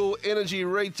your local energy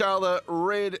retailer,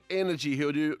 Red Energy,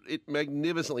 who'll do it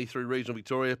magnificently through regional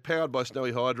Victoria. Powered by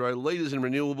Snowy Hydro, leaders in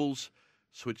renewables.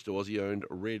 Switch to Aussie-owned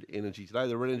Red Energy today.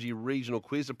 The Red Energy Regional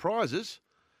Quiz. The prizes: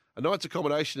 a night's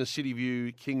accommodation at City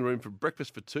View King Room for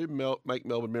breakfast for 2. Make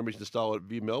Melbourne memories in style at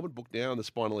View Melbourne. Book now, and the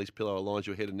Spinal Ease pillow aligns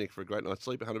your head and neck for a great night's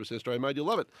sleep. 100% Australian made. You'll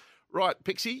love it. Right,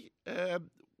 Pixie.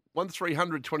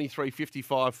 1300 23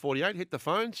 55 48. Hit the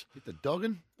phones. Hit the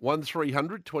doggin.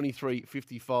 1300 23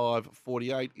 55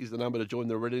 48 is the number to join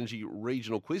the Red Energy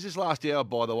Regional Quiz. This last hour,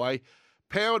 by the way,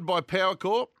 powered by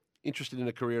Powercore. Interested in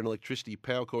a career in electricity,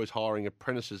 Powercore is hiring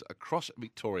apprentices across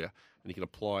Victoria, and you can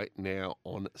apply now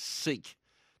on Seek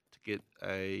to get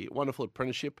a wonderful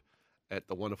apprenticeship at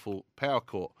the wonderful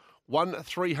Powercore.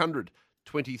 1300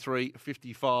 23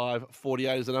 55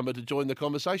 48 is the number to join the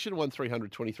conversation.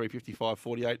 1300 23 55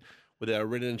 48 with our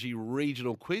Red Energy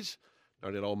Regional Quiz. No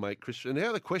doubt old mate Chris. And how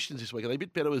are the questions this week? Are they a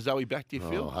bit better with Zoe back, do you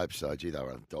feel? I hope so. Gee, they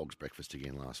were on dog's breakfast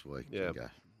again last week. Yeah.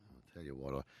 I'll tell you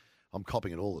what, I'm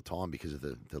copping it all the time because of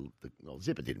the well,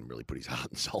 Zipper didn't really put his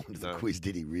heart and soul into the quiz,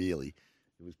 did he really?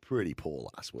 It was pretty poor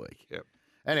last week. Yep.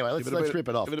 Anyway, let's rip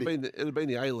it off. If it had been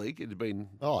the A-League, it'd have been...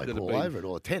 Oh, all over it.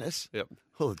 Or the tennis. Yep.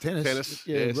 All the tennis. Tennis,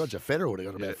 Yeah, yes. Roger Federer would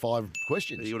have got about 5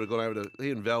 questions. He would have gone over to... He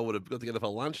and Val would have got together for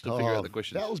lunch to figure out the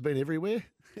questions. Val's been everywhere.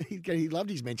 He loved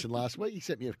his mention last week. He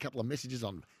sent me a couple of messages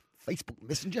on Facebook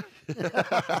Messenger.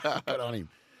 Good on him.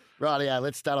 Rightio,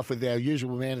 let's start off with our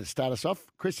usual man to start us off.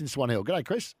 Chris in Swan Hill. G'day,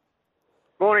 Chris.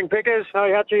 Morning, Pickers.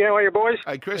 Hey, Hutchie. How are you, boys?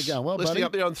 Hey, Chris. How you going? Well, listening buddy?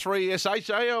 up there on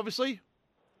 3SH, obviously?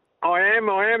 I am.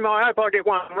 I hope I get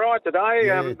one right today.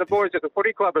 Yeah, the boys at the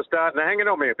footy club are starting to hang it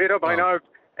on me a bit. I've been out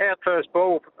first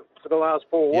ball for the last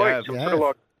 4 weeks. I'm sort of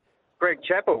like Greg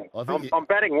Chappell. I'm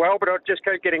batting well, but I just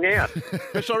keep getting out.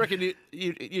 Chris, I reckon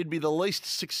you'd be the least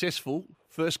successful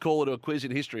first caller to a quiz in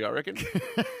history, I reckon.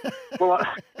 Well,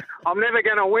 I'm never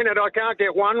going to win it. I can't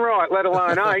get one right, let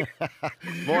alone 8.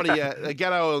 Mighty,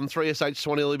 Gatto on 3SH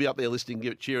Swan Hill, he'll be up there listening,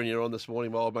 cheering you on this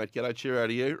morning, my old mate Gatto. Cheer out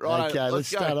to you. Right, Okay,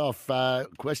 let's go. start off.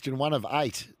 Question 1 of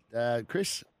 8.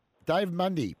 Chris, Dave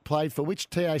Mundy played for which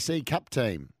TAC Cup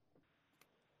team?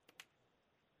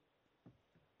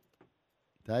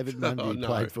 David Mundy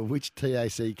played for which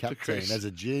TAC Cup team as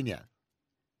a junior?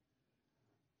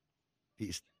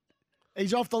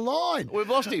 He's off the line. We've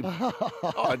lost him.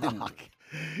 I didn't.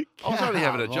 I was only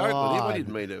having a joke with him. I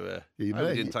didn't mean to.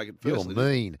 I didn't take it personally.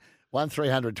 You're mean.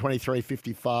 1300 23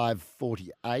 55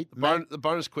 48. The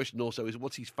bonus question also is,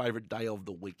 what's his favourite day of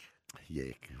the week?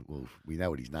 Yeah, well, we know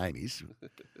what his name is.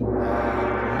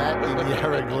 Matt in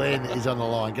Yarra Glen is on the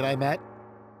line. G'day, Matt.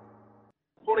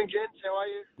 Morning, gents. How are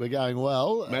you? We're going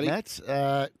well. Matty?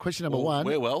 Matt, question number 1.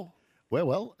 We're well.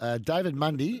 Well. David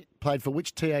Mundy played for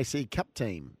which TAC Cup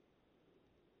team?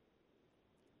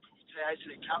 TAC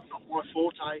Cup, not my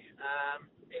forte.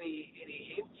 Any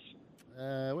hints?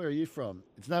 Where are you from?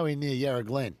 It's nowhere near Yarra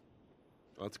Glen.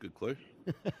 Oh, that's a good clue.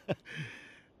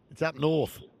 It's up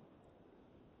north.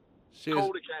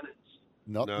 Calder Cannons.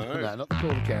 Not No. not the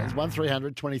Calder Cannons.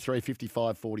 1300 23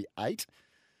 55 48.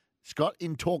 Scott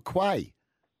in Torquay.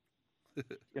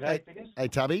 G'day, Hey,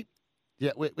 Tubby.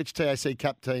 Yeah, which TAC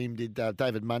Cup team did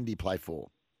David Mundy play for?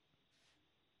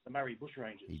 The Murray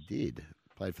Bushrangers. He did.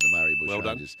 Played for the Murray Well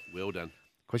done. Bushrangers. Well done.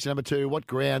 Question number 2. What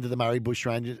ground did the Murray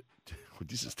Bushrangers...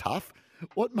 This is tough.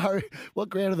 What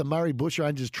ground do the Murray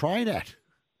Bushrangers train at?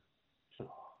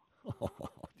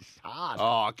 It's hard.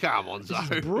 Oh, come on, This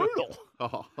Zoe. is brutal.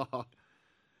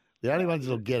 The only ones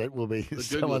that'll get it will be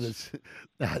someone Googlers.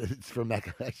 that's from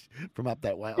up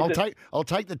that way. Is I'll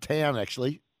take the town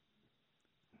actually.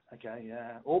 Okay,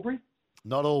 Albury?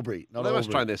 Not Albury. Not They Albury.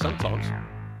 must train there sometimes.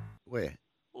 Where?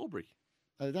 Albury.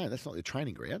 Oh, no, that's not their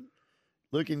training ground.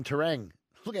 Luke in Terang.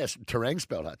 Look how Terang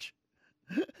spelled, Hutch.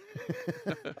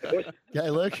 Okay,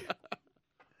 Luke.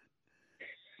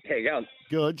 How you going?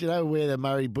 Good. Do you know where the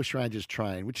Murray Bushrangers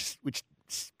train? Which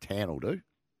town will do?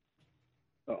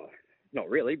 Oh, not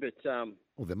really, but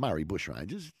Well, the Murray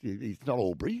Bushrangers. It's not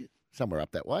Albury. Somewhere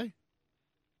up that way.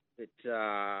 it's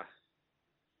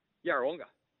Yarrawonga.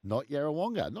 Not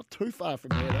Yarrawonga. Not too far from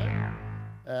there,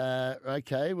 though.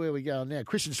 Okay, where are we going now?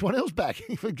 Christian Swanell's back.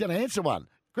 We're going to answer one.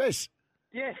 Chris.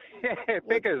 Yeah,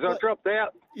 Pickers, I dropped out.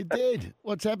 You did.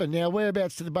 What's happened? Now,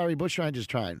 whereabouts to the Murray Bushrangers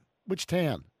train? Which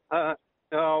town? Well,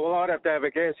 I'd have to have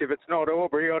a guess. If it's not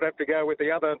Albury, I'd have to go with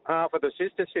the other half of the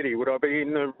sister city. Would I be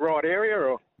in the right area?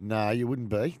 Or? No, you wouldn't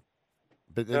be.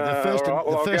 But the All first, right,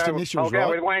 well, the first I'll initials, go right?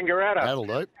 with Wangaratta. That'll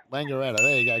do. Wangaratta.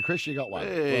 There you go. Chris, you got one.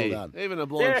 Hey, Well done. even a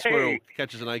blind Yay. squirrel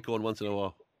catches an acorn once in a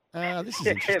while. This is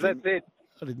Yeah, interesting. that's it.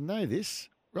 I didn't know this.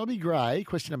 Robbie Gray,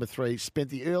 question number 3, spent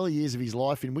the early years of his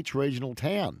life in which regional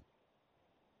town?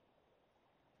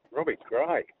 Robbie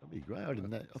Gray. Robbie Gray, I didn't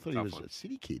know. I thought he Tough was one. a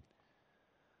city kid.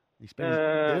 He spent his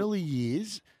early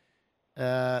years.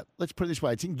 Let's put it this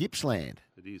way: it's in Gippsland.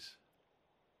 It is.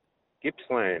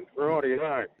 Gippsland.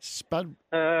 Righty-o. Spud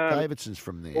Davidson's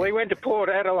from there. Well, he went to Port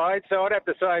Adelaide, so I'd have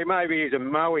to say maybe he's a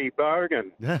Moe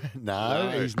Bogan. no,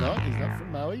 he's not. He's not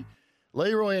from Moe.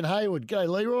 Leroy and Hayward. Go,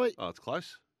 Leroy. Oh, it's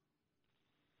close.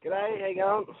 G'day, how you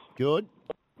going? Good.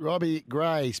 Robbie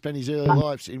Gray spent his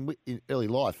early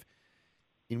life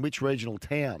in which regional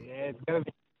town? Yeah, it's going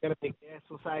to be guess.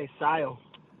 We'll say Sale.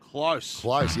 Close.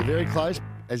 Close. You're very close,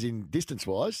 as in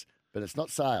distance-wise, but it's not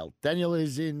Sale. Daniel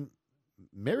is in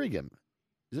Merrigan.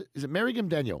 Is it Merrigan,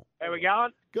 Daniel? How we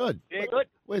going? Good. Yeah, good.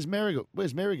 Where's Merrigan?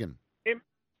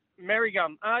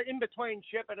 Merrigan, in between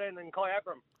Shepparton and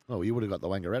Kyabram. Oh, you would have got the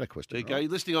Wangaratta question. There you go. You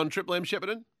listening on Triple M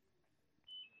Shepparton?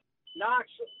 No,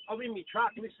 I'm in my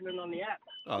truck listening on the app.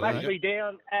 Oh, I'm there you actually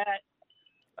down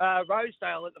at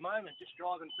Rosedale at the moment, just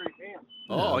driving through town.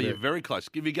 Oh, you're very close.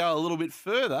 If you go a little bit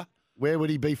further, Where would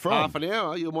he be from? half an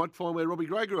hour, you might find where Robbie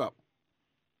Gray grew up.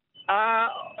 I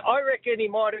reckon he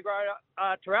might have grown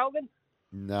up Traralgon.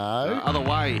 No. Other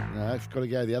way. No, it's got to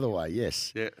go the other way,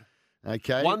 yes. Yeah.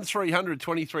 Okay. 1300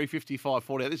 23 55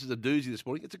 48. This is a doozy this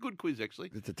morning. It's a good quiz,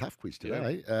 actually. It's a tough quiz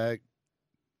today.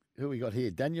 Who we got here?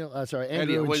 Daniel, How do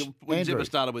Andrew. you, and when Andrew. Zipper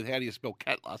started with how do you spell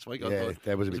cat last week, I Yeah, thought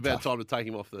that was a it was bit about tough. time to take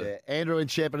him off the... Yeah, Andrew and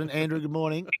Shepparton. Andrew, good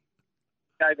morning.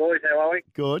 Hey, boys, how are we?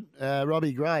 Good.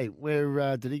 Robbie Gray,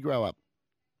 where did he grow up?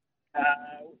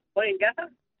 Leongatha?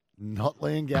 Not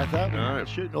Leongatha. No.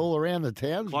 Shooting all around the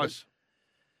towns. Close.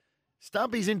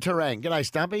 Stumpy's in Terang. G'day,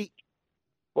 Stumpy.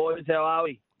 Boys, how are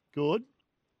we? Good.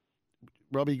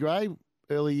 Robbie Gray,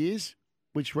 early years.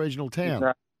 Which regional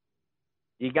town?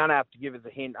 You're going to have to give us a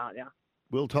hint, aren't you?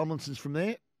 Will Tomlinson's from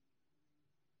there.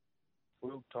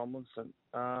 Will Tomlinson.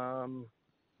 Former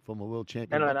world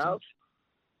champion. Anyone boxer. else?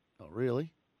 Not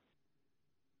really.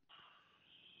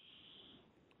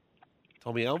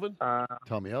 Tommy Alvin?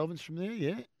 Tommy Alvin's from there,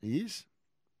 yeah, he is.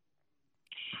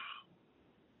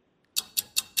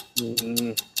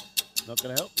 Not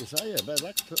going to help, you say? Yeah, bad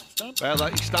luck, Stump. Bad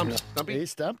luck, stumped. Stumpy.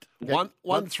 He's stumped. Okay.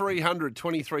 1300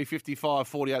 23 55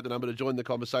 48, the number to join the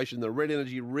conversation, the Red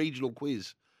Energy Regional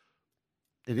Quiz.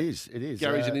 It is.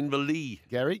 Gary's an Inverleigh.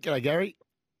 Gary, g'day, Gary.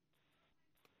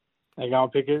 How you going,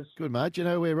 Pickers? Good, mate. Do you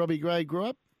know where Robbie Gray grew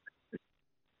up?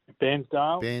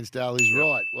 Bairnsdale. Bairnsdale is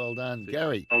right. Well done,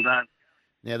 Gary. Well done.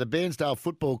 Now, the Bairnsdale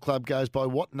Football Club goes by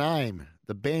what name?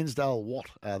 The Bairnsdale what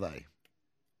are they?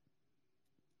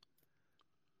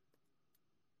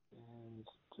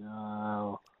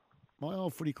 My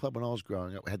old footy club when I was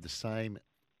growing up had the same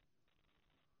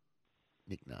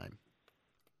nickname.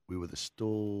 We were the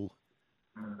Stall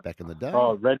back in the day.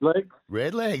 Oh, Redlegs?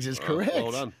 Redlegs is correct.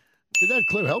 Well done. Did that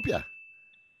clue help you?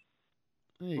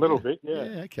 Little bit, yeah.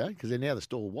 Yeah, okay, because they're now the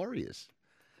Store Warriors.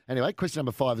 Anyway, question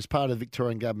number 5. As part of the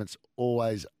Victorian Government's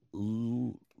Always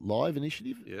Live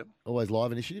initiative, Always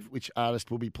Live initiative, which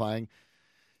artist will be playing?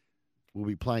 Will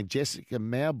be playing Jessica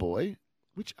Mauboy.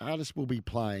 Which artist will be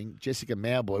playing Jessica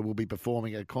Mauboy? Will be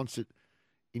performing a concert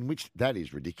in which that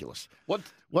is ridiculous. What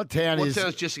town is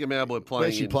Jessica Mauboy playing?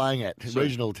 Where's she in? playing at? Sorry.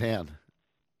 Regional town.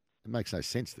 It makes no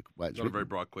sense the way it's Not a written. very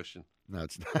bright question. No,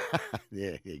 it's not.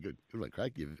 Yeah, good. Good one,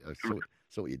 Craig. I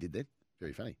saw what you did then.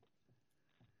 Very funny.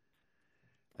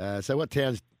 So what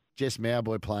town's Jess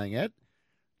Mauboy playing at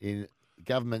in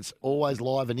government's Always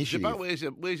Live initiative?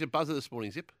 Zipper, where's your buzzer this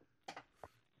morning, Zip?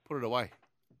 Put it away.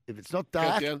 If it's not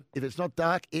dark,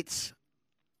 Countdown. it's...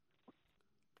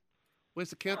 Where's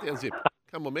the countdown, Zip?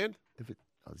 Come on, man.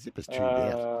 Zipper's tuned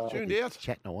out. Tuned out?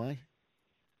 Chatting away.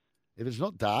 If it's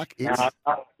not dark, it's...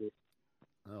 Oh,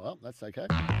 well, that's okay.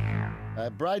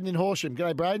 Braden in Horsham.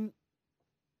 G'day, Braden.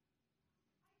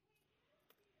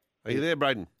 Are you there,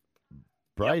 Braden?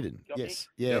 Braden, Yep. yes.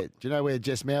 Yeah. Yep. Do you know where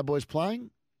Jess Mauboy's playing?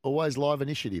 Always Live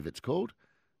Initiative, it's called.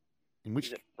 In which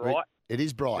Is it Bright? It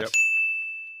is Bright. Yep.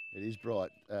 It is Bright.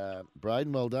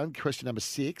 Braden, well done. Question number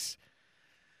 6.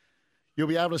 You'll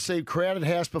be able to see Crowded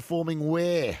House performing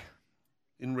where?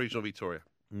 In regional Victoria.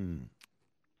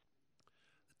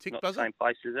 Tick Not buzzer? the same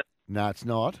place, is it? No, it's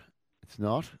not. It's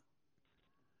not.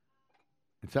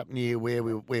 It's up near where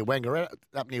Wangaratta,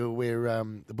 up near where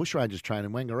the Bushrangers train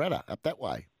in Wangaratta, up that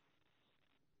way.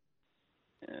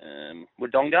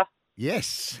 Wodonga?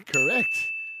 Yes, correct.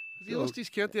 Has he lost his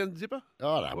countdown, Zipper?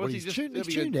 Oh, no, Or well, is he he's just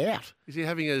tuned out. Is he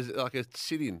having a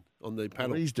sit-in on the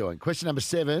panel? What he's doing. Question number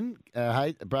 7.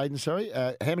 Braden, sorry.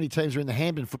 How many teams are in the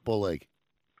Hampden Football League?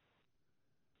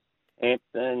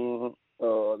 Hampton,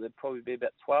 there'd probably be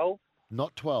about 12.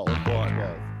 Not 12. Not quite.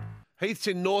 12. Heath's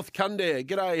in North Kundare.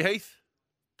 G'day, Heath.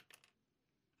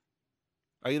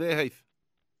 Are you there, Heath?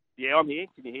 Yeah, I'm here.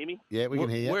 Can you hear me? Yeah, we can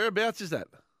hear you. Whereabouts is that?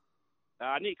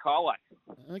 Near Colac.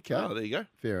 Okay. Oh, there you go.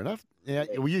 Fair enough. Now,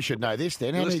 well, you should know this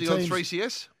then. You're How many listening teams? on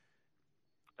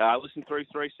 3CS? Listen through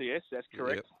 3CS, that's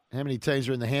correct. How many teams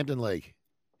are in the Hampden League?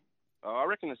 I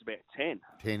reckon it's about 10.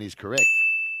 10 is correct.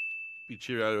 Big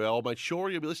cheerio to old mate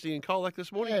Shore. You'll be listening in Colac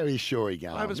this morning. How is Shorey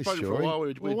going? I haven't Miss spoken for a Shorey? while.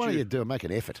 Well, why don't you do make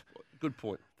an effort? Good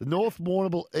point. The North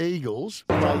Warrnambool Eagles.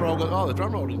 Drum roll. Oh, the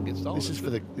drum roll didn't get stolen. This is for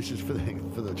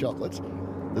the chocolates.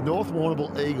 The North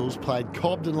Warrnambool Eagles played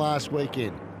Cobden last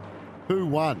weekend. Who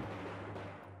won?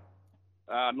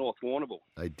 North Warrnambool.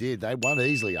 They did. They won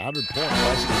easily. 100 points,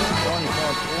 basically.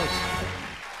 95 points.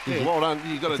 Yeah, well done.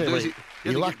 You got to do it.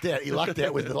 He lucked out. He lucked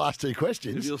out with the last 2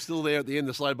 questions. If you're still there at the end,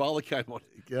 the slow bowler came on.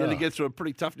 You had to get through a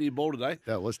pretty tough new ball today.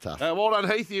 That was tough. Well done,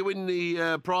 Heath. You win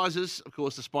the prizes. Of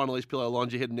course, the Spinal East Pillow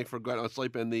Lounge, your head and neck for a great night's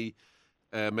sleep, and the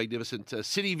magnificent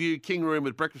City View King Room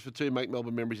with breakfast for 2. Make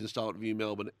Melbourne memories in style at View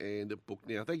Melbourne and book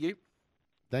now. Thank you.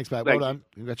 Thanks, mate. Well done.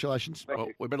 Congratulations. Well,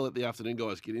 we better let the afternoon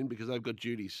guys get in because they've got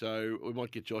duties, so we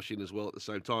might get Josh in as well at the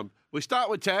same time. We start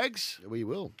with tags. We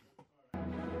will.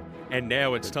 And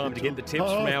now it's time to get the tips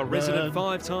from our resident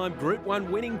 5-time Group 1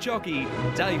 winning jockey,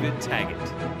 David Taggart.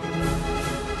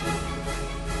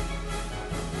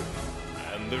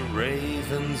 And the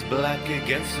ravens black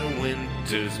against the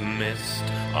winter's mist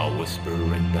are whispering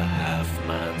the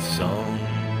half-man song.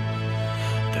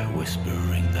 They're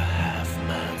whispering the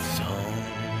half-man song.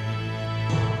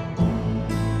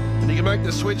 And you can make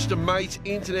the switch to Mate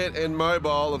Internet and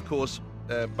Mobile, of course,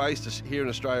 based here in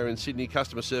Australia and Sydney.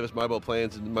 Customer service mobile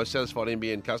plans and the most satisfied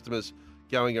NBN customers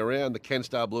going around. The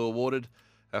CanStar Blue awarded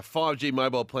 5G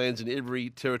mobile plans in every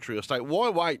territory or state. Why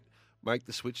wait? Make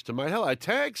the switch to Mate. Hello,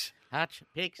 Tags. Hutch,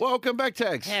 Pix. Welcome back,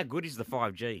 Tags. How good is the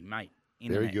 5G, mate?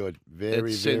 Very Internet? good.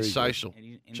 Very, it's very sensational.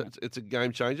 Good. It's a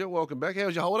game changer. Welcome back. How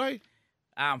was your holiday?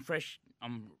 I'm fresh.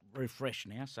 I'm refreshed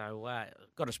now, so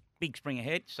got a big spring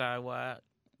ahead. So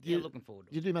looking forward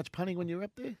to it. Did you do much punting when you were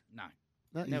up there? No,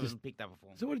 you never just- picked up a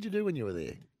form. So what did you do when you were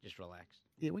there? Just relax.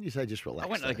 Yeah, when you say just relax. I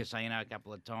went to the though. casino a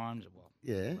couple of times. Well,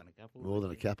 Yeah, more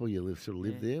than a couple. You sort of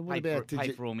live Yeah. there. What Paid about for-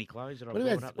 paid for all my clothes that I what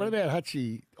bought about up what there. about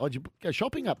Hutchie? Oh, did you go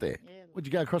shopping up there? Yeah. Would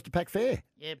you go across to Pac Fair?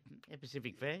 Yeah,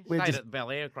 Pacific Fair. We're Stayed just- at the Bel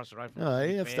Air across the road from Oh,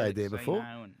 Pacific yeah, I've Fair, stayed the there before.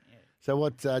 casino and, So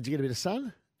what? Did you get a bit of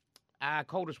sun?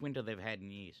 coldest winter they've had in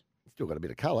years. Still got a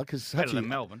bit of colour because Better than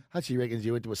Melbourne. Hutchie reckons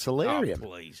you went to a solarium. Oh,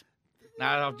 please. No,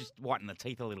 I'll just whiten the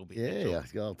teeth a little bit. that's Yeah, all.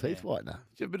 the old teeth whitener.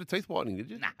 Did you have a bit of teeth whitening, did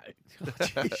you? No.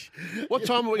 What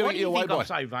time are we going What to do get you you away think by? I'm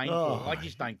so vain for? I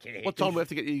just don't care. What time do we have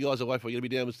to get you guys away for? You're going to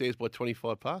be downstairs by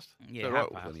 25 past? Yeah, Is that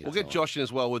half right? past. We'll get Josh in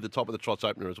as well with the top of the trots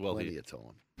opener as well Plenty here. of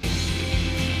time.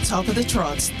 Top of the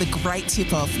Trots, the great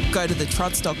tip-off. Go to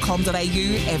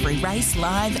thetrots.com.au, every race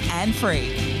live and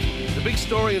free. The big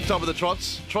story on Top of the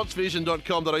Trots,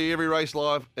 trotsvision.com.au, every race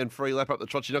live and free. Lap up the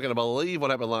Trots. You're not going to believe what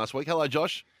happened last week. Hello,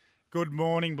 Josh. Good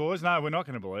morning, boys. No, we're not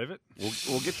going to believe it.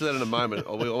 We'll get to that in a moment.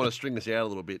 I want to string this out a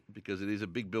little bit because it is a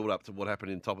big build-up to what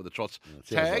happened in Top of the Trots.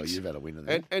 Sounds like you've had a winner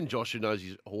there. And Josh, who knows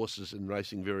his horses and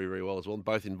racing very, very well as well,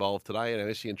 both involved today in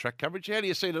our SEN track coverage. How do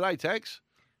you see today, Tags?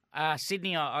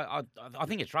 Sydney, I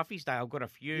think it's Ruffy's Day. I've got a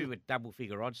few with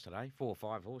double-figure odds today, 4 or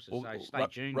 5 horses, so stay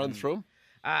tuned. Run through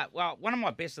them. Well, one of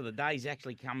my best of the days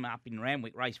actually come up in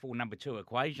Randwick, race 4, number 2,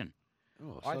 Equation.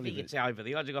 Oh, I think it's over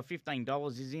the odds. I've got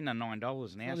 $15. Is in at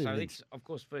 $9 now. So it's, of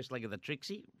course, first leg of the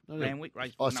Trixie, Randwick,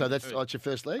 race 4. Oh, so that's your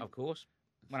first leg? Of course.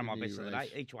 One of my best of the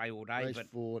day, each way all day. Race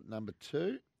 4, number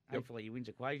 2. Hopefully he wins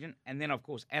Equation. And then, of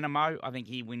course, Animo. I think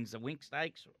he wins the Wink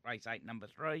Stakes, race 8, number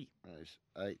 3. Race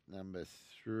 8, number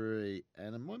 3.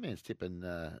 And my man's tipping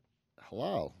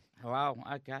Halal.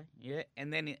 Halal, okay, yeah.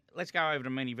 And then let's go over to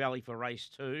Moonee Valley for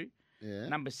race 2. Yeah.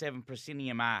 Number 7,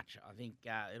 Proscenium Arch. I think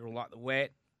it'll like the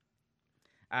wet.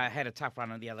 Had a tough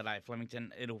run the other day at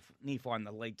Flemington. It'll near find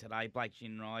the lead today. Blake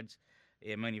Shin rides.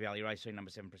 Yeah, Moonee Valley race 2,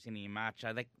 number 7, Proscenium Arch.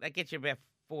 So that gets you about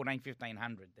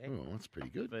 1,500 there. Oh, that's pretty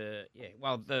good.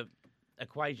 Well, the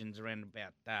Equation's around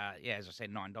about, as I said,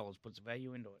 $9 puts a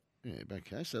value into it. Yeah,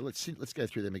 okay. So let's go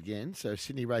through them again. So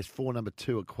Sydney race 4, number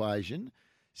 2, Equation.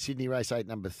 Sydney race 8,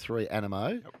 number 3, Animo.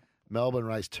 Yep. Melbourne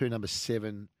race 2, number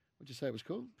 7. What'd you say it was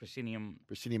called? Proscenium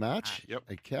Arch. Yep.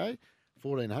 Okay.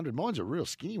 1,400. Mine's a real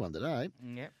skinny one today.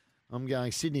 Yep. I'm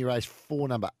going Sydney race 4,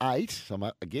 number 8. So I'm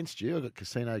up against you. I've got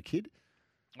Casino Kid.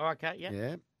 Oh, okay, yeah.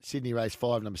 Yeah. Sydney race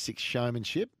 5, number 6,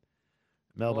 Showmanship.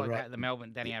 Melbourne the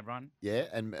Melbourne, Danny O'Brien. Yeah,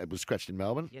 and it was scratched in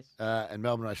Melbourne. Yes. And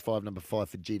Melbourne race 5, number 5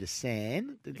 for Gita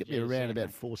San. They'd get me around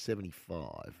about 475.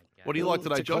 Okay. What do you like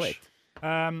today, Josh?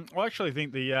 I actually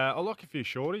think I like a few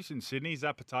shorties in Sydney.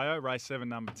 Zapateo, race 7,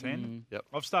 number 10. Yep.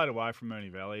 I've stayed away from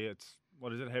Moonee Valley. It's,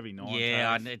 what is it, heavy 9?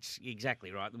 Yeah, it's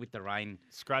exactly right. With the rain.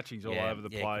 Scratchings all over the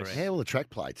place. Correct. How will the track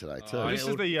play today, too?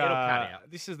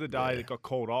 This is the day that got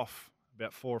called off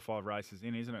about 4 or 5 races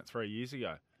in, isn't it, 3 years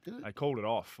ago? They called it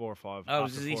off 4 or 5. Oh, it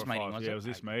was this meeting, was it? Yeah, it was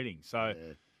this meeting. So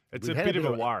it's We've a had bit of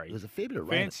a worry. There's a fair bit of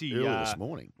rain early this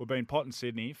morning. We've been potting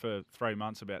Sydney for 3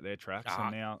 months about their tracks,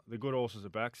 and now the good horses are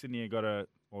back. Sydney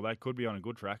they could be on a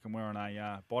good track, and we're on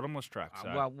a bottomless track.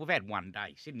 So. Well, we've had one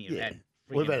day. Sydney have had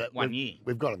We've had 1 year.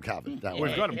 We've got them covered, don't we?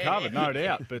 We've got them covered, no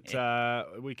doubt.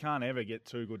 But we can't ever get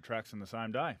 2 good tracks on the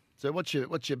same day. So what's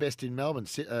your best in Melbourne,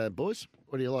 boys?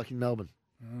 What do you like in Melbourne?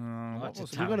 I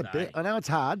know it's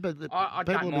hard, but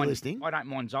people will be listening. I don't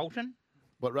mind Zoltan.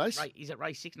 What race? Is it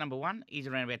race 6, number 1? He's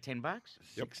around about $10.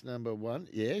 6, number 1.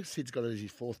 Yeah, Sid's got it as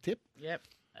his 4th tip. Yep.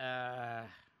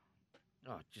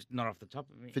 Just not off the top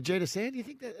of me. Vegeta Sand, do you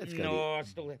think that's going to be? No, I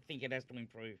still think it has to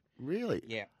improve. Really?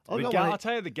 Yeah. I'll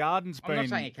tell you, the Garden's I'm not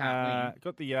saying it can't win.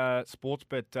 got the sports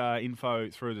bet info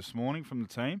through this morning from the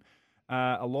team.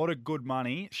 A lot of good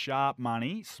money, sharp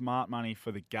money, smart money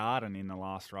for the Garden in the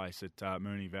last race at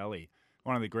Moonee Valley.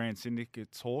 One of the Grand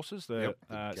Syndicate's horses, the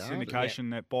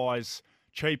syndication that buys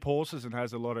cheap horses and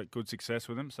has a lot of good success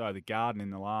with them. So the Garden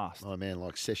in the last. Oh, man,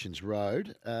 like Sessions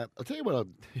Road. I'll tell you what,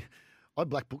 I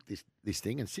black booked this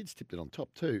thing, and Sid's tipped it on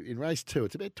top too. In race 2,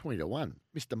 it's about 20-1.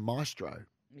 Mr. Maestro.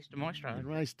 Mr. Maestro. In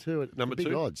race 2, at number big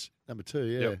 2? Odds. Number 2,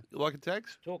 yeah. Yep. You like it,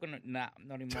 Tags? Not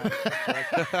in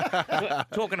my.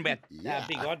 Talking about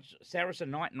big odds.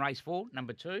 Saracen Knight in race 4,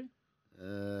 number 2.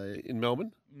 In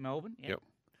Melbourne? Melbourne, yep.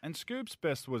 And Scoop's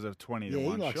best was a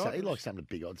 20-1 shot. He likes some of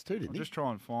the big odds too, didn't he? Just try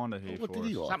and find it here What did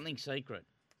he like? Something secret.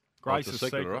 Grace's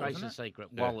Secret, right? Grace's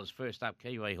Secret. Waller's first up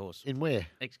Kiwi horse. In where?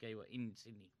 Ex-Kiwi, in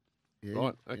Sydney. Yeah.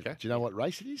 Right, okay. Do you know what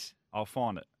race it is? I'll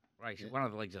find it. Race. One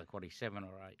of the legs of the quaddy, 7 or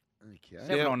 8. Okay.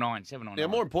 7 or 9. 7 or 9. Now,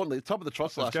 more importantly, the top of the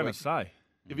Trots last week. I was going to say.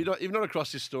 If you've not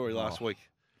across this story last week,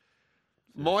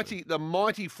 the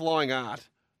mighty Flying Art.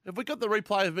 Have we got the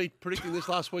replay of me predicting this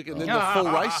last week and then the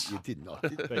full race? You did not.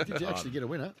 Did you actually get a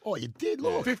winner? Oh, you did,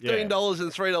 Lord. $15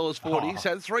 and $3.40.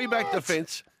 So 3-back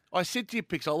defence. I said to your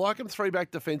picks, I like them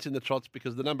 3-back defence in the Trots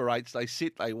because the number 8s, they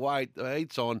sit, they wait, the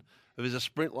heat's on. If there's a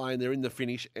sprint lane, they're in the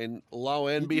finish, and lo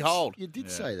and behold. You did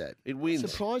say that. It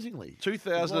wins. Surprisingly.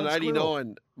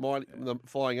 2,089, the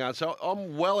Flying Art. So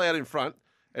I'm well out in front.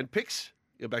 And picks,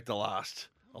 you're back to last.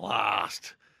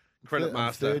 Credit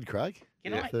master. Third, Craig.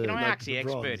 Can I ask the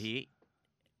expert here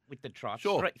with the Trots?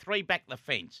 Sure. 3 back the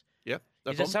fence. Yep.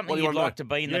 Is it something you'd like to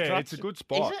be in the Trots? Yeah, it's a good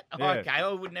spot. Is it? Yeah. Okay,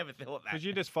 I would never thought that. Because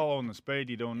you're just following the speed,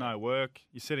 you're doing no work,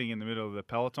 you're sitting in the middle of the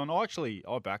peloton. I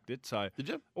backed it. So did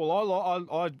you? Well,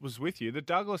 I was with you. The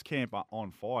Douglas camp are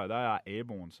on fire. They are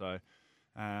airborne. So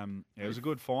It was a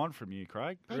good find from you,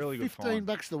 Craig. Paid Really good find.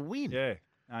 $15 to win. Yeah,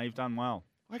 no, you've done well.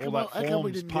 How All that how we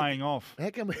form's didn't paying off. How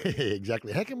come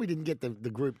exactly? How come we didn't get the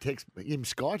group text him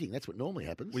skiting? That's what normally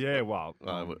happens. Well, yeah, well,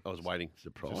 I was waiting.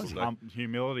 Surprise.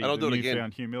 Humility. And I'll the do it again.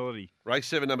 newfound humility. Race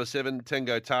 7, number 7,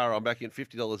 Tango Tara. I'm backing at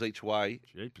 $50 each way.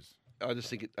 Jeepers. I just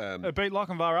think it. It beat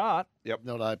Lochinvar Art. Yep.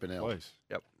 Not open hour. Please.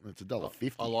 Yep. It's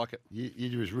 $1.50. I like it.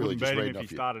 You was really Wouldn't just beat him reading if off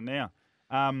he you. started now.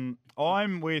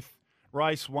 I'm with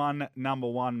race 1, number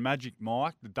 1, Magic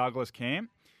Mike, the Douglas Cam.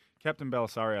 Captain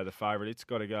Belisario, the favourite. It's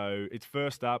got to go. It's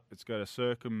first up. It's got to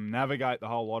circumnavigate the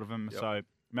whole lot of them. Yep. So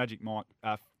Magic Mike.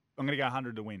 I'm going to go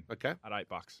 100 to win. Okay. At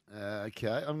 $8. Okay,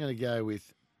 I'm going to go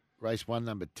with race 1,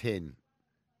 number 10.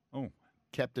 Oh.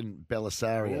 Captain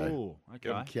Belisario. Oh, okay.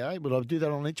 Okay, would I do that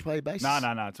on each way basis? No.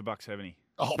 It's $1.70.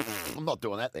 Oh, I'm not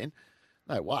doing that then.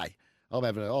 No way. I'll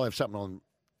have something on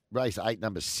race 8,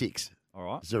 number 6. All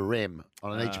right. Zarem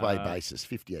on an each way basis,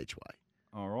 50 each way.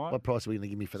 All right. What price are we going to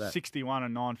give me for that? 61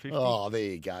 and 950. Oh, there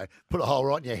you go. Put a hole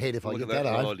right in your head if I Look get at that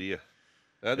that home. idea.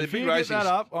 The If big you races. get that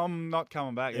up, I'm not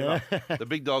coming back. Yeah. Ever. The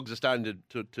big dogs are starting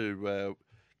to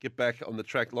get back on the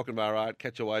track. Lochinvar Art,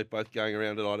 Catch Away, both going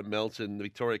around tonight at Melton, the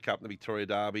Victoria Cup and the Victoria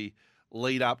Derby.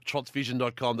 Lead up,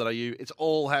 trotsvision.com.au. It's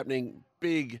all happening.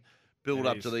 Big build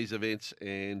up to these events,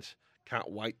 and can't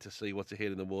wait to see what's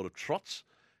ahead in the world of trots.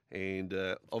 And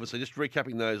obviously, just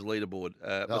recapping those leaderboard.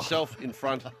 Myself in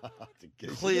front,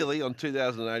 clearly on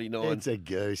 2089. It's a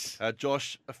goose.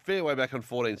 Josh, a fair way back on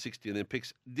 1460, and then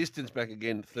picks distance back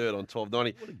again, third on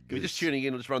 1290. If you're just tuning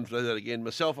in, we'll just run through that again.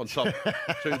 Myself on top,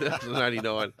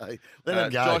 2089. Hey, let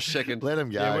him go. Josh second. Let him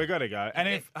go. Yeah, we've got to go. And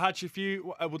if Hutch, if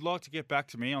you would like to get back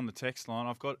to me on the text line,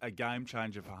 I've got a game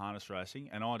changer for harness racing,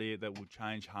 an idea that will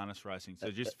change harness racing.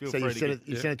 So just feel so free you to sent get, it,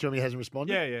 you sent it to him, he hasn't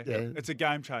responded? Yeah. It's a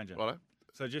game changer. Righto.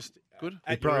 So just Good.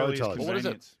 at your earliest prioritise. What is it?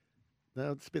 convenience.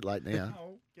 No, it's a bit late now.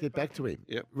 No, get back to him.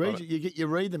 Yep. Read, Righto. you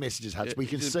read the messages, Hutch. We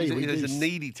can see. He's a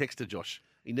needy texter, Josh.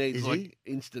 He needs Is like he?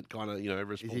 instant kind of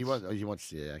response. He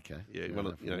wants. Yeah, okay. Yeah, Fair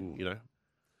enough. you know.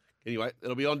 Anyway,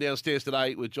 it'll be on downstairs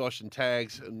today with Josh and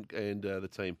Tags and the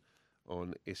team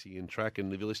on SEN Track.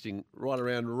 And if you're listening right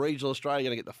around regional Australia, you're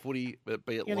going to get the footy, but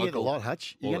be it You're local. going to get the lot,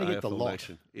 Hutch. You're or going to get the AFL lot.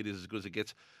 Nation. It is as good as it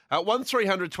gets.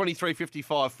 1300 23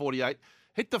 55 48.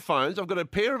 Hit the phones. I've got a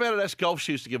pair of Adidas golf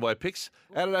shoes to give away, picks.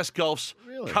 Adidas Golf's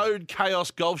Code Chaos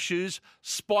golf shoes,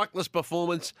 spikeless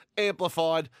performance,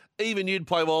 amplified. Even you'd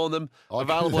play well in them.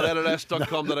 Available at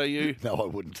adidas.com.au. No, I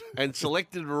wouldn't. And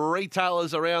selected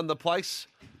retailers around the place.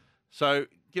 So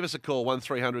give us a call,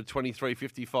 1300 23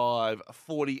 55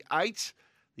 48.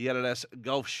 The Adidas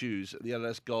golf shoes, the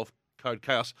Adidas Golf Code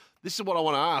Chaos. This is what I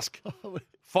want to ask.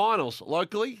 Finals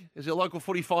locally. Is there local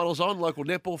footy finals on? Local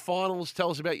netball finals?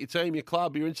 Tell us about your team, your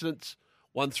club, your incidents.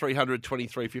 1300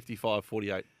 23 55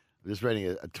 48. I'm just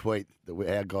reading a tweet that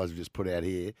our guys have just put out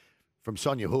here from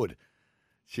Sonia Hood.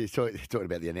 She's talking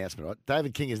about the announcement, right?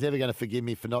 David King is never going to forgive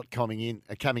me for not coming in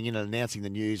and announcing the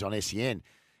news on SEN.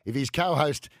 If his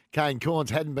co-host, Kane Corns,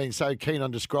 hadn't been so keen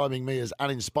on describing me as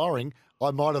uninspiring,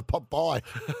 I might have popped by.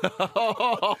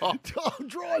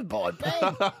 Drive by,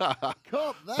 bang.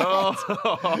 Cop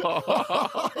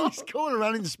that. He's called her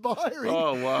uninspiring.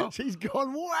 Oh, wow. She's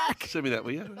gone whack. Send me that,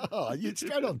 will you? Oh, you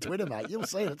straight on Twitter, mate. You'll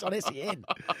see it. It's on SEN.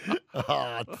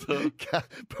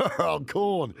 Poor old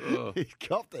Corn. He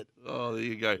copped it. Oh, there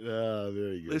you go. Oh,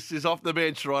 very good. This is Off the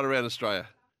Bench right around Australia.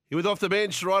 You're with Off the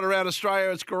Bench right around Australia.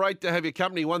 It's great to have your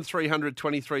company. 1300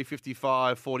 23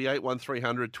 55 48.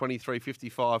 1300 23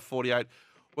 55 48.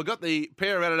 We've got the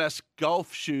pair of Adidas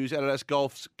golf shoes, Adidas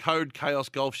Golf's Code Chaos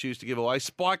golf shoes to give away.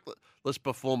 Spikeless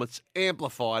performance,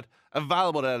 amplified,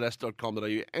 available at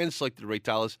adidas.com.au and selected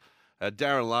retailers.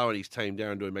 Darren Lowe and his team,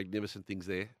 Darren doing magnificent things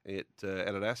there at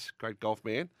Adidas. Great golf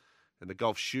man. And the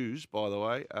golf shoes, by the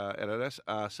way, at Adidas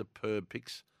are superb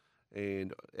picks.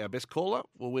 And our best caller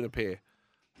will win a pair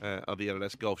of the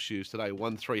Adidas golf shoes today.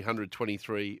 1300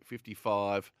 23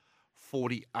 55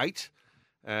 48.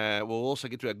 We'll also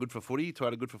get to our Good for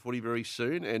Footy, very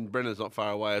soon, and Brendan's not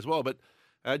far away as well. But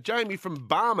Jamie from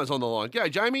Barmer's on the line.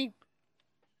 G'day, Jamie.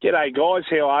 G'day, guys.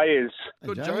 How are you?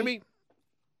 Good, Jamie.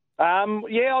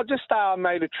 Yeah, I just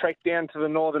made a trek down to the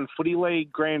Northern Footy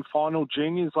League Grand Final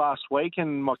Juniors last week,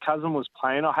 and my cousin was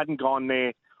playing. I hadn't gone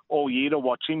there all year to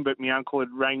watch him, but my uncle had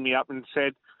rang me up and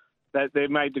said that they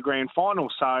made the Grand Final,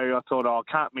 so I thought, I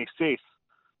can't miss this.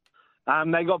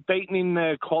 They got beaten in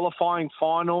the qualifying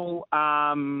final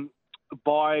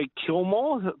by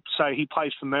Kilmore. So he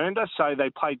plays for Mernda. So they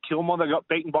played Kilmore. They got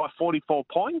beaten by 44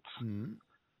 points. Mm.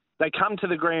 They come to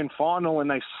the grand final and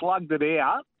they slugged it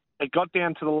out. It got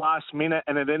down to the last minute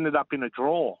and it ended up in a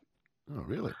draw. Oh,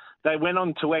 really? They went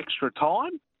on to extra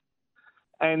time.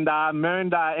 And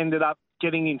Mernda ended up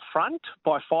getting in front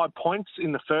by 5 points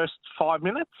in the first 5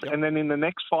 minutes, and then in the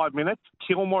next 5 minutes,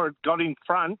 Kilmore had got in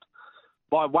front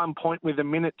by 1 point with a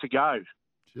minute to go.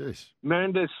 Jeez.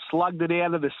 Merndes slugged it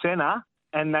out of the centre,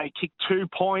 and they kicked 2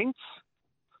 points.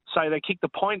 So they kicked the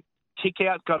point, kick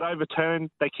out, got overturned.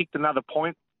 They kicked another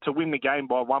point to win the game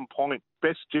by 1 point.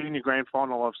 Best junior grand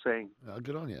final I've seen. Oh,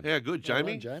 good on you. Yeah, good, Jamie.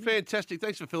 Well done, Jamie. Fantastic.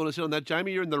 Thanks for filling us in on that,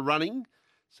 Jamie. You're in the running.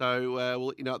 So we'll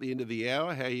let you know at the end of the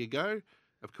hour how you go.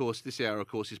 Of course, this hour,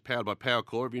 is powered by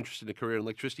Powercore. If you're interested in a career in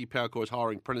electricity, Powercore is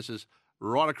hiring apprentices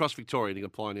right across Victoria. You can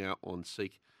apply now on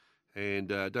Seek. And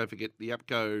don't forget the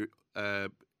APCO.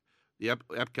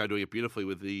 APCO doing it beautifully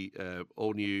with the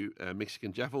all-new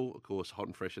Mexican Jaffle. Of course, hot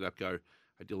and fresh at APCO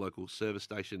at your local service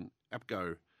station,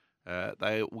 APCO.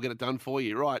 They will get it done for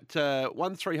you. Right,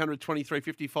 1300 23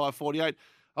 55 48.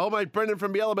 Old mate Brendan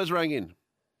from Bialaba's rang in.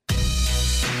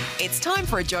 It's time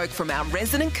for a joke from our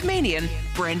resident comedian,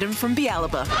 Brendan from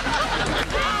Bialaba.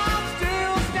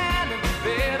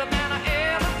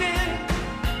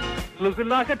 Looking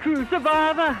like a true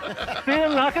survivor,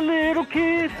 feeling like a little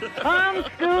kid. I'm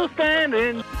still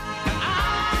standing.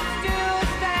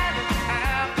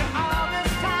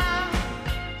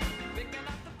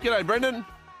 G'day, Brendan.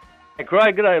 Hey,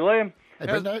 Craig. G'day, Liam.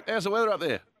 How's the weather up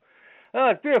there? Oh,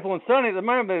 it's beautiful and sunny at the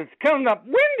moment, but it's coming up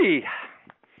windy.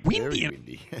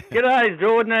 Windy. G'day,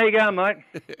 Jordan. How you going, mate?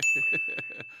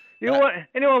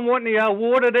 Anyone want any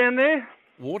water down there?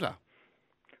 Water?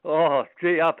 Oh,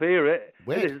 gee, up here.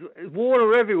 There's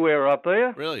water everywhere up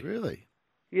here. Really? Really?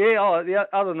 Yeah, the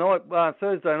other night,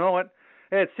 Thursday night,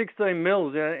 I had 16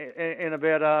 mils in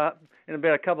about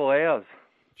a couple of hours.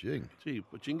 Gee,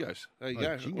 but jingos. There you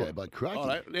go. Jingo by crikey. All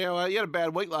right. Now you had a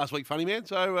bad week last week, funny man.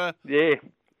 So yeah,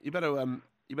 you better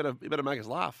make us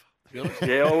laugh. To be honest.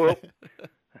 Yeah, I will.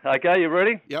 Okay, you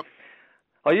ready? Yep.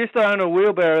 I used to own a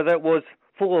wheelbarrow that was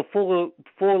full of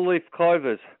four-leaf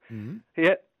clovers. Mm-hmm.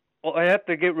 Yeah, I had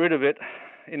to get rid of it.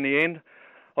 In the end,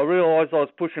 I realised I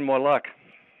was pushing my luck.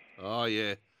 Oh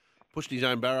yeah, pushed his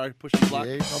own barrow, pushed his luck.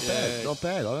 Yeah, not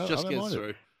bad. I just don't gets mind through.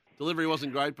 it. Delivery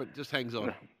wasn't great, but just hangs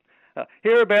on.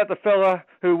 Hear about the fella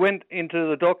who went into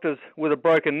the doctor's with a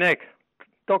broken neck.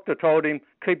 Doctor told him,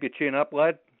 "Keep your chin up,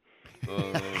 lad."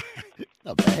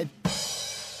 Not bad.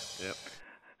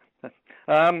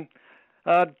 Yep.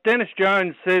 Dennis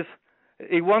Jones says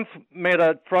he once met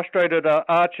a frustrated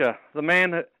archer. The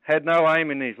man had no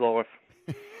aim in his life.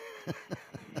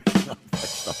 That's not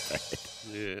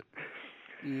bad.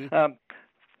 Yeah.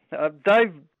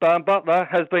 Dave Butler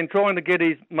has been trying to get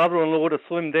his mother-in-law to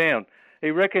slim down. He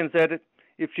reckons that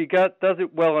if she does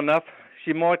it well enough,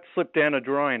 she might slip down a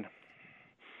drain.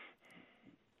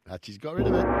 She's got rid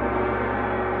of it.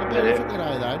 Not a bad effort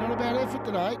today, though. Not a bad effort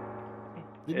today.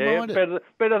 Didn't mind it.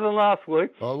 Better than last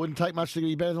week. Oh, it wouldn't take much to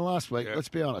be better than last week. Let's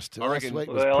be honest. I reckon. Last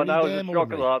week was Well, I pretty know it was a damn shocker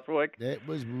ordinary. last week. It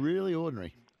was really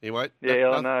ordinary. Anyway, Yeah,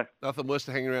 I know. Nothing worse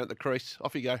than hanging around at the crease.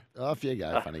 Off you go. Off you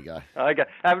go, funny guy. Okay.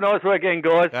 Have a nice weekend,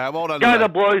 guys. Well done. Go today. the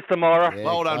Blues tomorrow. Yeah,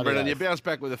 Well done, bloody Brendan. You oath. bounced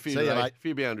back with a few See ya, today, mate.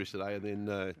 few boundaries today, and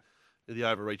then the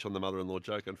overreach on the mother-in-law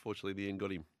joke. Unfortunately, the end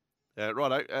got him.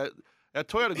 Righto. Our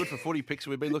Toyota Good for Footy picks.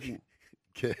 We've been looking.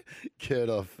 Kurt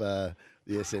off the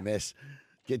SMS.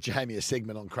 Get Jamie a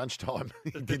segment on Crunch Time.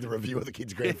 He did the review of the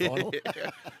kids' grand final.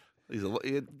 He's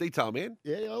a detail man.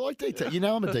 Yeah, I like detail. You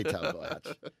know I'm a detail guy, Hutch.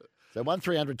 So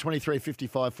 1300 23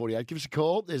 55 48. Give us a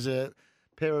call. There's a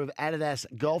pair of Adidas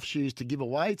golf shoes to give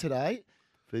away today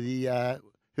for the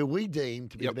who we deem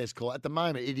to be the best call. At the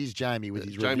moment, it is Jamie with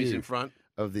his Jamie's review in front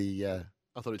of the.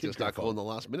 I thought he was going to start calling the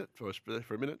last minute for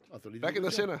a minute. I thought he Back did in the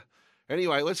a good job. centre.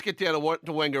 Anyway, let's get down to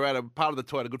Wangaratta. Part of the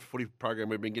Toyota Good for Footy program,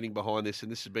 we've been getting behind this,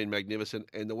 and this has been magnificent.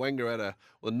 And the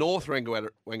North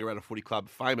Wangaratta Footy Club,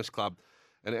 famous club,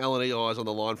 and Alan Eli is on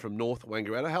the line from North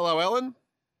Wangaratta. Hello, Alan.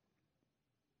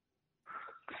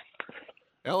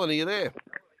 Alan, are you there?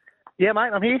 Yeah,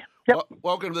 mate, I'm here. Yep.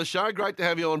 Welcome to the show. Great to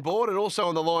have you on board. And also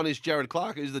on the line is Jared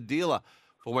Clark, who's the dealer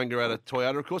for Wangaratta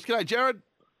Toyota, of course. G'day, Jared.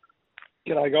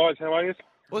 G'day, guys. How are you?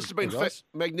 Well, this has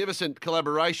been magnificent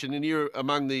collaboration, and you're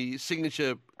among the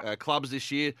signature clubs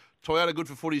this year. Toyota Good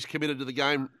for Footy's committed to the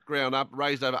game ground up,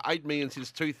 raised over $8 million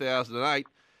since 2008.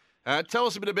 Tell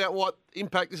us a bit about what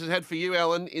impact this has had for you,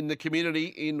 Alan, in the community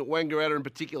in Wangaratta in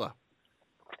particular.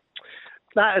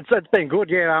 No, it's been good.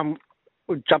 Yeah,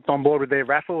 we jumped on board with their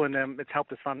raffle, and it's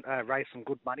helped us raise some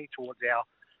good money towards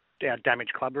our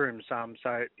damaged club rooms.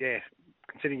 So yeah,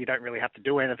 considering you don't really have to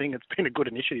do anything, it's been a good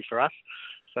initiative for us.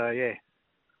 So yeah.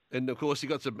 And, of course, you've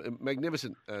got some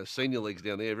magnificent senior leagues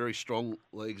down there, very strong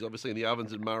leagues, obviously, in the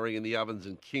Ovens and Murray and the Ovens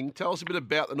and King. Tell us a bit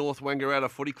about the North Wangaratta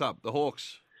Footy Club, the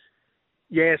Hawks.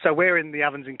 Yeah, so we're in the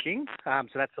Ovens and King. So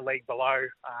that's the league below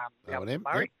the Ovens and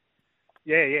Murray.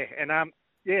 Yeah, and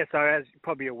so as you're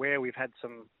probably aware, we've had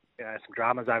some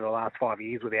dramas over the last 5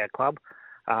 years with our club.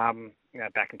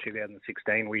 Back in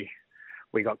 2016,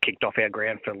 we got kicked off our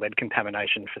ground for lead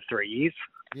contamination for 3 years.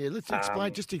 Yeah, let's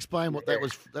explain what that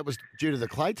was. That was due to the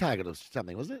clay target or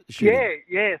something, wasn't it?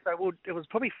 Yeah. So it was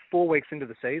probably 4 weeks into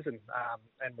the season,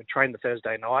 and we trained the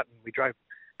Thursday night, and a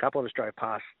couple of us drove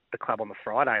past the club on the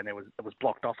Friday, and it was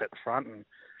blocked off at the front, and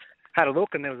had a look,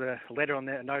 and there was a letter on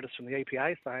there, a notice from the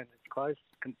EPA saying it's closed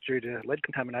due to lead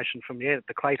contamination from the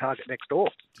clay target next door.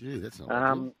 Gee, that's not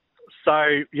good.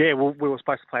 So we were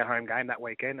supposed to play a home game that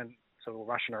weekend, and so we were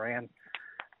rushing around,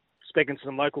 speaking to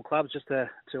some local clubs just to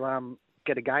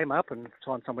get a game up and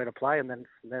find somewhere to play, and then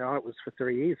on it was for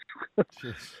 3 years.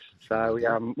 So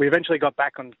we eventually got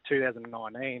back on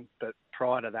 2019, but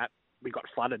prior to that, we got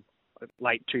flooded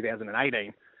late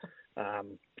 2018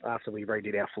 after we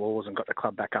redid our floors and got the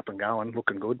club back up and going,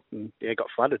 looking good, and got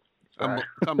flooded. So.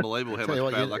 Unbelievable how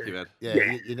much bad luck you've had.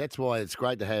 Yeah, that's why it's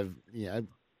great to have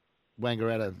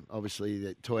Wangaratta, obviously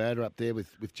the Toyota up there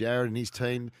with Jared and his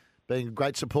team being a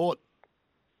great support.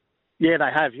 Yeah,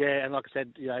 they have. Yeah, and like I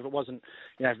said, if it wasn't,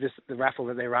 if the raffle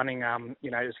that they're running,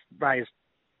 it's raised.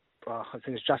 I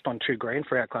think it's just on $2,000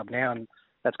 for our club now, and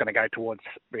that's going to go towards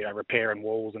repairing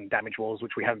walls and damaged walls,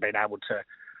 which we haven't been able to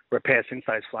repair since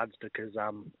those floods because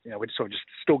we're sort of just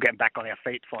still getting back on our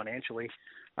feet financially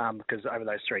because over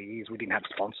those 3 years we didn't have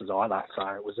sponsors either, so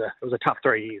it was a tough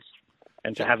 3 years,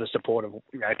 and to have the support of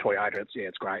Toyota,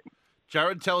 it's great.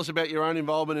 Jared, tell us about your own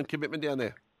involvement and commitment down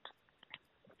there.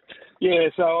 Yeah,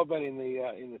 so I've been in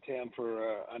the town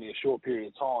for only a short period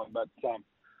of time, but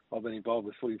I've been involved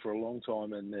with footy for a long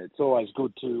time, and it's always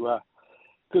good to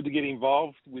get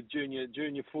involved with junior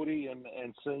footy and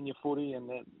senior footy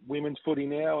and women's footy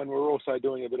now, and we're also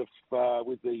doing a bit of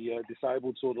with the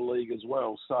disabled sort of league as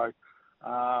well. So,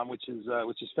 which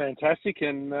is fantastic,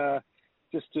 and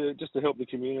just to help the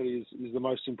community is the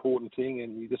most important thing,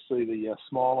 and you just see the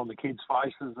smile on the kids'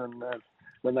 faces and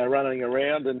when they're running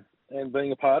around and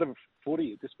being a part of footy.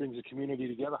 It just brings the community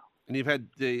together. And you've had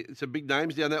some big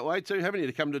names down that way too, haven't you,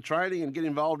 to come to training and get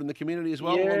involved in the community as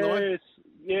well along the way?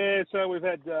 Yeah, so we've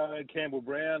had Campbell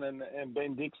Brown and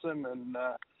Ben Dixon,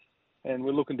 and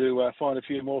we're looking to find a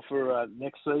few more for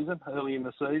next season, early in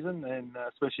the season, and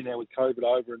especially now with COVID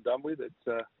over and done with,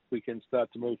 we can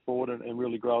start to move forward and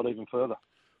really grow it even further.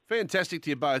 Fantastic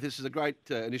to you both. This is a great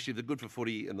initiative. The Good for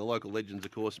Footy and the local legends,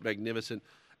 of course, magnificent.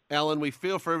 Alan, we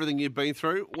feel for everything you've been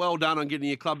through. Well done on getting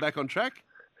your club back on track.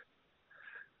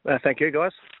 Thank you,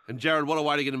 guys. And Jared, what a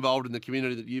way to get involved in the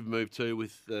community that you've moved to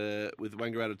with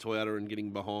Wangaratta Toyota and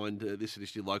getting behind this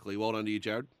initiative locally. Well done to you,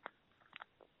 Jared.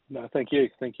 No, thank you.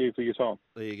 Thank you for your time.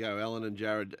 There you go, Alan and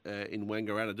Jared in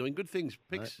Wangaratta doing good things.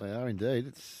 Picks. They are indeed.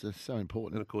 It's so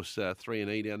important. And of course,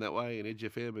 3&E down that way, and Edge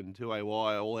FM and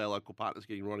 2AY, all our local partners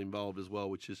getting right involved as well,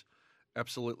 which is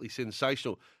absolutely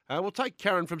sensational. We'll take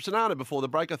Karen from Sonana before the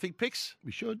break, I think, Picks.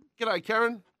 We should. G'day,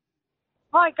 Karen.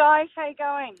 Hi, guys. How you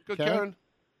going? Good, Karen.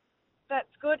 That's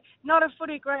good. Not a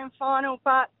footy grand final,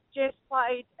 but just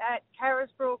played at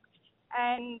Carisbrook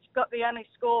and got the only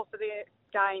score for the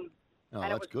game. Oh, and it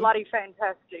that's was good. bloody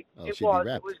fantastic. Oh, It she'd be was.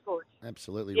 wrapped. It was good.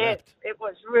 Absolutely Yes, wrapped. it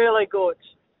was really good.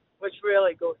 It was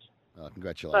really good. Oh,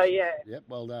 congratulations. So, yeah. Yep,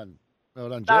 well done. Well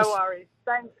done, No Jess. worries.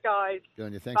 Thanks, guys. Good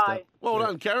on you. Thanks, Bye. Dave. Well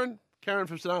done, Karen. Karen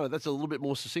from Sonana. That's a little bit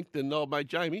more succinct than old mate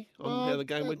Jamie on how the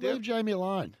game went down. Leave Jamie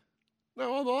alone.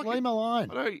 No, I like Leave him alone.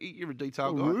 I know you're a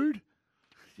detail guy. Rude.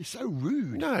 You're so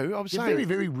rude. No, I'm You're saying very,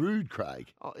 very rude,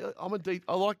 Craig. I'm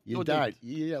I like You your don't.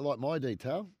 You don't like my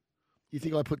detail. You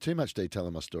think I put too much detail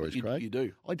in my stories, Craig? You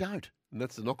do. I don't. And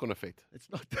that's the knock-on effect. It's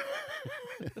not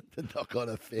the knock-on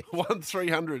effect.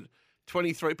 1300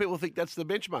 23. People think that's the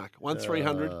benchmark.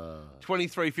 1300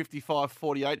 23 55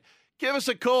 48. Give us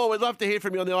a call. We'd love to hear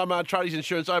from you on the IMAR Tradies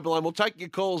Insurance Open Line. We'll take your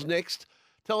calls next.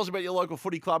 Tell us about your local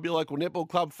footy club, your local netball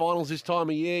club finals this time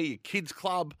of year, your kids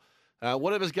club,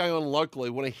 whatever's going on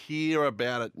locally. We want to hear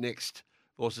about it next.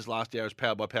 Of course, this last hour is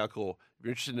powered by Powercore. If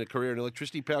you're interested in a career in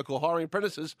electricity, Powercore hiring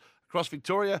apprentices across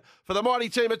Victoria. For the mighty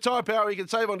team at Tyre Power, you can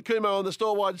save on Kumo, and the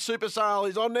store-wide super sale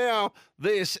is on now.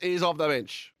 This is Off the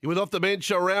Bench. You're with Off the Bench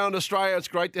around Australia. It's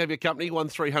great to have your company.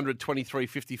 1300 23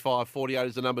 55 48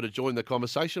 is the number to join the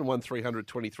conversation. 1300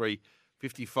 23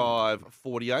 55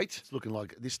 48. It's looking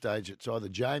like at this stage it's either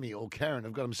Jamie or Karen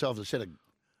have got themselves a set of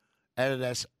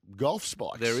Adidas golf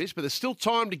spikes. There is, but there's still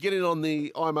time to get in on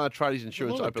the IMAR Tradies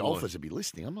Insurance a lot Open of golfers line. would be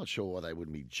listening. I'm not sure why they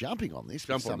wouldn't be jumping on this.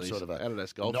 Jump with on some these sort of a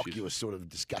Adidas golf shoes. innocuous sort of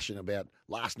discussion about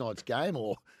last night's game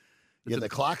or the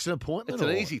Clarkson appointment. it's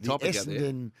an or easy the topic out there.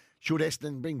 Essendon, should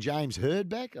Essendon bring James Hurd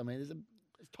back? I mean, there's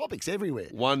topics everywhere.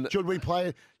 One should we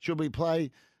play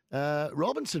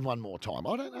Robinson one more time.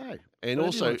 I don't know. And What do you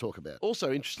also want to talk about?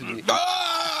 Also interested in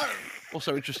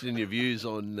also interested in your views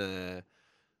on the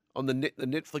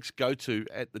Netflix go-to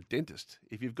at the dentist.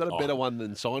 If you've got a better one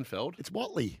than Seinfeld, It's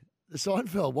Watley, the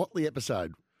Seinfeld Watley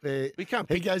episode.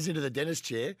 He goes into the dentist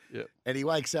chair and he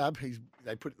wakes up.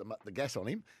 They put the gas on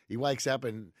him. He wakes up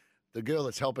and the girl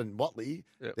that's helping Watley,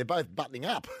 they're both buttoning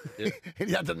up. and he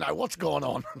doesn't know what's going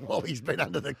on while he's been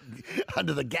under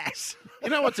the gas. You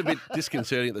know what's a bit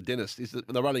disconcerting at the dentist is that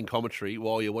they're running commentary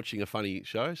while you're watching a funny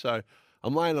show. So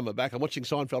I'm laying on my back. I'm watching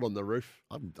Seinfeld on the roof.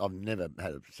 I've never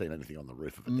seen anything on the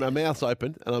roof of it. My mouth's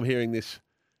open and I'm hearing this.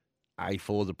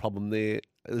 A4's a problem there.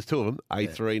 There's two of them.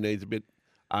 A3 needs a bit.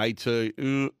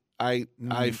 A2,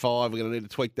 A5, we're going to need to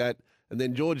tweak that. And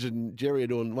then George and Jerry are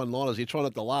doing one-liners. You're trying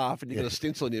not to laugh, and you've got a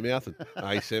stencil in your mouth. And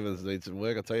A7s need some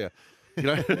work, I tell you. You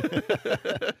know.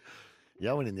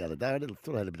 I went in the other day. I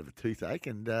thought I had a bit of a toothache,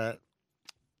 and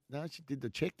no, she did the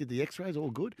check, did the X-rays,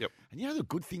 all good. Yep. And you know the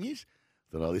good thing is,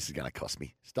 I thought, this is going to cost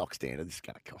me. Stock standard, this is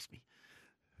going to cost me.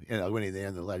 And I went in there,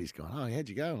 and the lady's going, how'd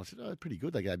you go? And I said, pretty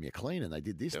good. They gave me a clean, and they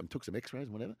did this, and took some X-rays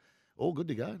and whatever. All good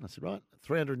to go. And I said, right,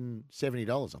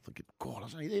 $370. I'm thinking, God, I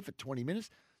was only there for 20 minutes.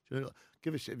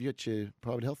 Give us, have you got your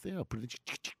private health there? I'll put it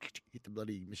in, hit the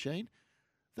bloody machine.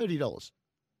 $30.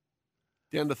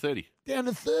 Down to 30. Down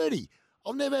to 30.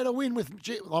 I've never had a win with,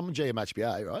 I'm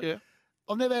GMHBA, right? Yeah.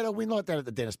 I've never had a win like that at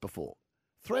the dentist before.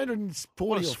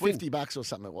 340 or $50 or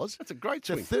something it was. That's a great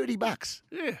swing. So $30.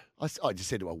 Yeah. I just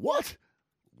said to her, what?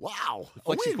 Wow.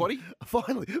 Flexi quaddy?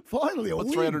 Finally a What,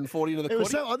 win. 340 into the quaddy?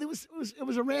 It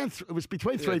was around, it was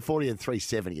between 340 and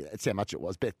 370. That's how much it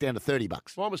was, but down to $30.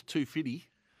 Mine was 250.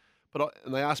 But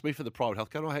and they asked me for the private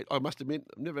health cover. I must admit,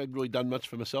 I've never really done much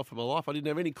for myself in my life. I didn't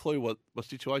have any clue what my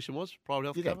situation was. Private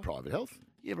health You cover. have private health.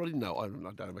 Yeah, but I didn't know. I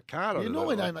don't have a card. You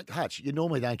normally don't, Hutch. You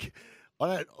normally don't.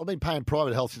 I've been paying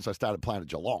private health since I started playing at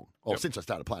Geelong, or since I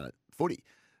started playing at footy.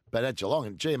 But at Geelong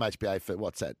and GMHBA for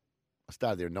what's that? I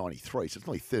started there in '93, so it's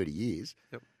nearly 30 years.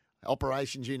 Yep.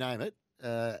 Operations, you name it.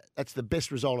 That's the best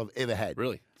result I've ever had.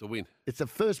 Really, it's a win. It's the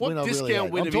first What win I've really discount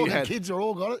had. win I'm have you talking had? kids are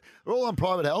all got it. They're all on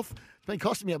private health. It's been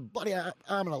costing me a bloody arm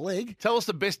and a leg. Tell us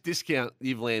the best discount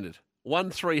you've landed.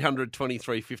 1-300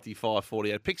 23 55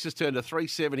 48. Pix has turned a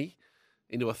 370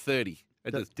 into a 30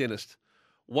 at the dentist.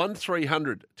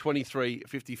 1-300 23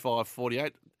 55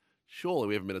 48. Surely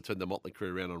we haven't been able to turn the Motley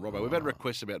Crue around on Robbo. We've had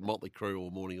requests about Motley Crue all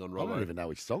morning on Robbo. I don't even know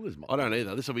which song is I don't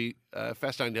either. This will be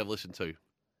fascinating to have listened to.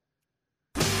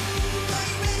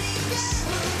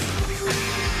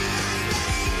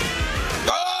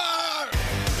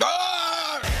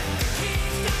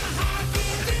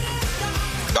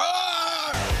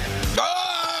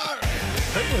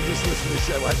 People are just listening to the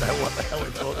show won't know what the hell we're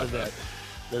talking about.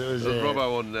 But it was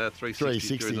Robbo on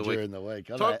 360 during the week.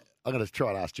 I'm Tom- going to try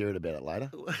and ask Jared about it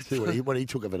later. See what he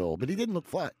took of it all. But he didn't look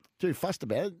too fussed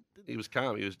about it. He was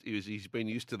calm. He's been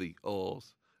used to the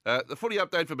alls. The footy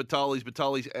update for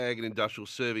Batoli's Ag and Industrial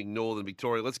serving Northern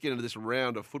Victoria. Let's get into this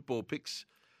round of football picks.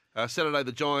 Saturday,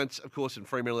 the Giants, of course, in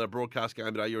Fremantle, our broadcast game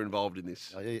today. You're involved in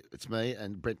this. Oh, yeah, it's me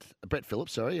and Brett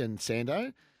Phillips, and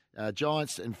Sando.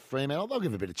 Giants and Fremantle. They'll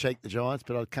give a bit of cheek, the Giants,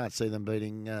 but I can't see them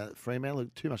beating Fremantle.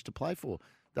 Too much to play for.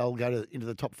 They'll go into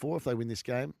the top four if they win this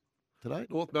game today.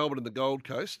 North Melbourne and the Gold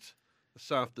Coast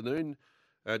this afternoon.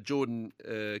 Jordan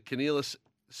Cornelis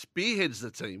spearheads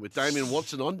the team with Damien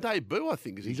Watson on debut, I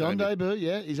think. He's on debut,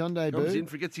 yeah. He's on debut. Comes in,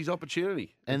 forgets his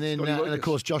opportunity. And then, Scotty and Lucas. of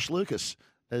course, Josh Lucas,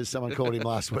 as someone called him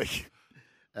last week.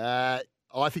 I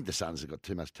think the Suns have got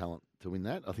too much talent to win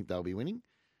that. I think they'll be winning.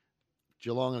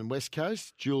 Geelong and West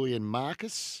Coast, Julian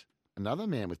Marcus, another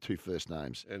man with two first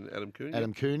names. And Adam Cooney.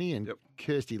 Adam Cooney and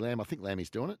Kirsty Lamb. I think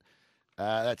Lammy's doing it.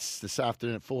 That's this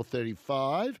afternoon at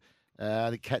 4:35.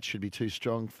 The Cats should be too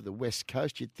strong for the West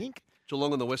Coast, you'd think.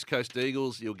 Geelong and the West Coast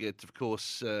Eagles. You'll get, of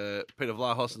course, Peter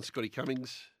Vlahos and Scotty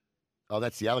Cummings. Oh,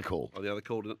 that's the other call. Oh, the other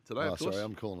call today, Oh, of course. sorry,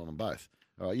 I'm calling on them both.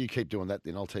 All right, you keep doing that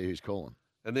then. I'll tell you who's calling.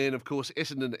 And then, of course,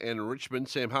 Essendon and Richmond.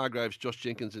 Sam Hargraves, Josh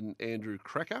Jenkins and Andrew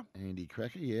Cracker. Andy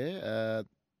Cracker, yeah.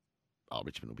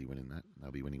 Richmond will be winning that.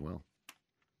 They'll be winning well.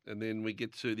 And then we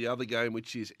get to the other game,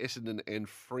 which is Essendon and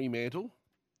Fremantle.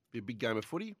 Be a big game of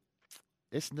footy.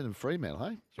 Essendon and Fremantle,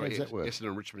 hey? How Sorry, does that work? Essendon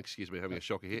and Richmond, excuse me, having a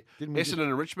shocker here. Didn't we Essendon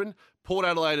and Richmond. Port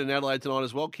Adelaide and Adelaide tonight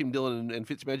as well. Kim Dillon and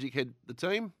Fitzmagic head the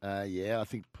team. Yeah, I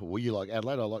think, well, you like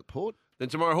Adelaide, I like Port. Then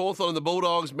tomorrow, Hawthorn and the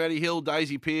Bulldogs, Matty Hill,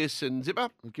 Daisy Pearce and Zipper.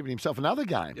 Giving himself another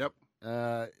game. Yep.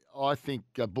 I think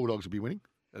Bulldogs will be winning.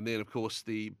 And then, of course,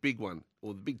 the big one,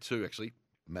 or the big two, actually.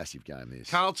 Massive game, this.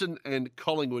 Carlton and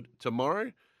Collingwood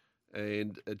tomorrow.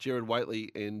 And Jared Waitley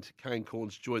and Kane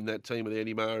Corns join that team with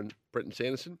Andy Maher and Brenton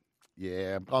Sanderson.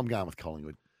 Yeah, I'm going with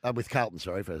Collingwood. With Carlton,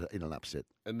 in an upset.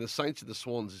 And the Saints and the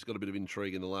Swans has got a bit of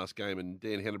intrigue in the last game, and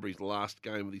Dan Henneberry's last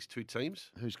game with these two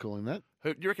teams. Who's calling that?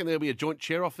 Do you reckon there'll be a joint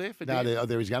chair off there for No, Dan?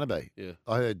 there is going to be. Yeah.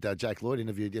 I heard Jake Lloyd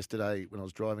interviewed yesterday when I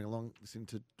was driving along, listening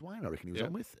to Dwayne, I reckon he was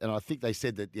on with. And I think they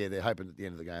said that, they're hoping at the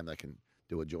end of the game they can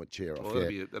do a joint chair off. Well,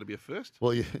 that'd be a first.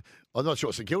 Well, I'm not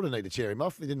sure St Kilda need to chair him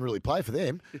off. He didn't really play for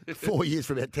them. 4 years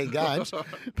for about 10 games.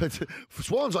 But for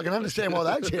Swans, I can understand why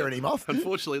they're cheering him off.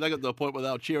 Unfortunately, they got to the point where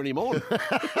they were cheering him on.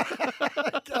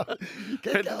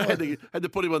 Had to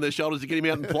put him on their shoulders to get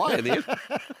him out and play in the end.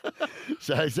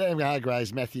 So Sam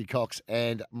Hargraves, Matthew Cox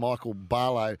and Michael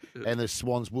Barlow and the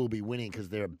Swans will be winning because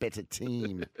they're a better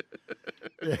team.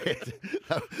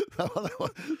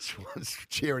 Swans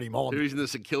cheering him on. He's in the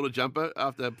St Kilda jumper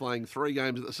after playing 3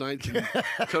 games at the Saints and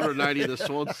 280 of the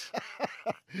Swans.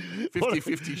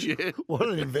 50-50 share. What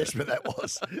an investment that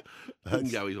was.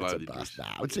 Didn't go his way with injuries.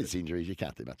 No, it's injuries. You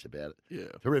can't do much about it. Yeah.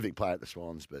 Terrific play at the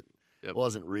Swans, but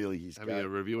wasn't really his Having a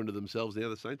review into themselves now,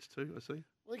 the Saints too, I see. Well,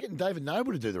 they're getting David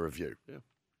Noble to do the review. Yeah.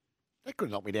 That could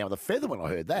have knocked me down with a feather when I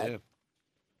heard that. Yeah.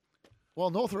 Well,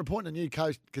 North are appointing a new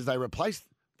coach because they replaced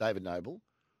David Noble.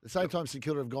 At the same time, St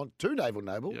Kilda have gone to David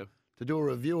Noble to do a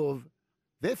review of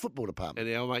their football department.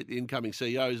 And our mate, the incoming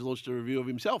CEO, has launched a review of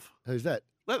himself. Who's that?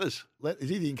 Leathers. Is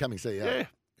he the incoming CEO?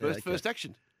 Yeah. First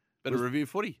action. Better review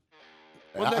footy.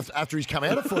 After he's come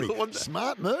out of footy.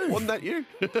 Smart move. Wasn't that you?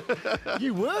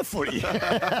 You were footy.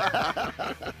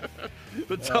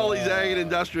 Batoli's Ag and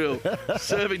Industrial,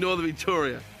 serving Northern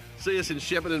Victoria. See us in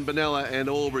Shepparton, Benalla and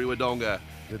Albury, Wodonga.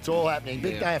 It's all happening.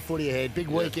 Big day of footy ahead. Big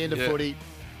weekend of footy.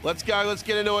 Let's go. Let's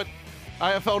get into it.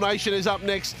 AFL Nation is up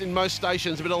next in most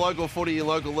stations. A bit of local footy and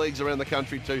local leagues around the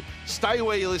country too. Stay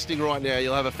where you're listening right now.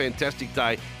 You'll have a fantastic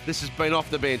day. This has been Off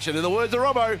the Bench. And in the words of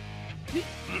Robbo...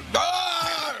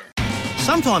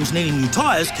 Sometimes needing new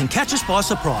tyres can catch us by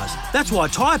surprise. That's why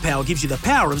Tyre Power gives you the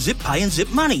power of Zip Pay and Zip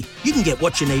Money. You can get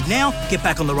what you need now, get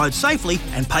back on the road safely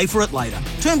and pay for it later.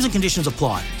 Terms and conditions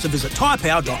apply. So visit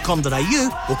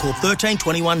tyrepower.com.au or call 13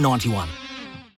 21 91.